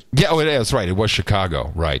Chicago, isn't it? Yeah, that's right. It was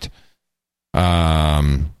Chicago, right.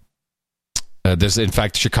 In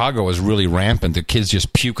fact, Chicago is really rampant. The kids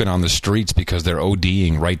just puking on the streets because they're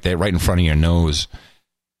ODing right there, right in front of your nose.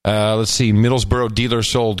 Let's see. Middlesboro dealer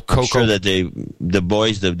sold cocoa. I'm sure that the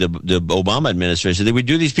boys, the Obama administration, they would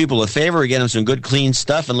do these people a favor, get them some good, clean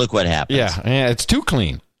stuff, and look what happens. Yeah, it's too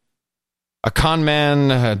clean. A con man,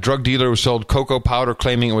 a drug dealer who sold cocoa powder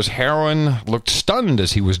claiming it was heroin, looked stunned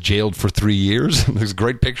as he was jailed for 3 years. There's a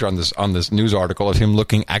great picture on this news article of him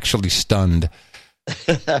looking actually stunned.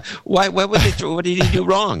 What did he do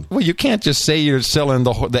wrong? Well, you can't just say you're selling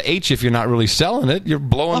the H if you're not really selling it. You're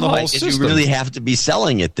blowing the whole system. You really have to be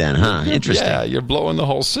selling it then, huh? Interesting. Yeah, you're blowing the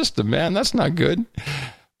whole system, man. That's not good.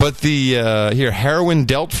 But heroin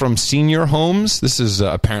dealt from senior homes. This is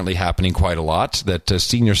apparently happening quite a lot, that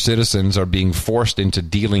senior citizens are being forced into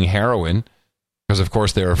dealing heroin because, of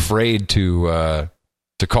course, they're afraid to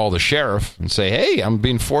call the sheriff and say, hey, I'm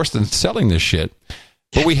being forced into selling this shit.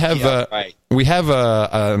 But we have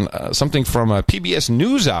something from PBS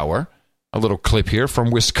NewsHour, a little clip here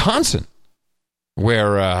from Wisconsin,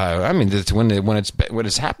 where when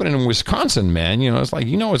it's happening in Wisconsin, man, it's like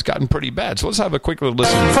it's gotten pretty bad. So let's have a quick little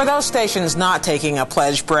listen. For those stations not taking a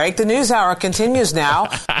pledge break, the NewsHour continues now.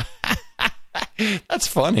 That's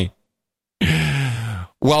funny.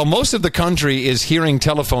 While most of the country is hearing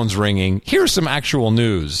telephones ringing, here's some actual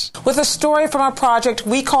news. With a story from a project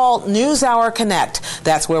we call NewsHour Connect.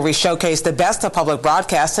 That's where we showcase the best of public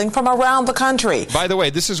broadcasting from around the country. By the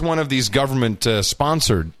way, this is one of these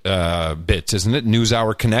government-sponsored bits, isn't it?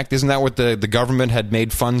 NewsHour Connect. Isn't that what the government had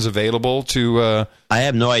made funds available to I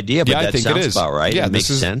have no idea, but I that think sounds it is. about right. Yeah, it makes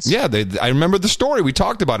sense. Yeah, I remember the story. We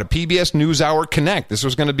talked about it. PBS NewsHour Connect. This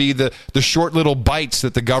was going to be the short little bites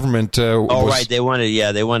that the government right. They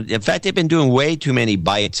wanted. In fact, they've been doing way too many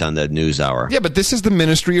bites on the NewsHour. Yeah, but this is the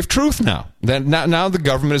Ministry of Truth now. Now the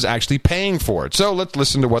government is actually paying for it. So let's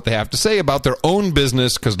listen to what they have to say about their own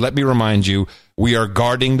business, because let me remind you, we are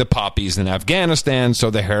guarding the poppies in Afghanistan, so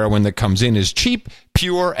the heroin that comes in is cheap,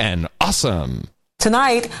 pure, and awesome.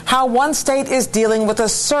 Tonight, how one state is dealing with a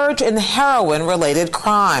surge in heroin-related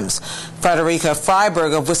crimes. Frederica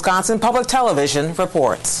Freiberg of Wisconsin Public Television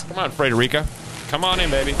reports. Come on, Frederica. Come on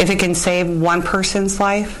in, baby. If it can save one person's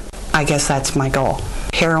life, I guess that's my goal.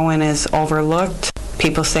 Heroin is overlooked.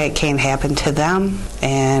 People say it can't happen to them,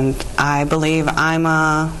 and I believe I'm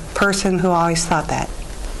a person who always thought that.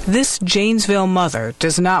 This Janesville mother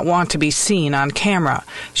does not want to be seen on camera.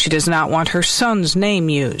 She does not want her son's name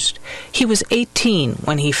used. He was 18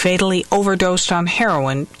 when he fatally overdosed on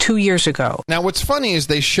heroin 2 years ago. Now, what's funny is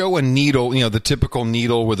they show a needle, the typical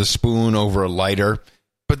needle with a spoon over a lighter,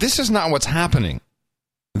 but this is not what's happening.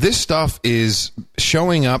 This stuff is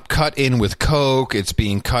showing up cut in with coke. It's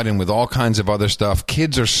being cut in with all kinds of other stuff.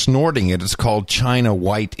 Kids are snorting it. It's called China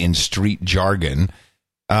White in street jargon.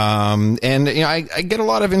 I get a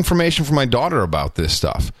lot of information from my daughter about this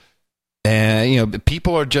stuff. And,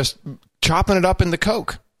 people are just chopping it up in the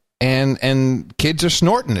coke. And kids are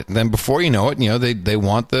snorting it. And then before you know it, they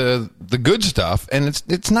want the good stuff. And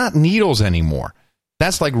it's not needles anymore.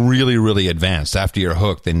 That's like really, really advanced. After you're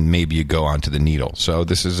hooked, then maybe you go onto the needle. So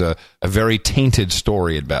this is a very tainted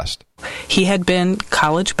story at best. He had been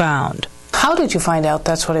college bound. How did you find out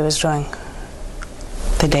that's what he was doing?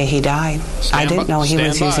 The day he died. I didn't know he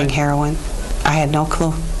was using heroin. I had no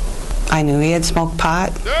clue. I knew he had smoked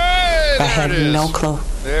pot. Hey, I had no clue.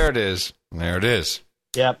 There it is.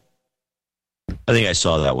 Yep. I think I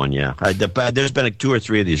saw that one, yeah. There's been 2 or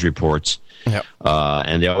 3 of these reports. Yep.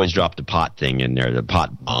 And they always drop the pot thing in there, the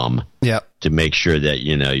pot bomb. Yep. To make sure that,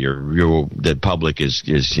 the public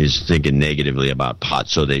is thinking negatively about pot,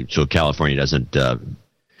 so California doesn't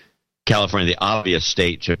California, the obvious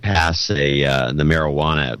state to pass the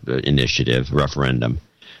marijuana initiative referendum,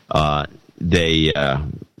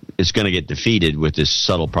 it's going to get defeated with this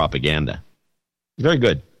subtle propaganda. Very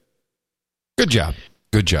good. Good job.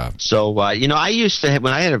 So, I used to have,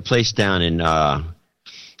 when I had a place down in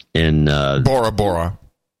Bora Bora,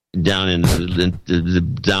 down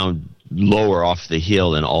down lower off the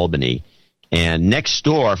hill in Albany, and next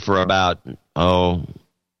door for about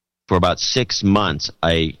 6 months,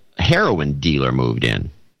 a heroin dealer moved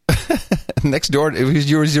in. Next door, it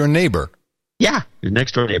was your neighbor. Yeah, your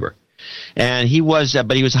next door neighbor, and he was,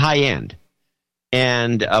 but he was high end.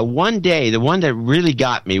 And one day, the one that really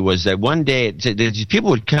got me was that one day these people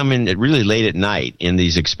would come in really late at night in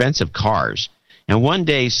these expensive cars. And one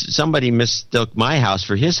day, somebody mistook my house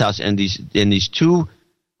for his house, and these 2,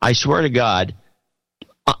 I swear to God,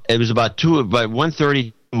 it was about 1:30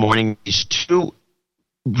 in the morning. These 2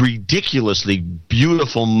 ridiculously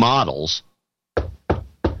beautiful models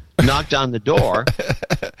knocked on the door,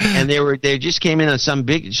 and they just came in on some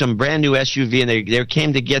brand new SUV, and they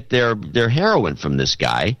came to get their heroin from this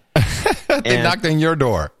guy. They knocked on your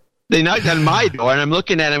door. They knocked on my door, and I'm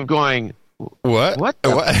looking at him going, What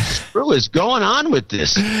the screw is going on with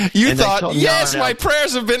this? You thought, yes, my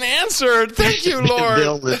prayers have been answered. Thank you, Lord.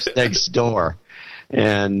 Bill lives next door.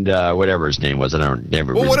 And whatever his name was, I don't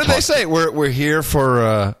never. Well, what did they say? We're here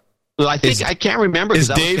for. Well, I think I can't remember. Is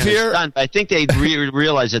Dave here? Stunned, I think they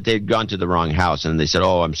realized that they'd gone to the wrong house, and they said,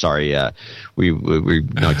 "Oh, I'm sorry, we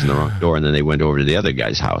knocked on the wrong door," and then they went over to the other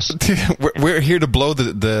guy's house. We're here to blow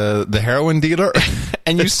the heroin dealer,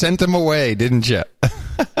 and you sent him away, didn't you?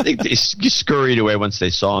 I think they scurried away once they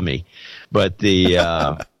saw me, but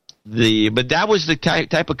but that was the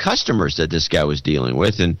type of customers that this guy was dealing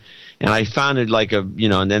with, and I found it like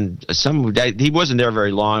and then he wasn't there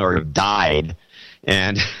very long, or he died.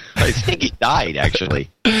 And I think he died,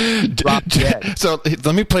 actually. Dropped dead. So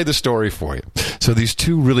let me play the story for you. So these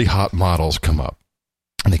 2 really hot models come up,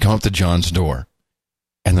 and they come up to John's door,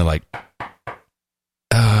 and they're like,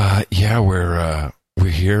 "Yeah, we're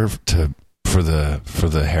here for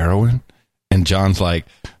the heroin." And John's like,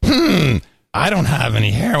 "I don't have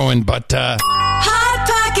any heroin, but Hot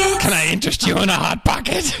Pockets. Can I interest you in a Hot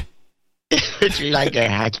Pocket?" Would you like a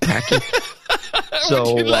Hot Pocket? Would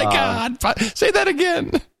you like a Hot Pocket? Say that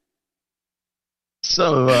again.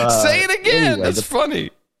 So say it again. Anyway, that's funny.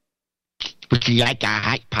 Would you like a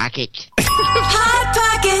Hot Pocket? Hot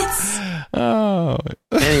Pockets. Oh.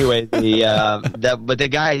 Anyway, anyway, but the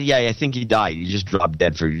guy, I think he died. He just dropped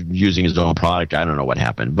dead for using his own product. I don't know what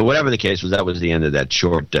happened, but whatever the case was, that was the end of that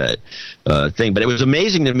short thing. But it was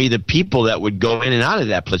amazing to me the people that would go in and out of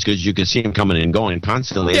that place, because you could see them coming and going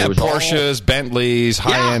constantly. Yeah, Porsches, Bentleys,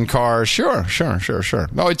 high-end cars. Sure.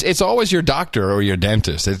 No, it's always your doctor or your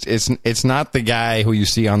dentist. It's not the guy who you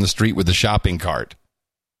see on the street with the shopping cart.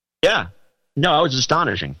 Yeah. No, it was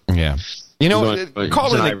astonishing. Yeah. You know,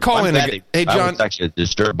 call in. Hey, John. I was actually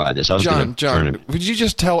disturbed by this. John, would you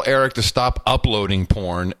just tell Eric to stop uploading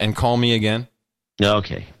porn and call me again?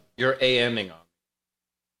 Okay. You're AMing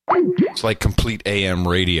on. It's like complete AM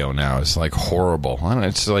radio now. It's like horrible. I don't know,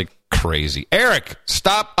 it's like crazy. Eric,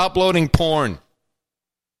 stop uploading porn.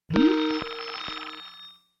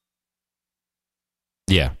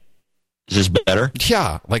 Yeah. Is this better?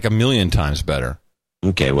 Yeah, like 1,000,000 times better.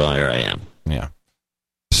 Okay, well, here I am. Yeah.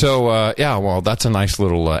 So, well, that's a nice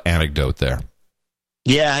little anecdote there.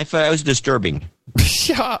 Yeah, I thought it was disturbing.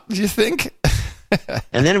 Yeah, you think?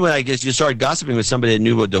 And then when I guess you started gossiping with somebody that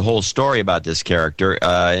knew the whole story about this character,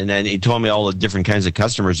 and then he told me all the different kinds of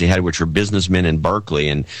customers he had, which were businessmen in Berkeley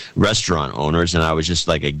and restaurant owners, and I was just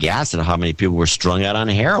like aghast at how many people were strung out on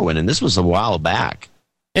heroin, and this was a while back.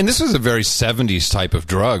 And this was a very 70s type of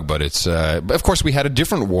drug, but it's, of course, we had a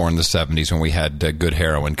different war in the 70s when we had good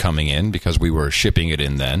heroin coming in because we were shipping it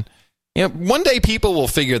in then. You know, one day people will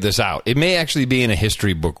figure this out. It may actually be in a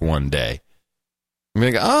history book one day. And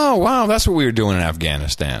be like, oh, wow, that's what we were doing in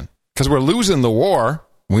Afghanistan. Because we're losing the war.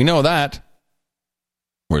 We know that.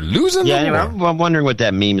 We're losing the war. Yeah, I'm wondering what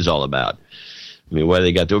that meme is all about. I mean, what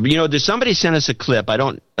they got there. You know, somebody sent us a clip.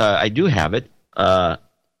 I do have it.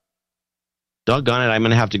 Doggone it, I'm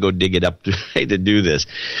going to have to go dig it up to do this.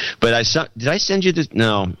 But did I send you this?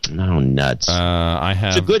 No, nuts. I have.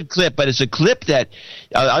 It's a good clip, but it's a clip that,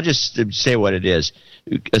 I'll just say what it is.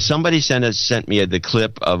 Somebody sent me the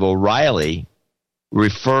clip of O'Reilly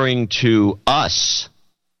referring to us.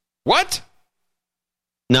 What?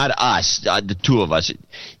 Not us, the two of us.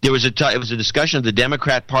 It was a discussion of the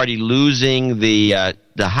Democrat Party losing the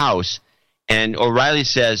House, and O'Reilly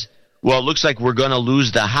says, well, it looks like we're going to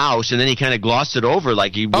lose the House, and then he kind of glossed it over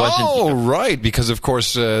like he wasn't. Oh, right, because, of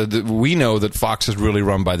course, we know that Fox is really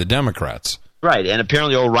run by the Democrats. Right, and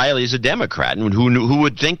apparently O'Reilly is a Democrat, and who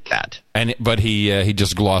would think that? But he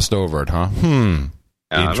just glossed over it, huh?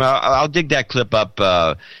 Well, I'll dig that clip up,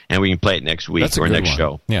 and we can play it next week or next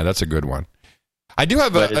show. Yeah, that's a good one. I do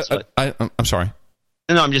have I'm sorry.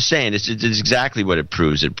 No, I'm just saying it's exactly what it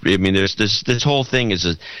proves. I mean, there's this whole thing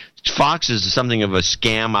is Fox is something of a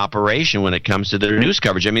scam operation when it comes to their news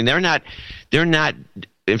coverage. I mean, they're not.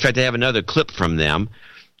 In fact, I have another clip from them.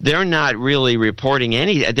 They're not really reporting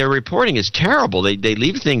their reporting is terrible. They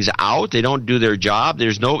leave things out. They don't do their job.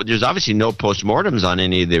 There's obviously no postmortems on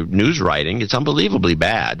any of their news writing. It's unbelievably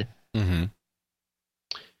bad. Mm-hmm.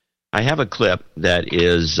 I have a clip that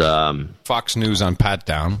is Fox News on Pat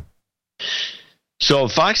Down. So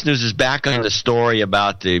Fox News is back on the story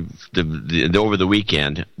about the over the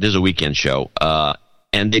weekend. There's a weekend show,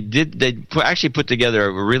 and they actually put together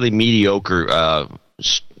a really mediocre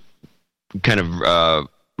kind of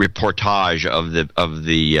reportage of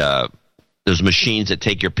the those machines that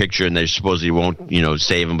take your picture and they supposedly won't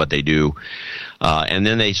save them, but they do. And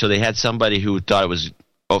then they had somebody who thought it was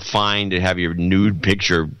fine to have your nude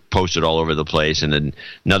picture posted all over the place, and then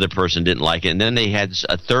another person didn't like it, and then they had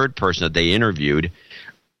a third person that they interviewed.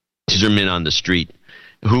 These are men on the street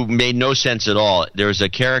who made no sense at all. There was a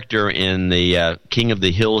character in the King of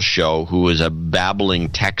the Hill show who was a babbling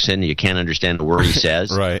Texan. You can't understand a word he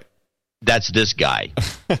says. Right. That's this guy.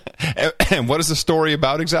 And what is the story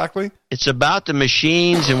about exactly? It's about the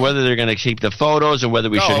machines and whether they're going to keep the photos and whether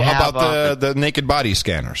we should have about the naked body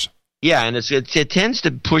scanners. Yeah, and it tends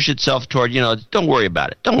to push itself toward, don't worry about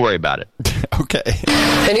it. Don't worry about it. Okay.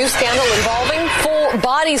 A new scandal involving full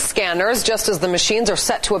body scanners, just as the machines are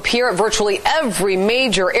set to appear at virtually every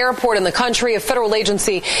major airport in the country. A federal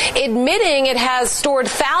agency admitting it has stored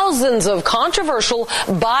thousands of controversial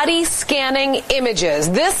body scanning images.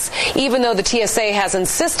 This, even though the TSA has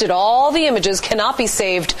insisted all the images cannot be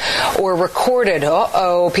saved or recorded.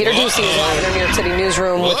 Peter Ducey is live in our New York City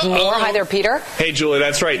newsroom with more. Hi there, Peter. Hey, Julie,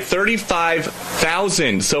 that's right.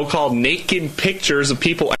 35,000 so-called naked pictures of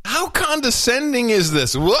people. How come condescending is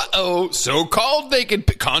this? Whoa, so-called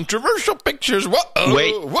naked, controversial pictures. Whoa,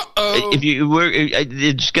 wait. Whoa.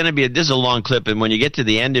 It's going to be. This is a long clip, and when you get to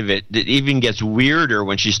the end of it, it even gets weirder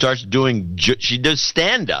when she starts doing. She does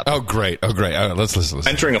stand up. Oh, great. All right, let's listen.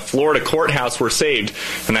 Entering a Florida courthouse were saved,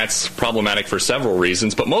 and that's problematic for several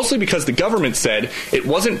reasons, but mostly because the government said it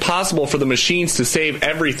wasn't possible for the machines to save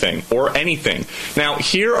everything or anything. Now,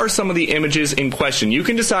 here are some of the images in question. You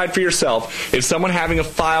can decide for yourself if someone having a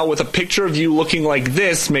file with a picture of you looking like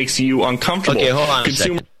this makes you uncomfortable. Okay, hold on a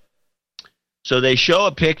second. So they show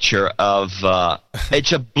a picture of,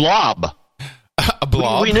 it's a blob. A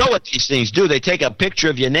blob? We know what these things do. They take a picture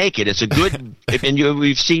of you naked. It's a good, and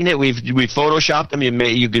we've seen it. We've photoshopped them.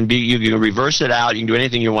 You can reverse it out. You can do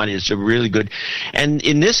anything you want. It's a really good. And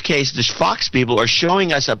in this case, the Fox people are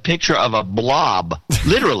showing us a picture of a blob,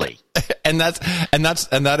 literally. and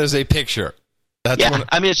that is a picture.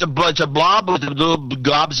 It's a blob with little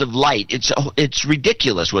gobs of light. It's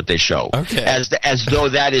ridiculous what they show. Okay. As though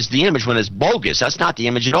that is the image when it's bogus. That's not the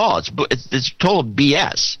image at all. It's total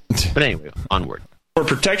BS. But anyway, onward. For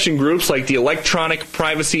protection groups like the Electronic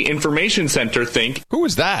Privacy Information Center think. Who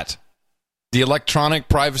is that? The Electronic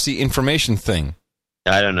Privacy Information thing.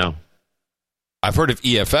 I don't know. I've heard of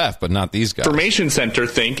EFF, but not these guys. Information Center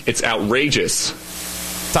think it's outrageous.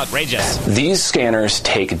 It's outrageous. These scanners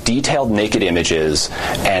take detailed naked images,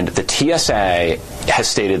 and the TSA has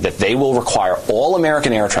stated that they will require all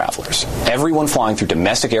American air travelers, everyone flying through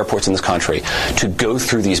domestic airports in this country, to go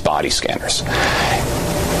through these body scanners.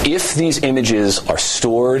 If these images are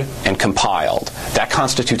stored and compiled, that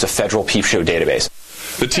constitutes a federal peep show database.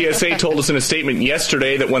 The TSA told us in a statement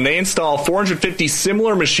yesterday that when they install 450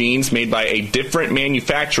 similar machines made by a different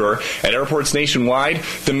manufacturer at airports nationwide,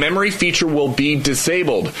 the memory feature will be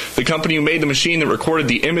disabled. The company who made the machine that recorded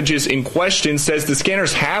the images in question says the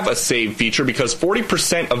scanners have a save feature because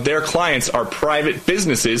 40% of their clients are private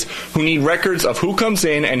businesses who need records of who comes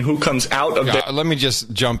in and who comes out of their... Let me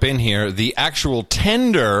just jump in here. The actual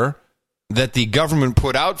tender that the government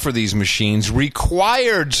put out for these machines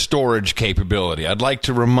required storage capability. I'd like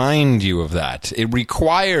to remind you of that. It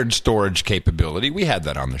required storage capability. We had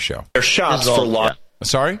that on the show. Their shops for law.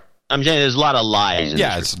 Sorry? I'm saying there's a lot of lies.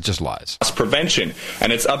 Yeah, it's just lies. Prevention.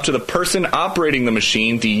 And it's up to the person operating the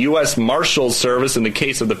machine, the U.S. Marshals Service, in the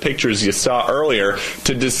case of the pictures you saw earlier,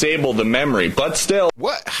 to disable the memory. But still...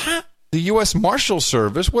 What? The U.S. Marshals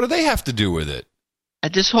Service? What do they have to do with it?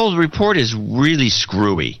 This whole report is really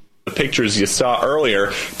screwy. The pictures you saw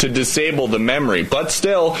earlier to disable the memory. But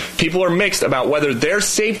still, people are mixed about whether their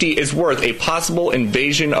safety is worth a possible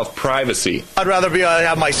invasion of privacy. I'd rather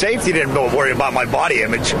have my safety than worry about my body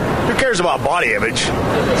image. Who cares about body image?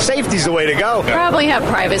 Safety's the way to go. Probably have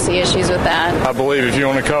privacy issues with that. I believe if you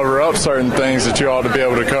want to cover up certain things that you ought to be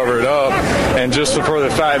able to cover it up. And just for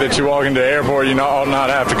the fact that you walk into the airport, you ought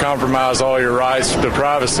not have to compromise all your rights to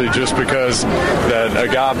privacy just because that a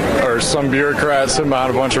guy or some bureaucrat sitting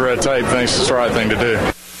behind a bunch of red tape thinks it's the right thing to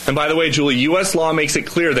do. And by the way, Julie, U.S. law makes it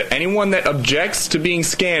clear that anyone that objects to being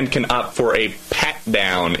scanned can opt for a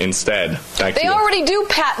pat-down instead. They already do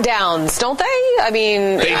pat-downs, don't they? I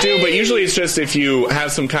mean... They do, but usually it's just if you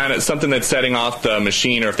have some kind of something that's setting off the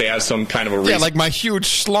machine, or if they have some kind of a reason... Yeah, like my huge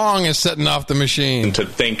schlong is setting off the machine. ...to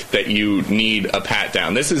think that you need a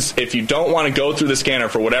pat-down. This is, if you don't want to go through the scanner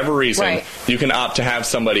for whatever reason, right, you can opt to have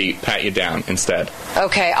somebody pat you down instead.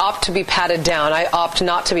 Okay, opt to be patted down. I opt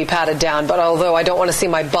not to be patted down, but although I don't want to see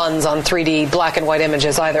my buns on 3D black and white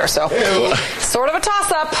images either, so sort of a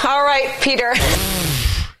toss-up. All right, Peter.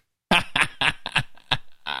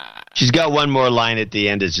 She's got one more line at the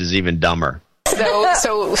end that's just even dumber.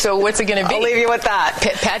 So what's it going to be? I'll leave you with that.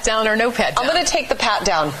 Pat down or no pat down? I'm going to take the pat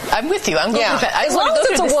down. I'm with you. I'm going to pat. As long as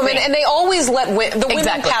it's a woman, and they always let the women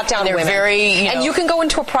pat down They're women. Very, and you can go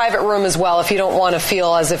into a private room as well if you don't want to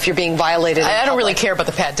feel as if you're being violated. I don't really care about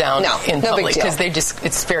the pat down in public because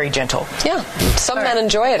it's very gentle. Yeah, some men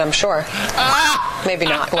enjoy it, I'm sure. Maybe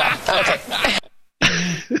not. Well, okay.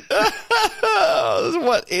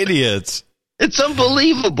 What idiots! It's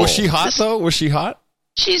unbelievable. Was she hot though? Was she hot?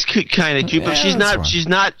 She's kind of cute, but she's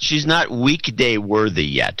not weekday worthy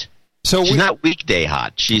yet. So she's not weekday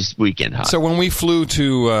hot. She's weekend hot. So when we flew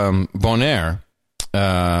to Bonaire,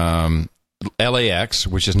 LAX,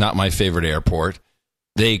 which is not my favorite airport,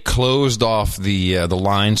 they closed off the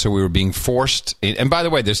line, so we were being forced. And by the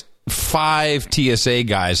way, there's 5 TSA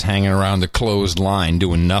guys hanging around the closed line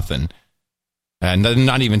doing nothing, and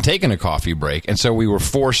not even taking a coffee break. And so we were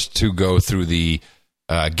forced to go through the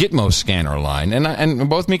Gitmo scanner line, and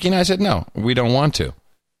both Mickey and I said no, we don't want to.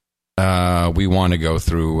 we want to go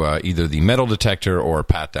through either the metal detector or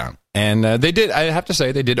pat down. And they did. I have to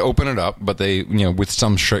say, they did open it up, but they, with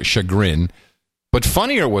some chagrin. But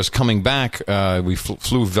funnier was coming back. We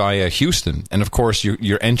flew via Houston, and of course,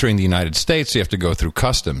 you're entering the United States, so you have to go through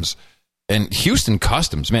customs. And Houston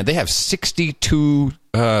Customs, man, they have 62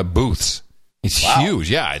 booths. It's huge.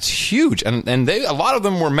 Yeah, it's huge, and a lot of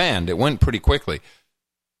them were manned. It went pretty quickly.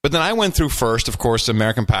 But then I went through first, of course,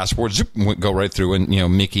 American passport, go right through,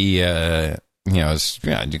 and Mickey, you got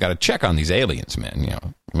to check on these aliens,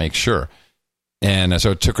 man, make sure. And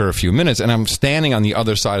so it took her a few minutes, and I'm standing on the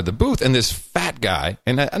other side of the booth, and this fat guy,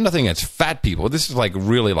 and nothing against fat people, this is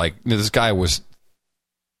this guy was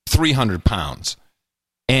 300 pounds,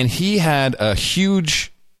 and he had a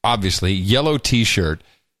huge, obviously, yellow T-shirt,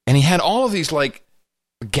 and he had all of these,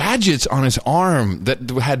 gadgets on his arm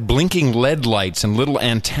that had blinking LED lights and little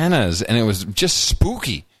antennas, and it was just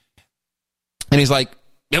spooky. And he's like,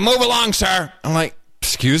 "Move along, sir." I'm like,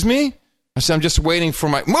 "Excuse me?" I said, "I'm just waiting for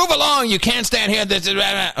my move along. You can't stand here."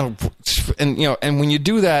 And and when you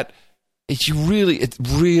do that,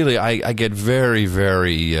 I get very,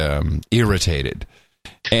 very irritated.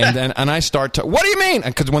 And then I start to, "What do you mean?"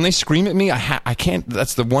 Because when they scream at me, I can't.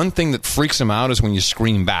 That's the one thing that freaks them out, is when you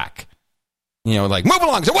scream back. "Move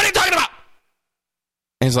along." So, "What are you talking about?"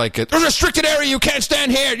 And he's like, "There's a restricted area. You can't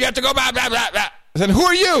stand here. You have to go blah, blah, blah, blah." I said, "Who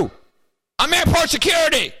are you?" "I'm airport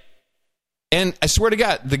security." And I swear to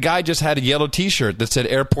God, the guy just had a yellow T-shirt that said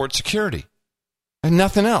airport security. And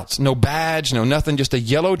nothing else. No badge, no nothing. Just a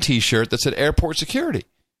yellow T-shirt that said airport security.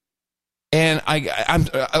 And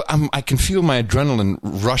I can feel my adrenaline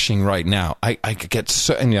rushing right now. I get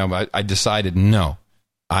so, and I decided, no,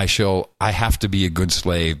 I have to be a good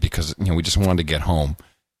slave, because we just wanted to get home.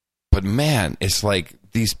 But man, it's like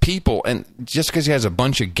these people, and just because he has a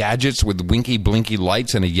bunch of gadgets with winky blinky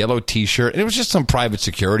lights and a yellow T-shirt, and it was just some private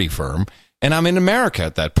security firm, and I'm in America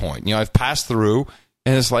at that point. I've passed through,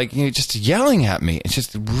 and it's like just yelling at me. It's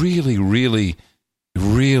just really, really,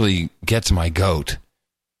 really gets my goat.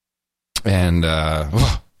 And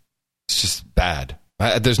it's just bad.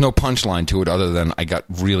 There's no punchline to it other than I got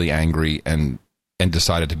really angry and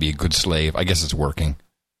decided to be a good slave. I guess it's working.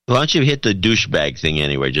 Why don't you hit the douchebag thing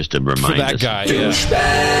anyway, just to remind us? For that guy, douchebag.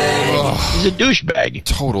 Yeah. He's a douchebag.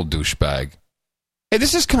 Total douchebag. Hey,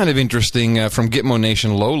 this is kind of interesting from Gitmo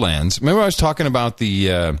Nation Lowlands. Remember I was talking about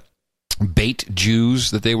the bait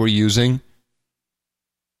Jews that they were using?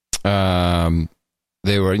 They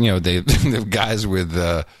were, the guys with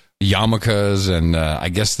yarmulkes, and I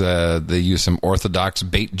guess they use some Orthodox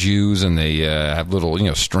bait Jews, and they have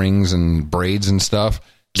little, strings and braids and stuff.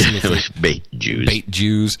 Bait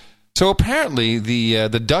Jews. So apparently the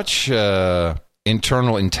Dutch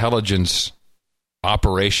internal intelligence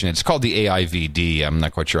operation, it's called the AIVD, I'm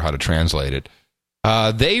not quite sure how to translate it,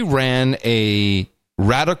 they ran a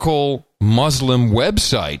radical Muslim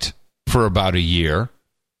website for about a year,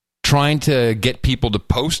 trying to get people to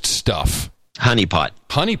post stuff.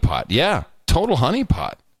 Honeypot, yeah. Total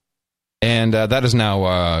honeypot. And that is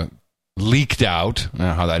now leaked out.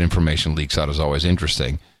 How that information leaks out is always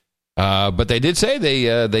interesting. But they did say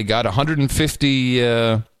they got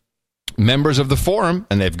 150 members of the forum,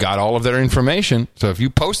 and they've got all of their information. So if you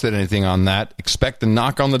posted anything on that, expect a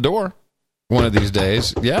knock on the door one of these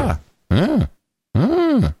days. Yeah. But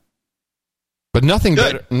nothing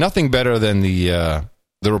better than the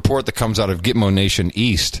report that comes out of Gitmo Nation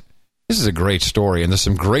East. This is a great story, and there's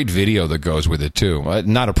some great video that goes with it, too.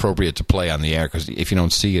 Not appropriate to play on the air, because if you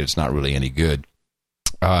don't see it, it's not really any good.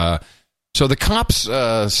 So the cops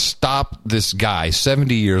stopped this guy,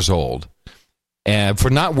 70 years old, for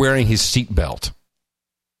not wearing his seatbelt.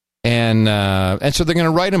 And so they're going to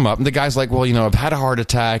write him up. And the guy's like, "Well, I've had a heart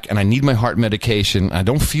attack, and I need my heart medication. I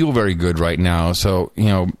don't feel very good right now, so,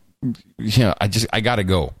 I got to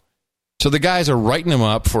go." So the guys are writing him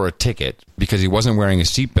up for a ticket because he wasn't wearing a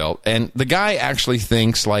seatbelt. And the guy actually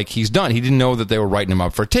thinks like he's done. He didn't know that they were writing him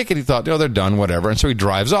up for a ticket. He thought, they're done, whatever. And so he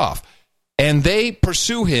drives off. And they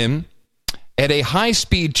pursue him at a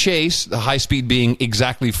high-speed chase, the high speed being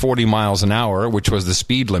exactly 40 miles an hour, which was the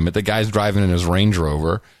speed limit. The guy's driving in his Range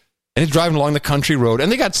Rover. And he's driving along the country road.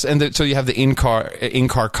 And so you have the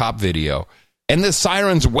in-car cop video. And the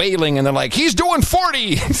siren's wailing, and they're like, "He's doing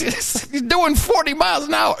 40! He's doing 40 miles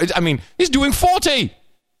an hour! I mean, he's doing 40!"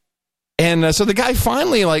 And so the guy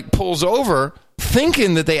finally, pulls over,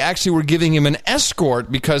 thinking that they actually were giving him an escort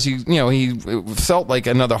because he felt like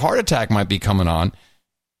another heart attack might be coming on.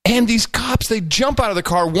 And these cops, they jump out of the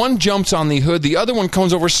car. One jumps on the hood. The other one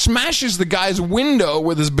comes over, smashes the guy's window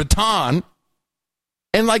with his baton.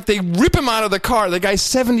 And, they rip him out of the car. The guy's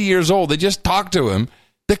 70 years old. They just talked to him.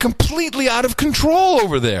 They're completely out of control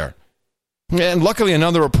over there. And luckily,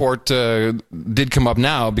 another report did come up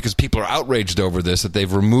now because people are outraged over this, that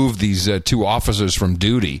they've removed these 2 officers from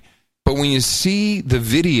duty. But when you see the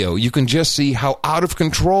video, you can just see how out of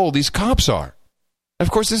control these cops are. Of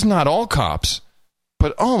course, this is not all cops,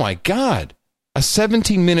 but oh my God, a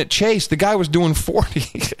 17-minute chase. The guy was doing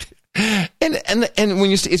 40. and when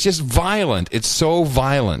you see, it's just violent. It's so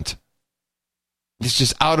violent. It's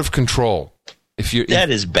just out of control. That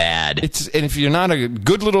is bad. And if you're not a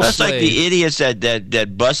good little That's slave, like the idiots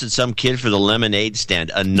that busted some kid for the lemonade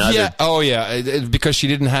stand. Because she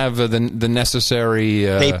didn't have the necessary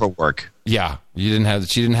paperwork. Yeah, she didn't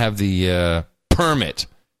have the permit.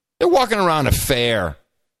 They're walking around a fair,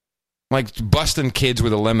 like busting kids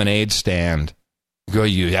with a lemonade stand. Go,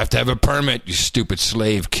 you have to have a permit, you stupid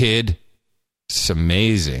slave kid. It's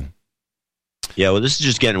amazing. Yeah, well, this is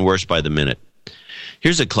just getting worse by the minute.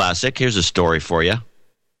 Here's a classic. Here's a story for you.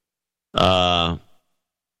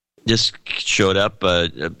 This showed up.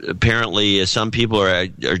 Apparently, some people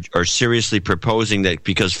are seriously proposing that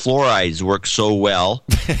because fluorides work so well.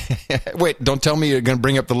 Wait, don't tell me you're going to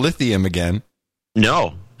bring up the lithium again.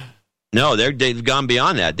 No, they've gone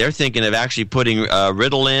beyond that. They're thinking of actually putting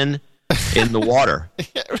Ritalin in the water.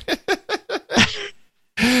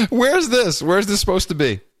 Where's this? Where's this supposed to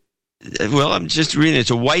be? Well, I'm just reading. It's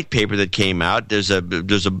a white paper that came out. It's a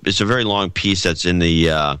very long piece that's in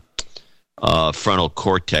the frontal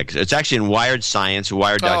cortex. It's actually in Wired Science,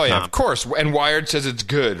 Wired.com. Oh yeah, of course. And Wired says it's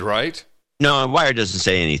good, right? No, Wired doesn't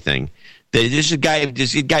say anything. This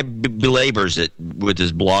guy belabors it with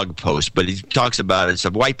his blog post, but he talks about it. It's a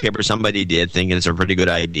white paper somebody did, thinking it's a pretty good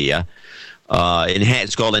idea.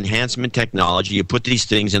 It's called enhancement technology. You put these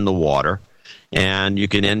things in the water, and you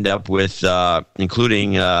can end up with,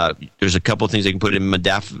 including, there's a couple of things they can put in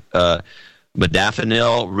modafinil,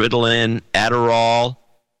 Ritalin, Adderall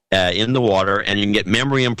in the water, and you can get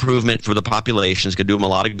memory improvement for the population. It's going to do them a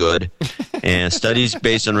lot of good. And studies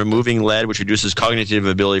based on removing lead, which reduces cognitive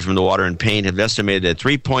ability from the water and pain, have estimated that a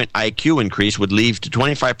 3-point IQ increase would lead to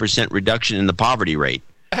 25% reduction in the poverty rate.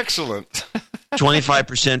 Excellent.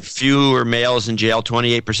 25% fewer males in jail,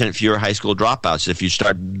 28% fewer high school dropouts if you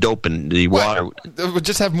start doping the water. We'll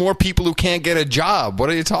just have more people who can't get a job. What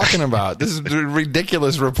are you talking about? This is a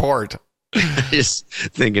ridiculous report. Just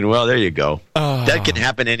thinking, well, there you go. That can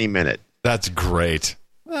happen any minute. That's great.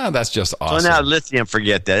 That's just awesome. So now lithium,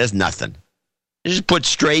 forget that. It's nothing. You just put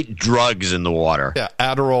straight drugs in the water. Yeah,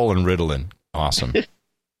 Adderall and Ritalin. Awesome.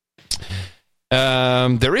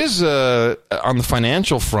 There is, on the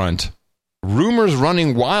financial front, rumors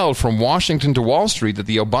running wild from Washington to Wall Street that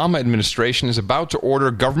the Obama administration is about to order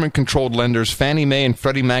government-controlled lenders Fannie Mae and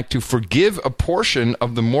Freddie Mac to forgive a portion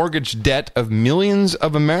of the mortgage debt of millions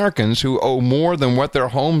of Americans who owe more than what their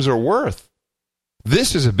homes are worth.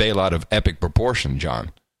 This is a bailout of epic proportion,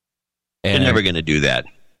 John. And they're never going to do that.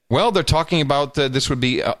 Well, they're talking about this would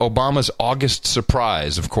be Obama's August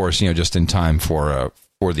surprise, of course, just in time for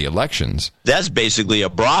the elections. That's basically a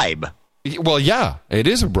bribe. Well, yeah, it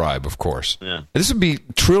is a bribe, of course. Yeah. This would be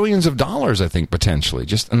trillions of dollars, I think, potentially.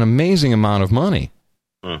 Just an amazing amount of money.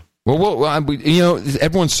 Well,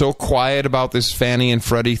 everyone's so quiet about this Fannie and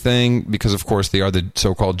Freddie thing because, of course, they are the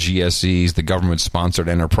so-called GSEs, the government-sponsored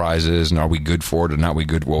enterprises, and are we good for it or not we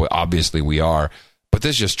good? Well, obviously we are. But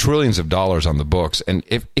there's just trillions of dollars on the books. And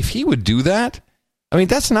if he would do that, I mean,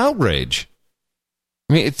 that's an outrage.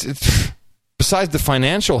 I mean, it's besides the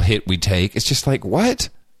financial hit we take, it's just like, what?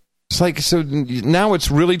 It's like, so now it's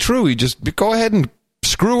really true. You just go ahead and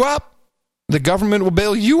screw up. The government will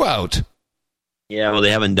bail you out. Yeah, well,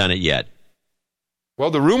 they haven't done it yet.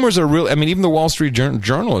 Well, the rumors are real. I mean, even the Wall Street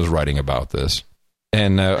Journal is writing about this.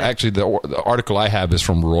 And actually, the article I have is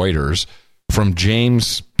from Reuters, from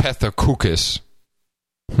James Pethokoukis.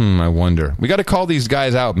 I wonder. We got to call these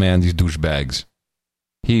guys out, man, these douchebags.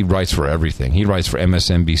 He writes for everything. He writes for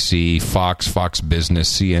MSNBC, Fox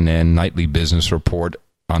Business, CNN, Nightly Business Report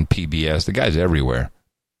on PBS. The guy's everywhere.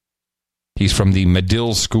 He's from the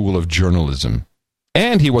Medill School of Journalism.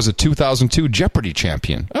 And he was a 2002 Jeopardy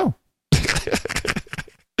champion. Oh.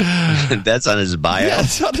 That's on his bio? Yeah,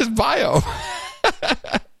 it's on his bio.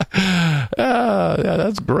 Yeah,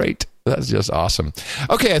 that's great. That's just awesome.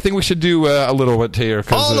 Okay, I think we should do a little bit here.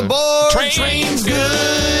 All aboard! Train's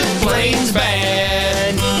good, plane's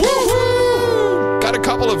bad. Woo-hoo! Got a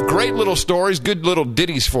couple of great little stories, good little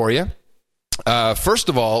ditties for you. First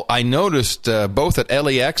of all, I noticed both at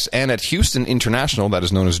LAX and at Houston International, that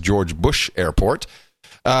is known as George Bush Airport,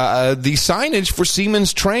 the signage for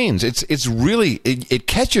Siemens trains. It's really, it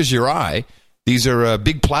catches your eye. These are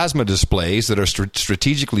big plasma displays that are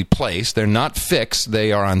strategically placed. They're not fixed.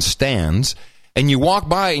 They are on stands. And you walk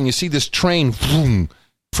by and you see this train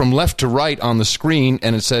from left to right on the screen,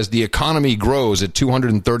 and it says the economy grows at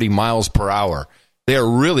 230 miles per hour. They are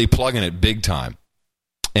really plugging it big time.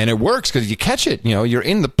 And it works because you catch it. You know, you're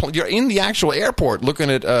in the actual airport looking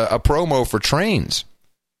at a promo for trains.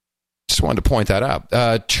 Just wanted to point that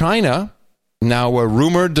out. China, now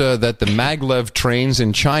rumored that the maglev trains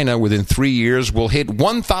in China within 3 years will hit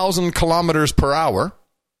 1,000 kilometers per hour,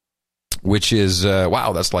 which is,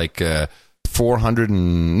 wow, that's like that's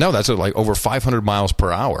like over 500 miles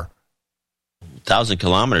per hour. 1,000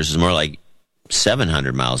 kilometers is more like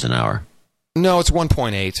 700 miles an hour. No, it's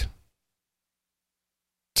 1.8.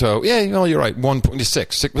 So, yeah, no, you're right,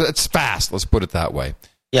 1.6. It's fast, let's put it that way.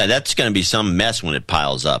 Yeah, that's going to be some mess when it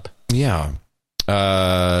piles up. Yeah.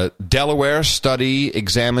 Delaware study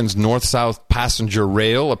examines north-south passenger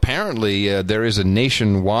rail. Apparently, there is a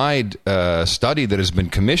nationwide study that has been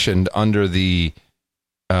commissioned under the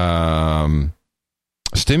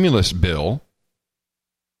stimulus bill.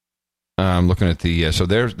 I'm looking at the so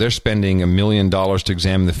they're spending $1 million to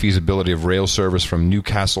examine the feasibility of rail service from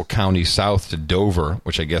Newcastle County south to Dover,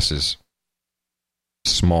 which I guess is a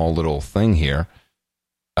small little thing here.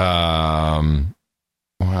 Where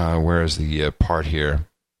is the part here?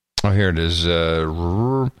 Oh, here it is.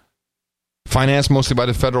 Financed mostly by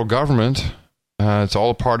the federal government. It's all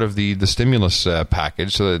a part of the stimulus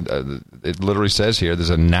package. So it literally says here there's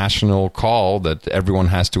a national call that everyone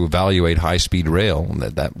has to evaluate high-speed rail.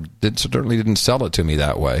 That certainly didn't sell it to me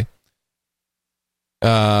that way.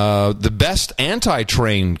 The best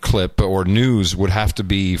anti-train clip or news would have to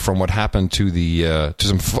be from what happened to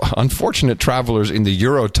some unfortunate travelers in the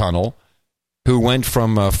Eurotunnel who went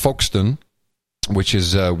from Folkestone, which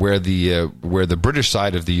is where the British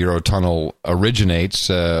side of the Eurotunnel originates,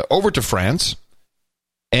 over to France.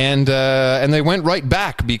 And they went right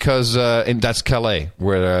back because and that's Calais,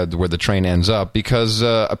 where the train ends up, because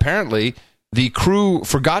apparently the crew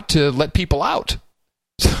forgot to let people out.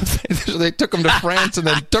 So they took them to France and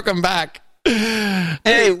then took them back.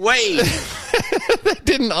 Hey, wait! They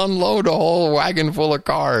didn't unload a whole wagon full of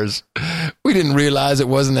cars. We didn't realize it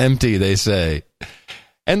wasn't empty, they say.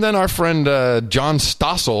 And then our friend John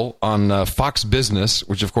Stossel on Fox Business,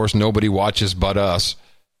 which of course nobody watches but us.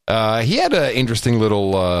 He had an interesting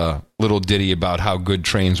little ditty about how good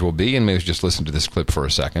trains will be, and maybe just listen to this clip for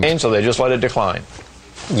a second. So they just let it decline.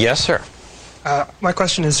 Yes, sir. My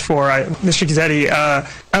question is for Mr. Guzzetti.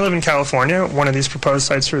 I live in California, one of these proposed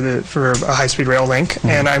sites for a high-speed rail link,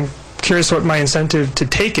 and I'm curious what my incentive to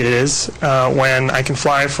take it is when I can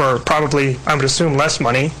fly for probably, I would assume, less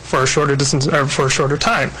money for a shorter distance or for a shorter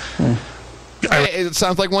time. It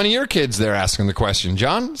sounds like one of your kids there asking the question,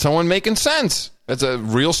 John. Someone making sense. That's a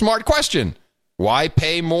real smart question. Why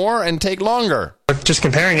pay more and take longer? Just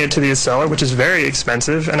comparing it to the Acela, which is very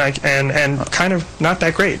expensive and kind of not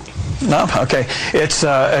that great. No, okay. It's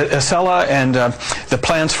Acela and the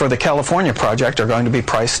plans for the California project are going to be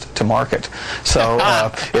priced to market. So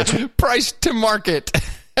it's priced to market.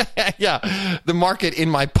 Yeah, the market in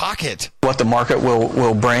my pocket. What the market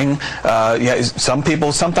will bring. Some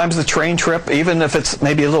people, sometimes the train trip, even if it's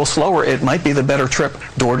maybe a little slower, it might be the better trip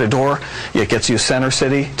door to door. It gets you center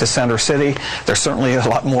city to center city. There's certainly a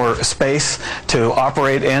lot more space to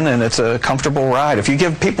operate in, and it's a comfortable ride. If you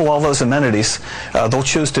give people all those amenities, they'll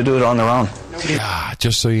choose to do it on their own. Yeah,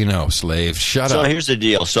 just so you know, slave, shut up. So here's the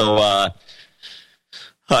deal. So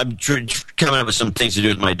I'm coming up with some things to do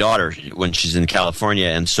with my daughter when she's in California,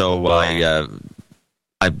 and so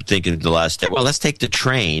I'm thinking the last step. Well, let's take the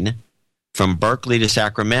train from Berkeley to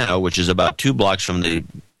Sacramento, which is about 2 blocks from the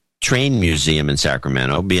train museum in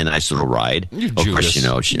Sacramento. It'll be a nice little ride. Of course, you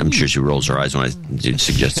know, I'm sure she rolls her eyes when I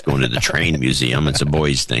suggest going to the train museum. It's a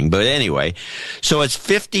boys' thing, but anyway, so it's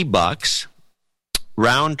 $50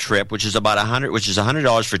 round trip, which is about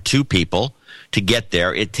 $100 for 2 people. To get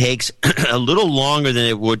there, it takes a little longer than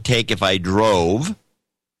it would take if I drove.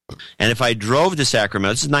 And if I drove to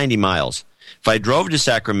Sacramento, this is 90 miles. If I drove to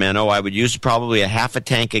Sacramento, I would use probably a half a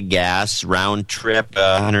tank of gas, round trip,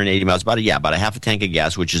 180 miles, about a half a tank of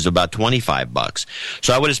gas, which is about $25.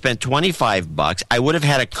 So I would have spent $25. I would have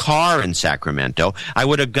had a car in Sacramento. I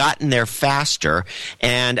would have gotten there faster,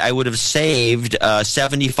 and I would have saved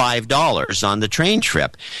 $75 on the train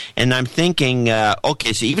trip. And I'm thinking,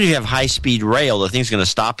 okay, so even if you have high-speed rail, the thing's going to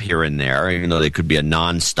stop here and there, even though there could be a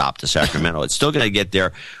non-stop to Sacramento. It's still going to get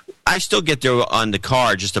there. I still get there on the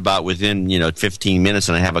car just about within 15 minutes,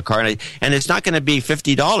 and I have a car, and it's not going to be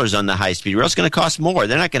 $50 on the high speed rail. It's going to cost more.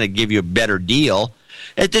 They're not going to give you a better deal.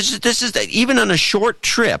 This is even on a short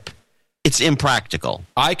trip, it's impractical.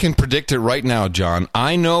 I can predict it right now, John.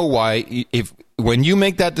 I know why. When you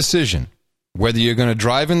make that decision, whether you're going to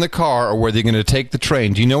drive in the car or whether you're going to take the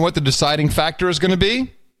train, do you know what the deciding factor is going to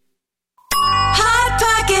be?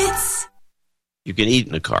 You can eat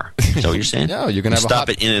in the car. Is that what you're saying? No, you can have stop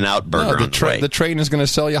at In-N-Out Burger on the way. The train is going to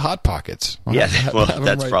sell you Hot Pockets. Well,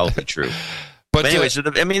 that's probably true. But anyway,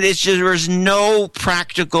 it's just there's no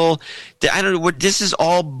practical. I don't know what this is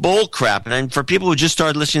all bull crap. And for people who just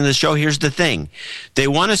started listening to the show, here's the thing: they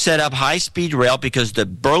want to set up high-speed rail because the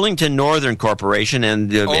Burlington Northern Corporation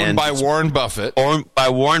owned by Warren Buffett,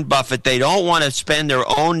 they don't want to spend their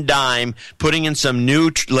own dime laying some new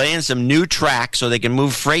tracks so they can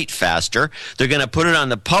move freight faster. They're going to put it on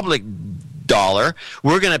the public dollar.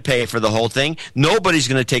 We're going to pay for the whole thing. Nobody's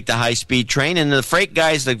going to take the high-speed train. And the freight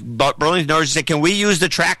guys, the Burlington Northern, say, can we use the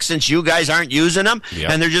tracks since you guys aren't using them?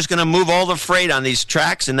 Yep. And they're just going to move all the freight on these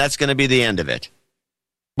tracks, and that's going to be the end of it.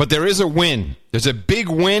 But there is a win. There's a big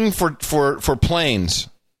win for planes,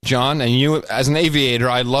 John. And you, as an aviator,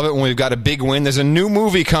 I love it when we've got a big win. There's a new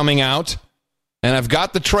movie coming out, and I've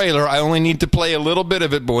got the trailer. I only need to play a little bit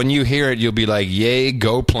of it, but when you hear it, you'll be like, yay,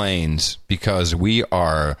 go planes, because we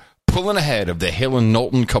are pulling ahead of the Hill and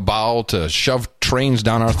Knowlton cabal to shove trains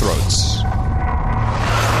down our throats.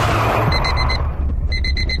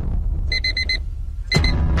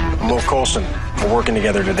 I'm Will Colson. We're working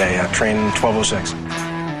together today at train 1206.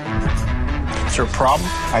 Is there a problem?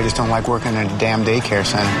 I just don't like working at a damn daycare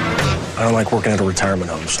center. I don't like working at a retirement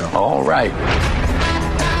home, so. All right.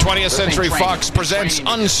 20th Century Fox presents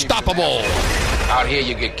Unstoppable. Out here,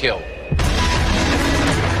 you get killed.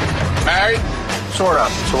 Married? Sort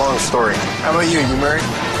of. It's a long story. How about you? You married?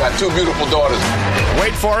 Got 2 beautiful daughters.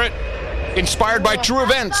 Wait for it. Inspired by true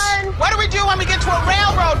events. What do we do when we get to a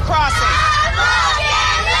railroad crossing?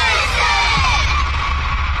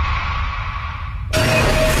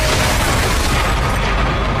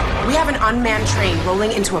 We have an unmanned train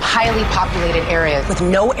rolling into a highly populated area with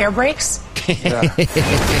no air brakes.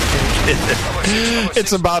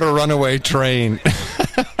 It's about a runaway train.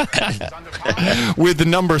 With the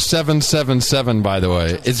number 777, by the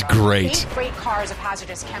way. It's great. Freight cars of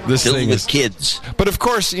hazardous chemicals. This thing is kids. But of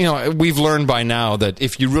course, we've learned by now that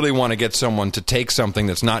if you really want to get someone to take something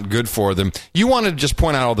that's not good for them, you want to just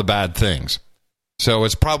point out all the bad things. So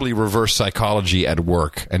it's probably reverse psychology at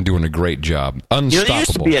work and doing a great job. Unstoppable. There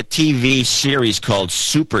used to be a TV series called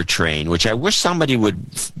Super Train, which I wish somebody would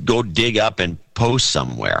go dig up and post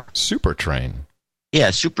somewhere. Super Train?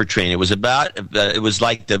 Yeah, Super Train. It was about, it was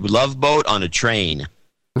like the Love Boat on a train.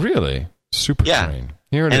 Really? Super Train.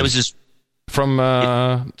 Here it is. And it was just from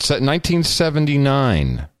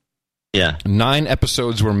 1979. Yeah. 9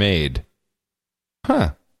 episodes were made.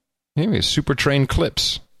 Huh. Anyway, Super Train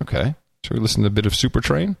clips. Okay. Shall we listen to a bit of Super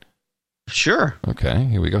Train? Sure. Okay,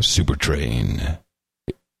 here we go. Super Train.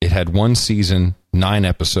 It had 1 season, 9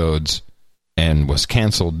 episodes, and was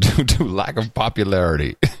canceled due to lack of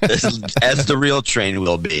popularity. As the real train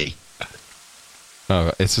will be.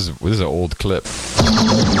 Oh, this is an old clip.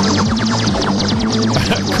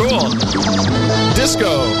 Cool.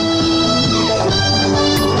 Disco.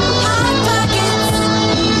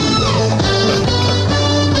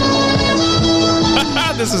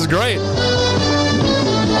 This is great.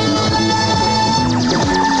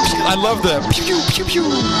 I love the pew, pew, pew.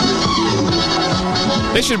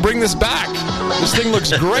 They should bring this back. This thing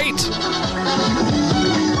looks great.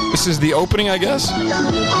 This is the opening, I guess?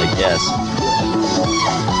 I guess.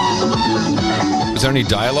 Is there any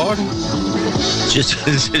dialogue? Just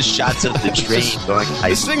shots of the train going.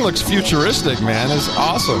 This thing looks futuristic, man. It's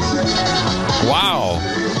awesome. Wow.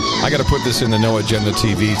 I got to put this in the No Agenda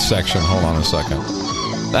TV section. Hold on a second.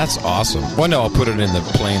 That's awesome. Well, no, I'll put it in the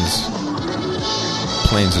planes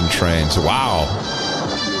and trains. Wow.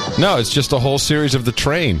 No, it's just a whole series of the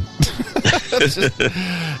train.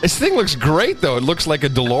 This thing looks great, though. It looks like a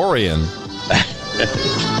DeLorean.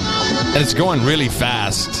 And it's going really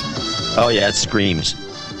fast. Oh, yeah, it screams.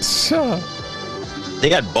 So, they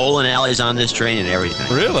got bowling alleys on this train and everything.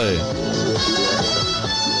 Really?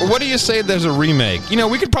 What do you say there's a remake?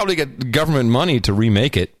 We could probably get government money to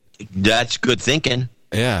remake it. That's good thinking.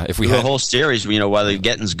 Yeah, if we had a whole series, while the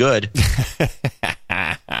getting's good.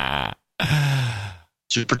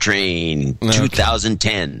 Super Train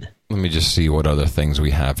 2010. Let me just see what other things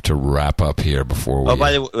we have to wrap up here before we... Oh,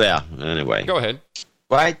 by the way, anyway. Go ahead.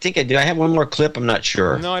 Well, I think I do. I have one more clip. I'm not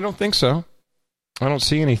sure. No, I don't think so. I don't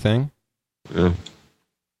see anything.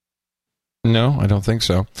 No, I don't think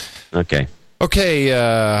so. Okay. Okay,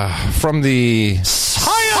 from the...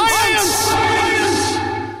 Science!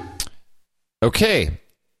 Okay.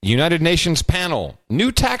 United Nations panel.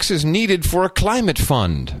 New taxes needed for a climate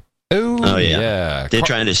fund. Oh yeah. They're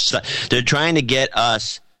trying to get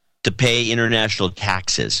us to pay international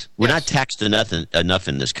taxes. We're not taxed enough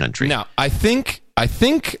in this country. Now, I think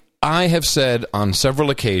I have said on several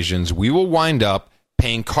occasions we will wind up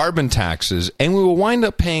paying carbon taxes, and we will wind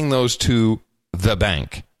up paying those to the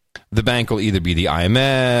bank. The bank will either be the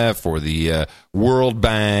IMF or the World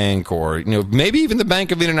Bank, or maybe even the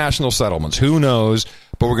Bank of International Settlements. Who knows?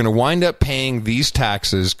 But we're going to wind up paying these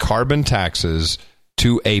taxes, carbon taxes,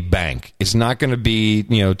 to a bank. It's not going to be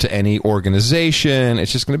to any organization.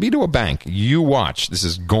 It's just going to be to a bank. You watch. This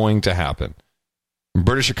is going to happen.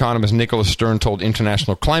 British economist Nicholas Stern told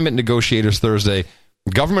international climate negotiators Thursday,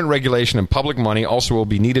 government regulation and public money also will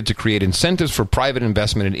be needed to create incentives for private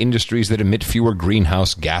investment in industries that emit fewer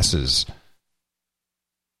greenhouse gases.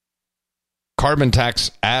 Carbon tax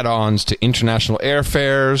add-ons to international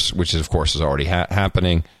airfares, which of course is already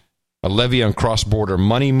happening. A levy on cross-border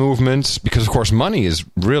money movements, because of course money is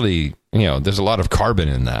really, there's a lot of carbon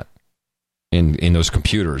in that, in those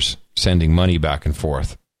computers, sending money back and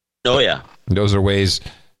forth. Oh, yeah. Those are ways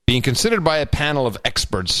being considered by a panel of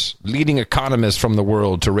experts, leading economists from the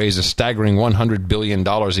world, to raise a staggering $100 billion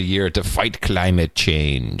a year to fight climate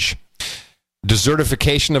change.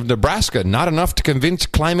 Desertification of Nebraska, not enough to convince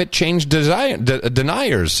climate change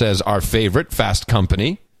deniers, says our favorite Fast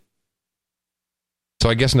Company. So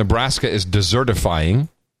I guess Nebraska is desertifying.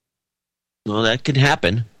 Well, that could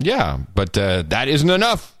happen. Yeah, but that isn't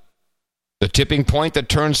enough. The tipping point that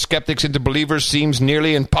turns skeptics into believers seems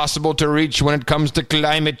nearly impossible to reach when it comes to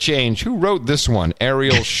climate change. Who wrote this one?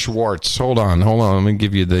 Ariel Schwartz. Hold on. Let me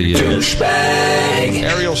give you the...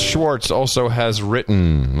 Ariel Schwartz also has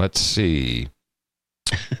written, let's see...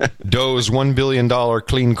 Doe's $1 billion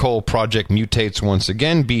clean coal project mutates once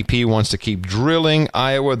again. BP wants to keep drilling.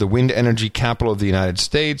 Iowa, the wind energy capital of the United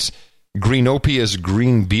States. Greenopia's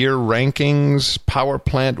green beer rankings. Power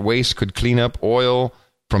plant waste could clean up oil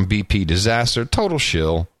from BP disaster. Total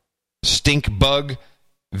shill. Stink bug.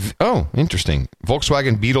 Oh, interesting.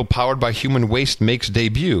 Volkswagen Beetle powered by human waste makes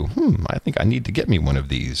debut. I think I need to get me one of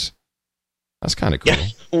these. That's kind of cool.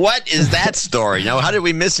 What is that story? Now, how did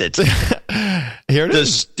we miss it? Here it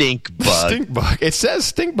is. Stink bug. Stink bug. It says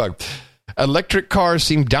stink bug. Electric cars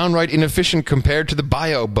seem downright inefficient compared to the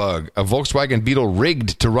bio bug. A Volkswagen Beetle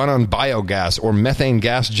rigged to run on biogas or methane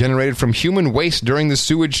gas generated from human waste during the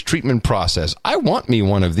sewage treatment process. I want me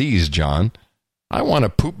one of these, John. I want a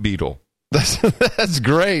poop beetle. That's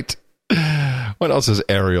great. What else has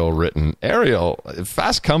Ariel written? Ariel,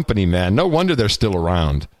 Fast Company, man. No wonder they're still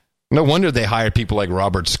around. No wonder they hire people like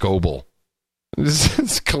Robert Scoble.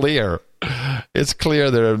 It's clear. It's clear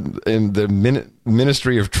they're in the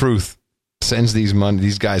Ministry of Truth. Sends these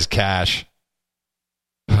guys cash.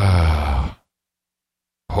 Home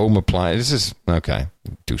appliance. This is okay.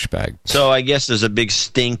 Douchebag. So I guess there's a big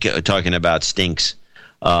stink talking about stinks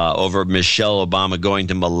over Michelle Obama going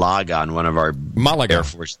to Malaga on one of our Air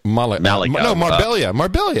Force. Malaga. No, Marbella.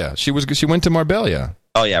 Marbella. She went to Marbella.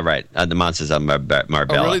 Oh yeah, right. The monsters on Marbella.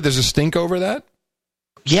 Oh really? There's a stink over that?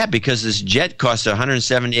 Yeah, because this jet cost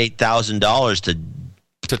 $178,000 to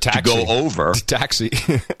go over. To taxi.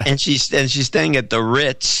 and she's staying at the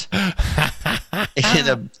Ritz in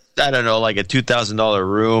a $2,000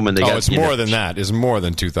 room, and it's more than that. It's more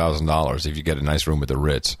than $2,000 if you get a nice room at the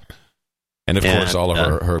Ritz. And of course all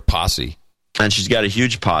of her posse. And she's got a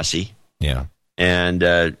huge posse. Yeah. And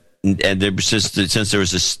since there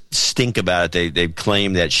was this stink about it, they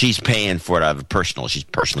claim that she's paying for it out of personal. She's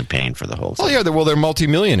personally paying for the whole thing. Oh yeah, they're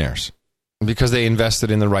multimillionaires because they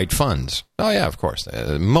invested in the right funds. Oh yeah, of course,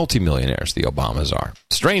 multimillionaires. The Obamas are.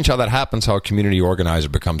 Strange how that happens. How a community organizer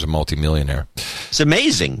becomes a multimillionaire. It's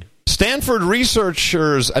amazing. Stanford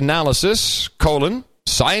researchers' analysis: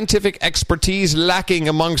 scientific expertise lacking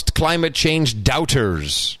amongst climate change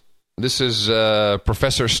doubters. This is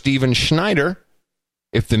Professor Steven Schneider.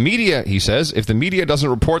 If the media doesn't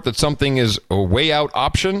report that something is a way out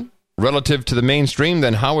option relative to the mainstream,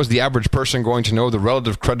 then how is the average person going to know the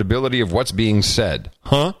relative credibility of what's being said?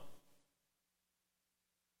 Huh?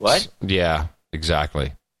 What? Yeah,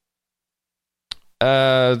 exactly.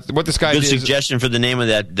 What this guy did. Good suggestion for the name of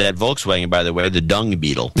that Volkswagen, by the way, the Dung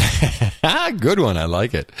Beetle. Good one. I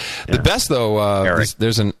like it. Yeah. The best, though,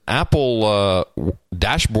 there's an Apple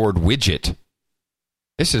dashboard widget.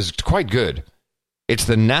 This is quite good. It's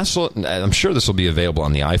the NASA, I'm sure this will be available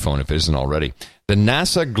on the iPhone if it isn't already, the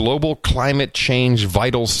NASA Global Climate Change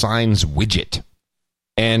Vital Signs widget.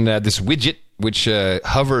 And this widget, which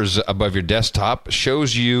hovers above your desktop,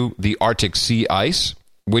 shows you the Arctic sea ice,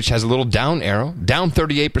 which has a little down arrow, down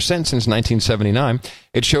 38% since 1979.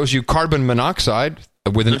 It shows you carbon monoxide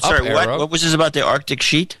with an up arrow. What was this about the Arctic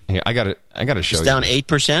sheet? Yeah, I got to show you. It's down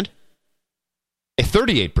 8%?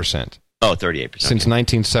 38%. Oh, 38%. Since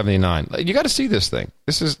 1979. You got to see this thing.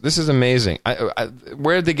 This is amazing.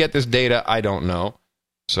 Where did they get this data? I don't know.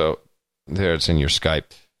 So there, it's in your Skype.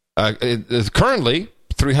 Currently,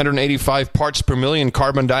 385 parts per million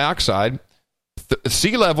carbon dioxide.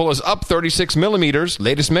 Sea level is up 36 millimeters,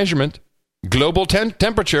 latest measurement. Global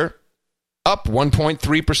temperature up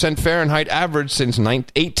 1.3% Fahrenheit average since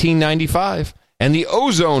 1895. And the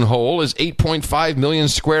ozone hole is 8.5 million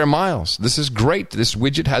square miles. This is great. This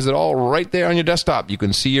widget has it all right there on your desktop. You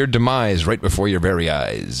can see your demise right before your very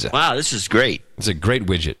eyes. Wow, this is great. It's a great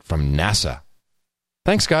widget from NASA.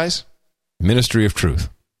 Thanks, guys. Ministry of Truth.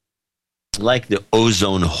 Like the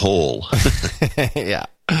ozone hole. Yeah.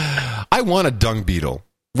 I want a dung beetle.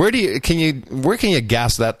 Where can you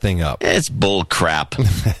gas that thing up? It's bull crap.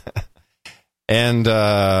 And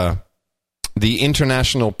the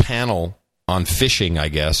International Panel on Fishing, I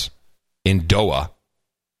guess, in Doha,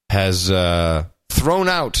 has thrown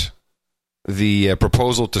out the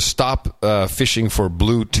proposal to stop fishing for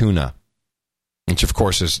blue tuna, which, of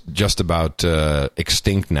course, is just about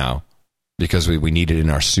extinct now because we need it in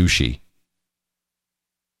our sushi.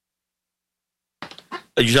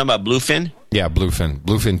 Are you talking about bluefin? Yeah,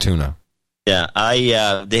 bluefin tuna. Yeah,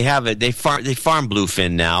 they farm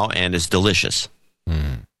bluefin now, and it's delicious.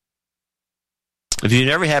 Mm. If you've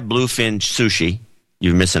never had bluefin sushi,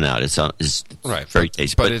 you're missing out. It's right, very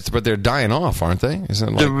tasty. But they're dying off, aren't they? Isn't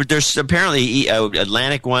it like... There's apparently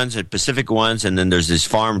Atlantic ones and Pacific ones, and then there's these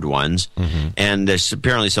farmed ones, and there's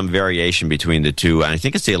apparently some variation between the two. And I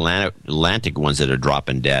think it's the Atlantic ones that are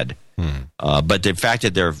dropping dead. But the fact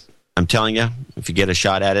that I'm telling you, if you get a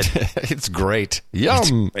shot at it, it's great.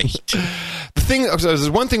 Yum. It's great. There's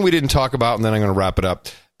one thing we didn't talk about, and then I'm going to wrap it up.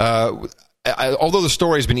 Although the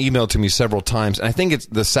story has been emailed to me several times, and I think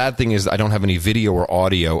the sad thing is I don't have any video or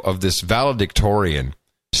audio of this valedictorian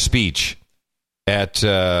speech at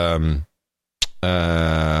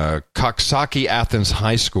Coxsackie Athens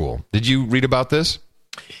High School. Did you read about this?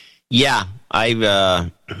 Yeah, I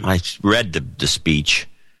read the speech.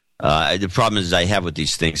 The problem is I have with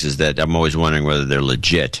these things is that I'm always wondering whether they're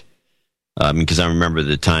legit. Because I remember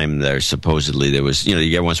the time there was, you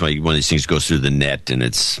get once in a while one of these things goes through the net and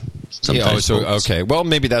it's sometimes. Okay. Well,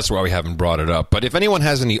 maybe that's why we haven't brought it up. But if anyone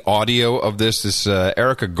has any audio of this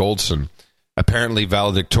Erica Goldson, apparently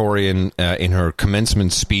valedictorian in her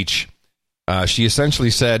commencement speech, she essentially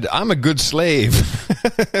said, "I'm a good slave."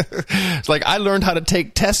 It's like, I learned how to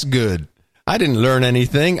take tests good. I didn't learn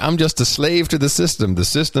anything. I'm just a slave to the system. The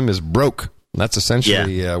system is broke. That's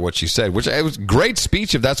essentially what she said, which it was a great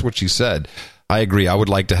speech if that's what she said. I agree. I would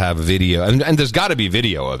like to have a video, and there's got to be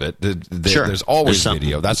video of it. Sure. There's always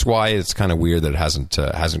video. That's why it's kind of weird that it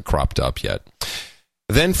hasn't cropped up yet.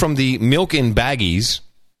 Then from the Milk in Baggies,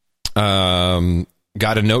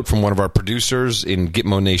 got a note from one of our producers in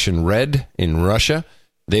Gitmo Nation Red in Russia.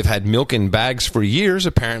 They've had milk in bags for years,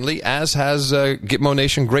 apparently, as has Gitmo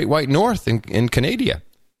Nation Great White North in Canada.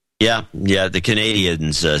 Yeah, the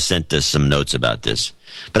Canadians sent us some notes about this.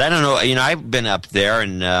 But I don't know, I've been up there,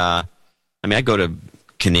 and I go to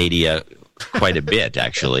Canada quite a bit,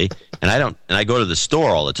 actually. And I go to the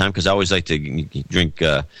store all the time because I always like to drink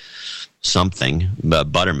something,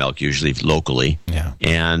 buttermilk usually locally. Yeah.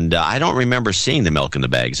 And I don't remember seeing the milk in the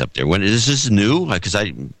bags up there. When is this new? Because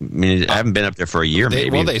I haven't been up there for a year,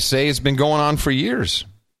 maybe. Well, they say it's been going on for years.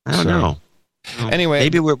 I don't know. Anyway,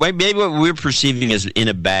 maybe what we're perceiving as in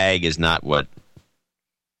a bag is not what's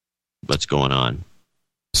going on.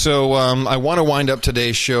 So I want to wind up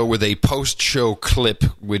today's show with a post-show clip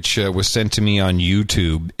which was sent to me on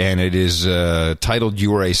YouTube, and it is titled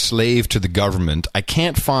 "You Are a Slave to the Government." I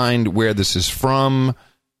can't find where this is from,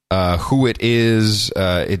 who it is.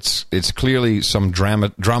 It's clearly some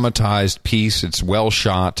dramatized piece. It's well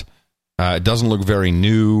shot. It doesn't look very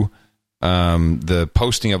new. The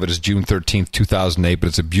posting of it is June 13th, 2008, but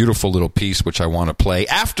it's a beautiful little piece which I want to play.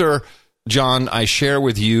 After, John, I share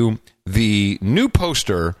with you the new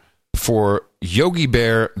poster for Yogi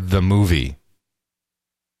Bear the movie.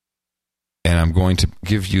 And I'm going to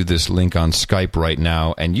give you this link on Skype right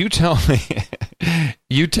now, and you tell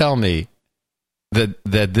me that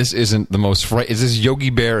this isn't the most is this Yogi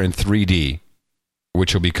Bear in 3D,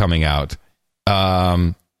 which will be coming out.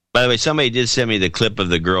 By the way, somebody did send me the clip of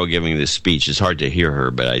the girl giving this speech. It's hard to hear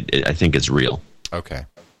her, but I think it's real. Okay.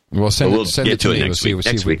 Well, send it to me. We'll see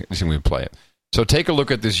if we can play it. So take a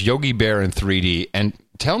look at this Yogi Bear in 3D and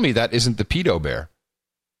tell me that isn't the pedo bear.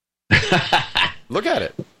 Look at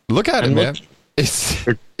it. Look at it, man. It's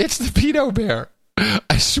the pedo bear.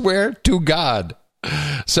 I swear to God.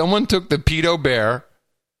 Someone took the pedo bear,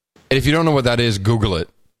 and if you don't know what that is, Google it.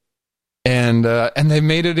 And they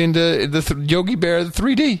made it into the Yogi Bear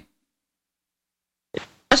 3D.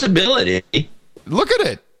 Possibility. Look at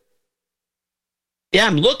it. Yeah,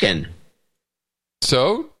 I'm looking.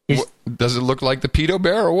 So? Does it look like the pedo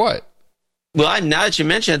bear or what? Well, now that you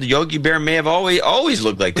mention it, the Yogi Bear may have always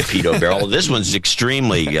looked like the pedo bear. Although this one's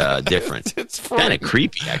extremely different. It's kind of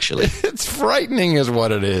creepy, actually. It's frightening is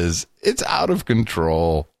what it is. It's out of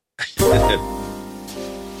control.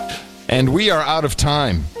 And we are out of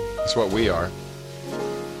time. That's what we are.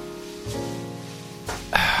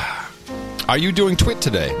 Are you doing Twit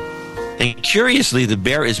today? And curiously, the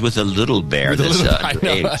bear is with a little bear that's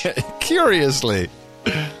underage. Curiously.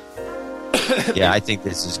 Yeah, I think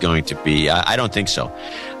this is going to be... I don't think so.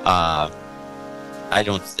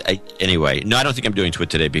 Anyway, no, I don't think I'm doing Twit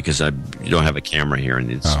today because you don't have a camera here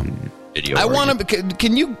and it's video. I want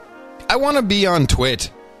to be on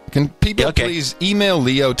Twit. Can people please email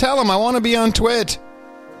Leo? Tell him I want to be on Twit.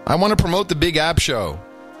 I want to promote the Big App Show.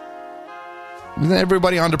 Isn't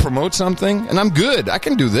everybody on to promote something? And I'm good. I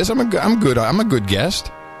can do this. I'm good. I'm a good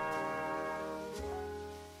guest.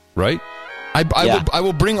 Right? I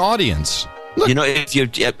will bring audience. Look. You know,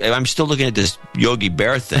 I'm still looking at this Yogi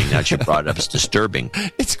Bear thing that you brought up. It's disturbing.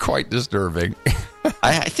 It's quite disturbing.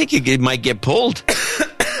 I think it might get pulled.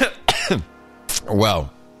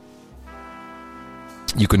 Well,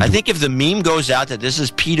 you can. I think if the meme goes out that this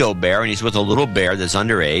is Pedo Bear and he's with a little bear that's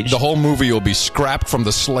underage, the whole movie will be scrapped from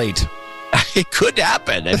the slate. It could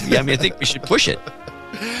happen. I think we should push it.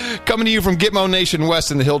 Coming to you from Gitmo Nation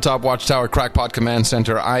West in the Hilltop Watchtower Crackpot Command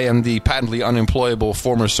Center, I am the patently unemployable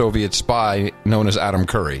former Soviet spy known as Adam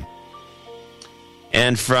Curry.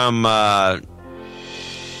 And from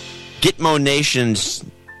Gitmo Nation's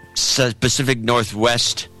Pacific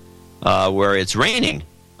Northwest, where it's raining,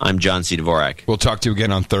 I'm John C. Dvorak. We'll talk to you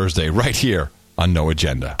again on Thursday, right here on No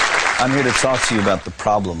Agenda. I'm here to talk to you about the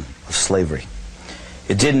problem of slavery.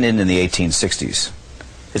 It didn't end in the 1860s.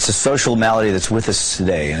 It's a social malady that's with us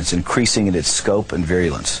today, and it's increasing in its scope and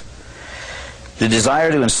virulence. The desire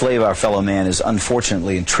to enslave our fellow man is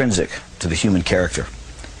unfortunately intrinsic to the human character.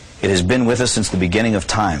 It has been with us since the beginning of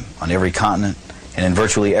time, on every continent and in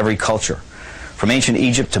virtually every culture, from ancient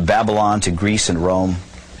Egypt to Babylon to Greece and Rome,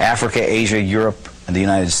 Africa, Asia, Europe, and the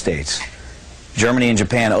United States. Germany and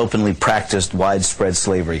Japan openly practiced widespread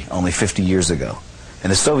slavery only 50 years ago,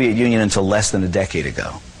 and the Soviet Union until less than a decade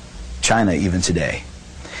ago. China even today.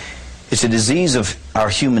 It's a disease of our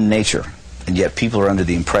human nature, and yet people are under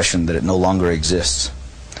the impression that it no longer exists.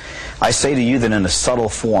 I say to you that in a subtle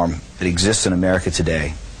form, it exists in America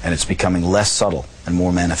today, and it's becoming less subtle and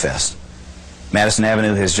more manifest. Madison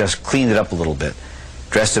Avenue has just cleaned it up a little bit,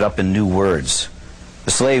 dressed it up in new words.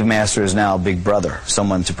 The slave master is now Big Brother,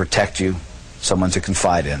 someone to protect you, someone to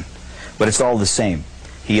confide in. But it's all the same.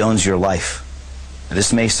 He owns your life. Now,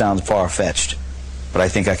 this may sound far-fetched, but I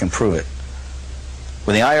think I can prove it.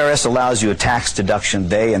 When the IRS allows you a tax deduction,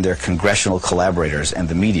 they and their congressional collaborators and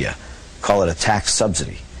the media call it a tax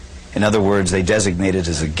subsidy. In other words, they designate it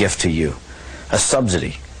as a gift to you, a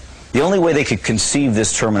subsidy. The only way they could conceive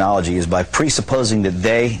this terminology is by presupposing that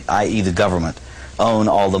they, i.e. the government, own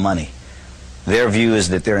all the money. Their view is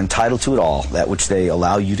that they're entitled to it all. That which they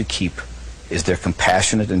allow you to keep is their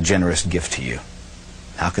compassionate and generous gift to you.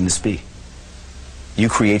 How can this be? You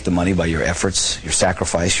create the money by your efforts, your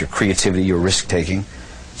sacrifice, your creativity, your risk-taking.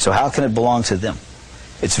 So how can it belong to them?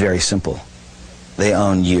 It's very simple. They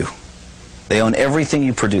own you. They own everything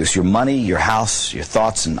you produce, your money, your house, your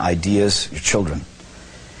thoughts and ideas, your children.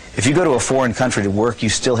 If you go to a foreign country to work, you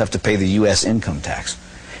still have to pay the U.S. income tax.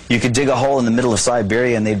 You could dig a hole in the middle of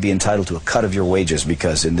Siberia and they'd be entitled to a cut of your wages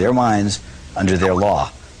because in their minds, under their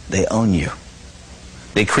law, they own you.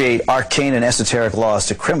 They create arcane and esoteric laws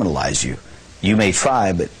to criminalize you. You may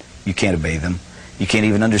try, but you can't obey them. You can't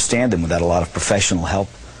even understand them without a lot of professional help.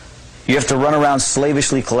 You have to run around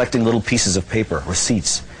slavishly collecting little pieces of paper,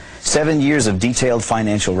 receipts, 7 years of detailed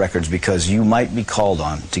financial records because you might be called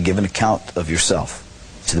on to give an account of yourself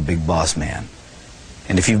to the big boss man.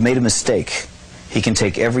 And if you've made a mistake, he can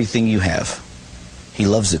take everything you have. He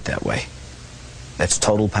loves it that way. That's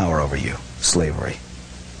total power over you, slavery.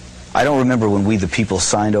 I don't remember when we the people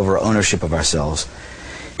signed over ownership of ourselves.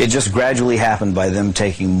 It just gradually happened by them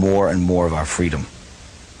taking more and more of our freedom.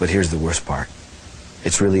 But here's the worst part.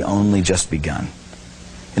 It's really only just begun.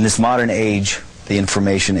 In this modern age, the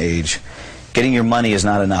information age, getting your money is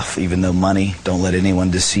not enough, even though money, don't let anyone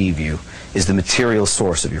deceive you, is the material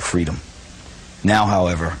source of your freedom. Now,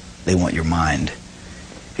 however, they want your mind.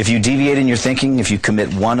 If you deviate in your thinking, if you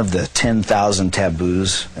commit one of the 10,000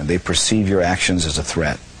 taboos, and they perceive your actions as a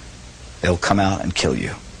threat, they'll come out and kill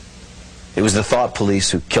you. It was the thought police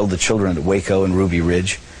who killed the children at Waco and Ruby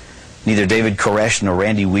Ridge. Neither David Koresh nor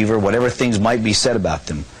Randy Weaver, whatever things might be said about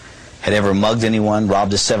them, had ever mugged anyone,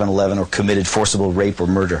 robbed a 7-Eleven, or committed forcible rape or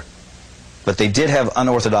murder. But they did have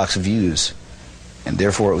unorthodox views. and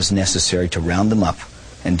therefore it was necessary to round them up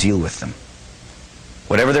and deal with them.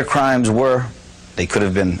 Whatever their crimes were, they could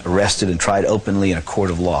have been arrested and tried openly in a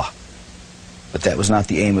court of law. But that was not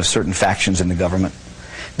the aim of certain factions in the government.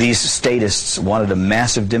 These statists wanted a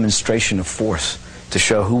massive demonstration of force to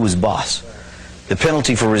show who was boss. The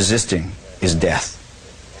penalty for resisting is death.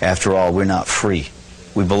 After all, we're not free.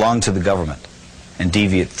 We belong to the government, and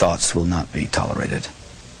deviant thoughts will not be tolerated.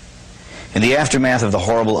 In the aftermath of the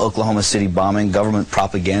horrible Oklahoma City bombing, government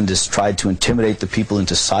propagandists tried to intimidate the people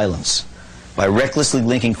into silence by recklessly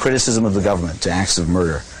linking criticism of the government to acts of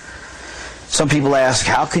murder. Some people ask,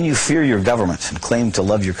 how can you fear your government and claim to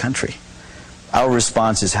love your country? Our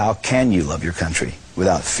response is, how can you love your country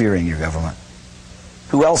without fearing your government?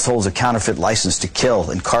 Who else holds a counterfeit license to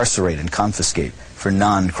kill, incarcerate, and confiscate for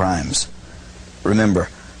non-crimes? Remember,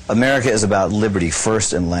 America is about liberty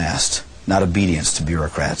first and last, not obedience to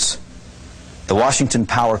bureaucrats. The Washington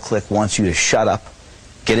power clique wants you to shut up,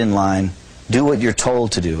 get in line, do what you're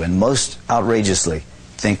told to do, and most outrageously,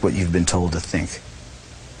 think what you've been told to think.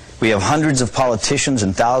 We have hundreds of politicians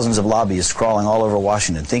and thousands of lobbyists crawling all over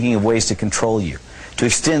Washington, thinking of ways to control you, to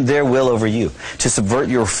extend their will over you, to subvert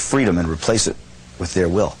your freedom and replace it with their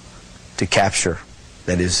will, to capture,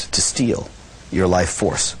 that is, to steal your life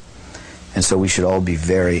force. And so we should all be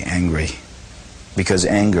very angry, because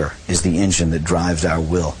anger is the engine that drives our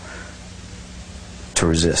will to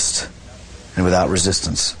resist. And without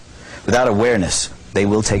resistance, without awareness, they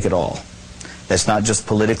will take it all. That's not just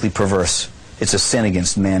politically perverse, it's a sin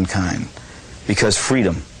against mankind, because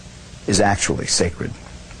freedom is actually sacred.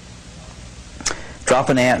 Drop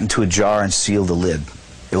an ant into a jar and seal the lid.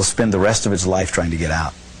 It will spend the rest of its life trying to get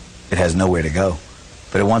out. It has nowhere to go,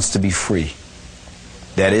 but it wants to be free.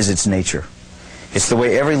 That is its nature. It's the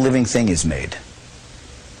way every living thing is made.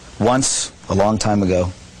 Once, a long time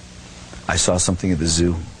ago, I saw something at the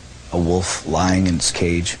zoo, a wolf lying in its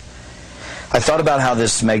cage. I thought about how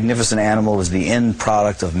this magnificent animal was the end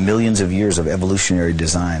product of millions of years of evolutionary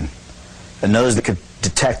design. A nose that could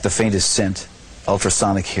detect the faintest scent,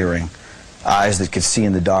 ultrasonic hearing, eyes that could see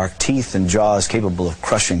in the dark, teeth and jaws capable of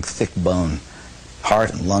crushing thick bone,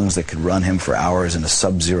 heart and lungs that could run him for hours in a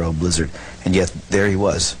sub-zero blizzard. And yet there he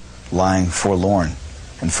was, lying forlorn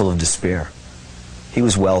and full of despair. He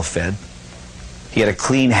was well fed. He had a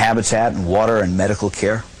clean habitat and water and medical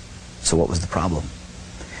care. So what was the problem?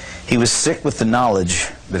 He was sick with the knowledge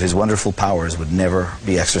that his wonderful powers would never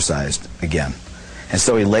be exercised again. And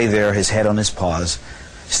so he lay there, his head on his paws,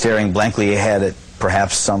 staring blankly ahead at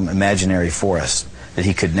perhaps some imaginary forest that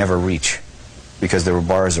he could never reach because there were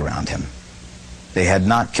bars around him. They had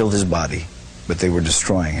not killed his body, but they were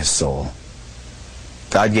destroying his soul.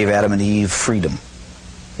 God gave Adam and Eve freedom,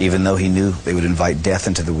 even though he knew they would invite death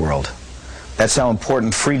into the world. That's how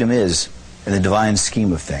important freedom is in the divine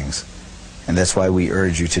scheme of things. And that's why we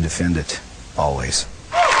urge you to defend it, always.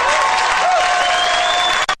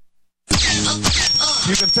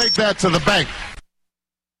 You can take that to the bank.